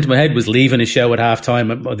immediately popped into my head was leaving a show at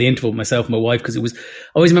halftime, or the interval, myself and my wife, because it was. I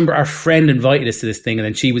always remember our friend invited us to this thing, and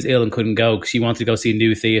then she was ill and couldn't go because she wanted to go see a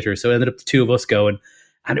new theatre. So it ended up the two of us going,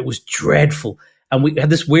 and it was dreadful. And we had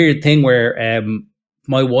this weird thing where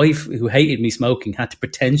my wife, who hated me smoking, had to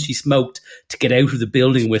pretend she smoked to get out of the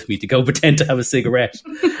building with me to go pretend to have a cigarette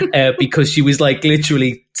because she was like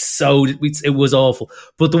literally so. It was awful.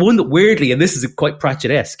 But the one that weirdly, and this is quite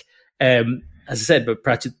Pratchett-esque. As I said, but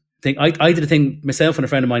Pratchett thing, I did a thing, myself and a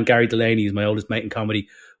friend of mine, Gary Delaney, is my oldest mate in comedy.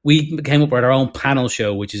 We came up with our own panel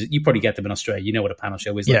show, which is, you probably get them in Australia. You know what a panel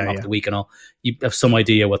show is, like Mock the Week and all. You have some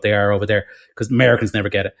idea what they are over there, because Americans never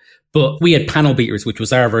get it. But we had Panel Beaters, which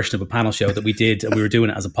was our version of a panel show that we did, and we were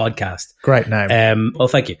doing it as a podcast. Great name. Well,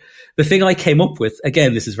 thank you. The thing I came up with,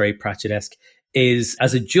 again, this is very Pratchett-esque, is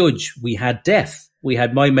as a judge, we had death. We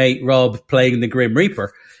had my mate Rob playing the Grim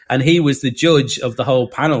Reaper, and he was the judge of the whole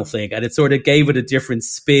panel thing. And it sort of gave it a different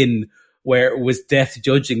spin where it was death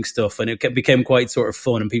judging stuff, and it became quite sort of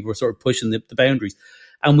fun, and people were sort of pushing the boundaries.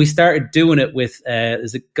 And we started doing it with,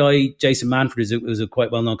 there's a guy, Jason Manford, who's a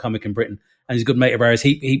quite well-known comic in Britain, and he's a good mate of ours.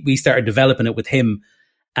 We started developing it with him.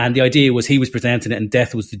 And the idea was he was presenting it and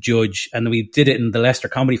Death was the judge. And then we did it in the Leicester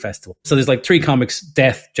Comedy Festival. So there's like 3 comics,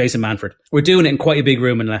 Death, Jason Manford. We're doing it in quite a big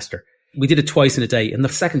room in Leicester. We did it twice in a day. In the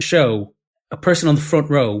second show, a person on the front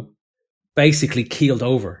row basically keeled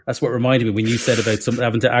over. That's what reminded me when you said about something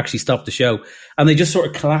having to actually stop the show. And they just sort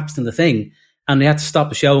of collapsed in the thing. And they had to stop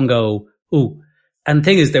the show and go, ooh. And the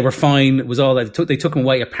thing is, they were fine. It was all that they took them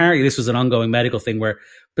away. Apparently, this was an ongoing medical thing where,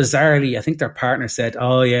 bizarrely, I think their partner said,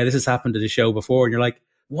 "Oh yeah, this has happened to the show before." And you're like,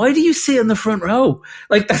 "Why do you sit in the front row?"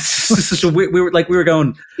 Like, that's just such a weird. We were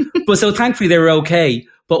going, but so thankfully they were okay.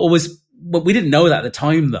 But we didn't know that at the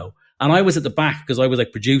time though. And I was at the back because I was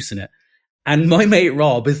like producing it. And my mate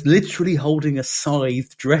Rob is literally holding a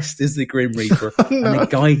scythe dressed as the Grim Reaper. Oh, no. And the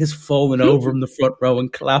guy has fallen over in the front row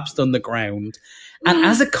and collapsed on the ground. And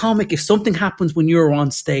as a comic, if something happens when you're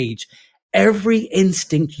on stage, every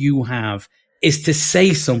instinct you have is to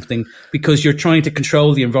say something because you're trying to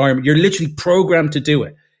control the environment. You're literally programmed to do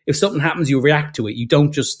it. If something happens, you react to it. You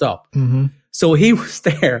don't just stop. Mm-hmm. So he was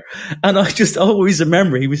there, and I just always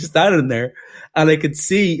remember he was standing there, and I could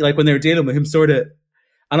see, like, when they were dealing with him, sort of,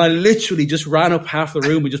 and I literally just ran up half the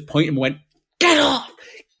room and just pointed and went, "Get off!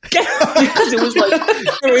 Get off!" Because it was like,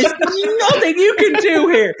 there is nothing you can do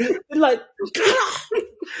here. Like, get off!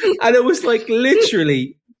 And it was like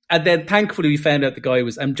literally. And then thankfully we found out the guy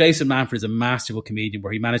was, Jason Manford is a masterful comedian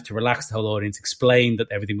where he managed to relax the whole audience, explain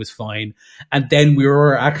that everything was fine. And then we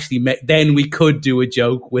were actually, then we could do a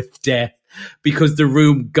joke with death because the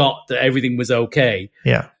room got that everything was okay.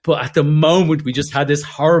 Yeah. But at the moment we just had this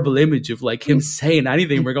horrible image of like him saying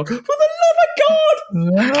anything. We're going, for the love of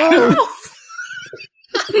God!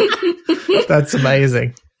 No. That's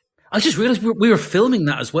amazing. I just realized we were filming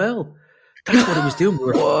that as well. That's what it was doing.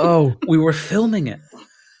 We were filming it.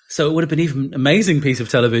 So it would have been even amazing piece of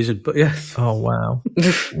television, but yeah. Oh wow,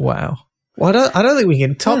 wow. Well, I don't think we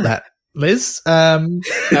can top that, Liz. No,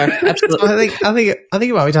 absolutely. I think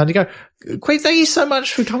it might be time to go. Queen, thank you so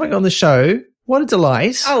much for coming on the show. What a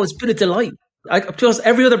delight! Oh, it's been a delight. To us,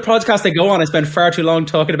 every other podcast I go on, I spend far too long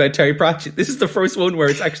talking about Terry Pratchett. This is the first one where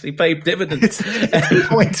it's actually paid dividends. It's the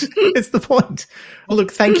point. It's the point. Well,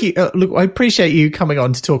 look, thank you. Look, I appreciate you coming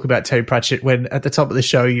on to talk about Terry Pratchett when at the top of the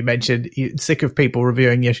show you mentioned you're sick of people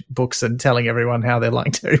reviewing your books and telling everyone how they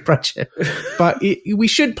like Terry Pratchett. But we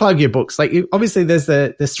should plug your books. Like, obviously there's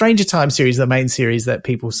the Stranger Times series, the main series that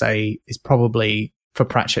people say is probably for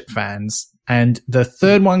Pratchett fans. And the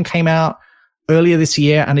third one came out earlier this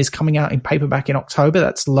year and is coming out in paperback in October.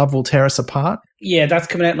 That's Love Will Tear Us Apart. Yeah, that's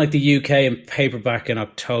coming out in like the UK in paperback in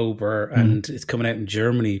October, and it's coming out in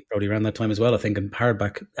Germany probably around that time as well, I think, in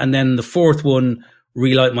hardback. And then the fourth one,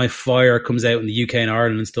 Relight My Fire, comes out in the UK and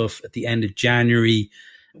Ireland and stuff at the end of January,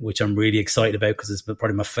 which I'm really excited about because it's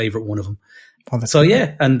probably my favourite one of them. Oh, so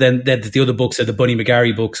yeah, and then the other books are the Bunny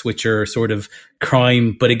McGarry books, which are sort of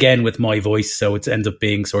crime, but again with my voice, so it ends up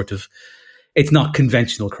being sort of, it's not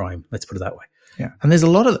conventional crime, let's put it that way. Yeah, and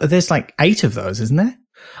there's like 8 of those, isn't there?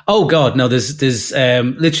 Oh God, no! There's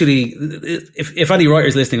literally, if any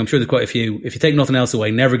writers listening, I'm sure there's quite a few. If you take nothing else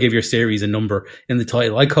away, never give your series a number in the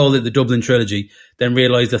title. I called it the Dublin Trilogy, then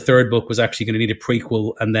realized the third book was actually going to need a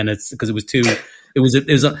prequel, and then it's because it was too.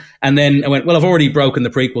 And then I went, well, I've already broken the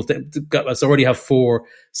prequel. So I already have 4.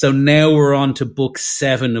 So now we're on to book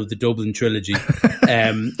 7 of the Dublin Trilogy,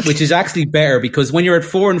 which is actually better because when you're at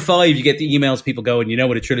 4 and 5, you get the emails, people go, and you know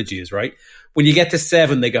what a trilogy is, right? When you get to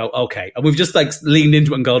 7, they go, okay. And we've just like leaned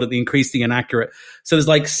into it and called it the increasingly inaccurate. So there's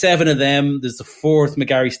like 7 of them. There's the 4th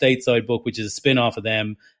McGarry Stateside book, which is a spin-off of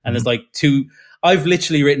them. And there's like 2. I've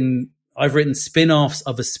written spin-offs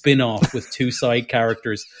of a spin-off with 2 side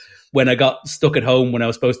characters. When I got stuck at home when I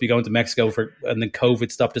was supposed to be going to Mexico and then COVID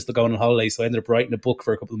stopped us going on holiday. So I ended up writing a book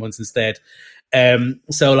for a couple of months instead.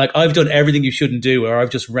 So like I've done everything you shouldn't do, or I've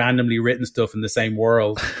just randomly written stuff in the same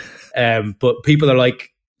world. But people are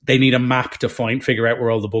like, they need a map to figure out where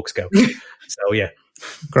all the books go. So yeah.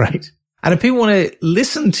 Great. And if people want to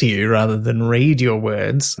listen to you rather than read your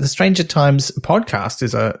words, the Stranger Times podcast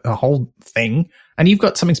is a whole thing. And you've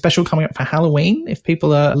got something special coming up for Halloween if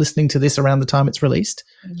people are listening to this around the time it's released.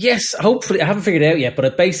 Yes, hopefully. I haven't figured it out yet, but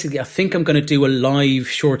I think I'm going to do a live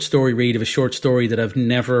short story read of a short story that I've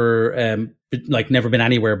never been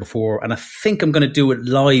anywhere before. And I think I'm going to do it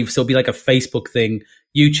live. So it'll be like a Facebook thing,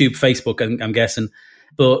 YouTube, Facebook, I'm guessing.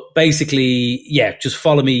 But basically, yeah, just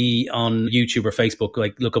follow me on YouTube or Facebook.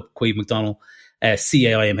 Like, look up Queen McDonald,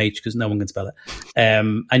 CAIMH, because no one can spell it.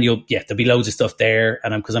 And there'll be loads of stuff there.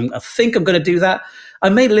 And I think I'm going to do that. I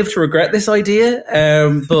may live to regret this idea,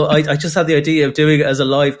 but I just had the idea of doing it as a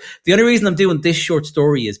live. The only reason I'm doing this short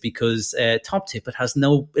story is because Top Tip, it has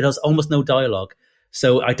almost no dialogue,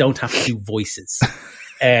 so I don't have to do voices.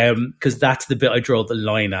 Because that's the bit I draw the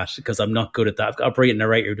line at, because I'm not good at that. I've got a brilliant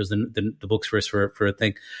narrator who does the books for us for a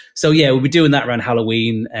thing. So yeah, we'll be doing that around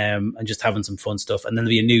Halloween, and just having some fun stuff. And then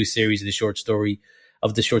there'll be a new series of the short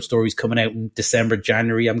stories coming out in December,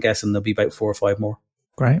 January. I'm guessing there'll be about 4 or 5 more.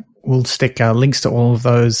 Great. We'll stick links to all of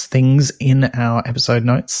those things in our episode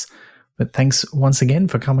notes. But thanks once again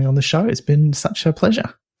for coming on the show. It's been such a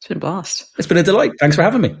pleasure. It's been a blast. It's been a delight. Thanks for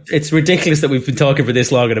having me. It's ridiculous that we've been talking for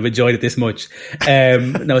this long and I've enjoyed it this much.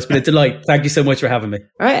 No, it's been a delight. Thank you so much for having me.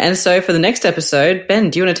 All right. And so for the next episode, Ben,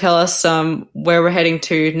 do you want to tell us where we're heading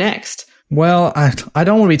to next? Well, I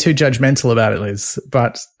don't want to be too judgmental about it, Liz,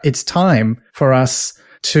 but it's time for us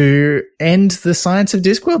to end the Science of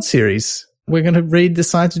Discworld series. We're going to read the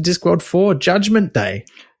Science of Discworld 4 Judgment Day.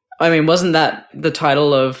 I mean, wasn't that the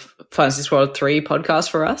title of Science of Discworld 3 podcast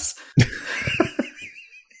for us?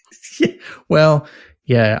 Yeah, well,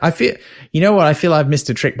 Yeah, I feel, you know what? I feel I've missed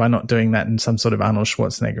a trick by not doing that in some sort of Arnold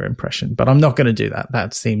Schwarzenegger impression, but I'm not going to do that.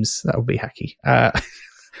 That would be hacky.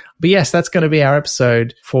 But yes, that's going to be our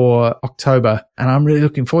episode for October, and I'm really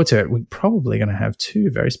looking forward to it. We're probably going to have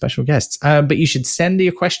 2 very special guests. But you should send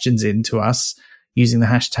your questions in to us using the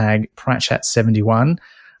hashtag PratChat71.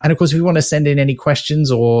 And of course, if you want to send in any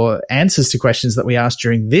questions or answers to questions that we asked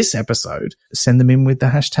during this episode, send them in with the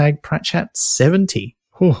hashtag PratChat70.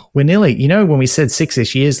 We're nearly, when we said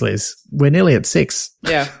 6-ish years, Liz, we're nearly at 6.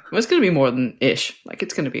 Yeah, well, it's going to be more than ish. Like,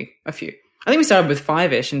 it's going to be a few. I think we started with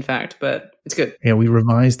 5-ish, in fact, but it's good. Yeah, we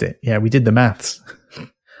revised it. Yeah, we did the maths.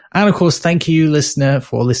 And of course, thank you, listener,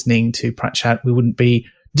 for listening to Prat Chat. We wouldn't be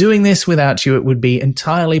doing this without you. It would be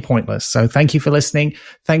entirely pointless. So thank you for listening.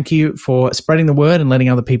 Thank you for spreading the word and letting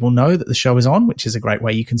other people know that the show is on, which is a great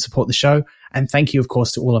way you can support the show. And thank you, of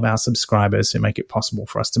course, to all of our subscribers who make it possible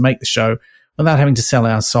for us to make the show without having to sell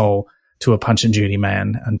our soul to a Punch and Judy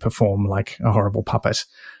man and perform like a horrible puppet.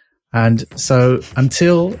 And so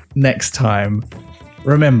until next time,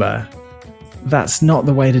 remember, that's not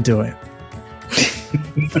the way to do it.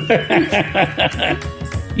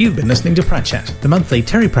 You've been listening to Prat Chat, the monthly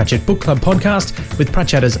Terry Pratchett Book Club podcast with Prat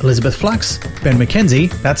Chatters Elizabeth Flux, Ben McKenzie,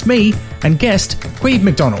 that's me, and guest Queeve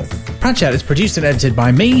McDonald. Prat Chat is produced and edited by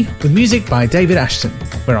me, with music by David Ashton.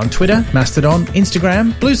 We're on Twitter, Mastodon,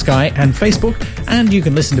 Instagram, Blue Sky, and Facebook, and you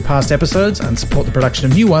can listen to past episodes and support the production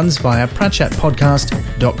of new ones via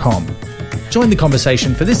pratchatpodcast.com. Join the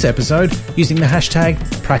conversation for this episode using the hashtag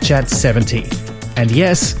PratChat70. And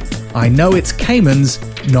yes, I know it's Caymans,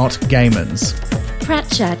 not Gaymans. Prat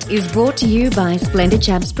Chat is brought to you by Splendid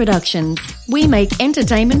Chaps Productions. We make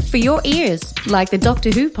entertainment for your ears, like the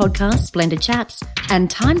Doctor Who podcast Splendid Chaps and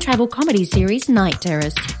time travel comedy series Night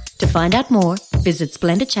Terrace. To find out more, visit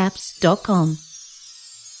splendidchaps.com.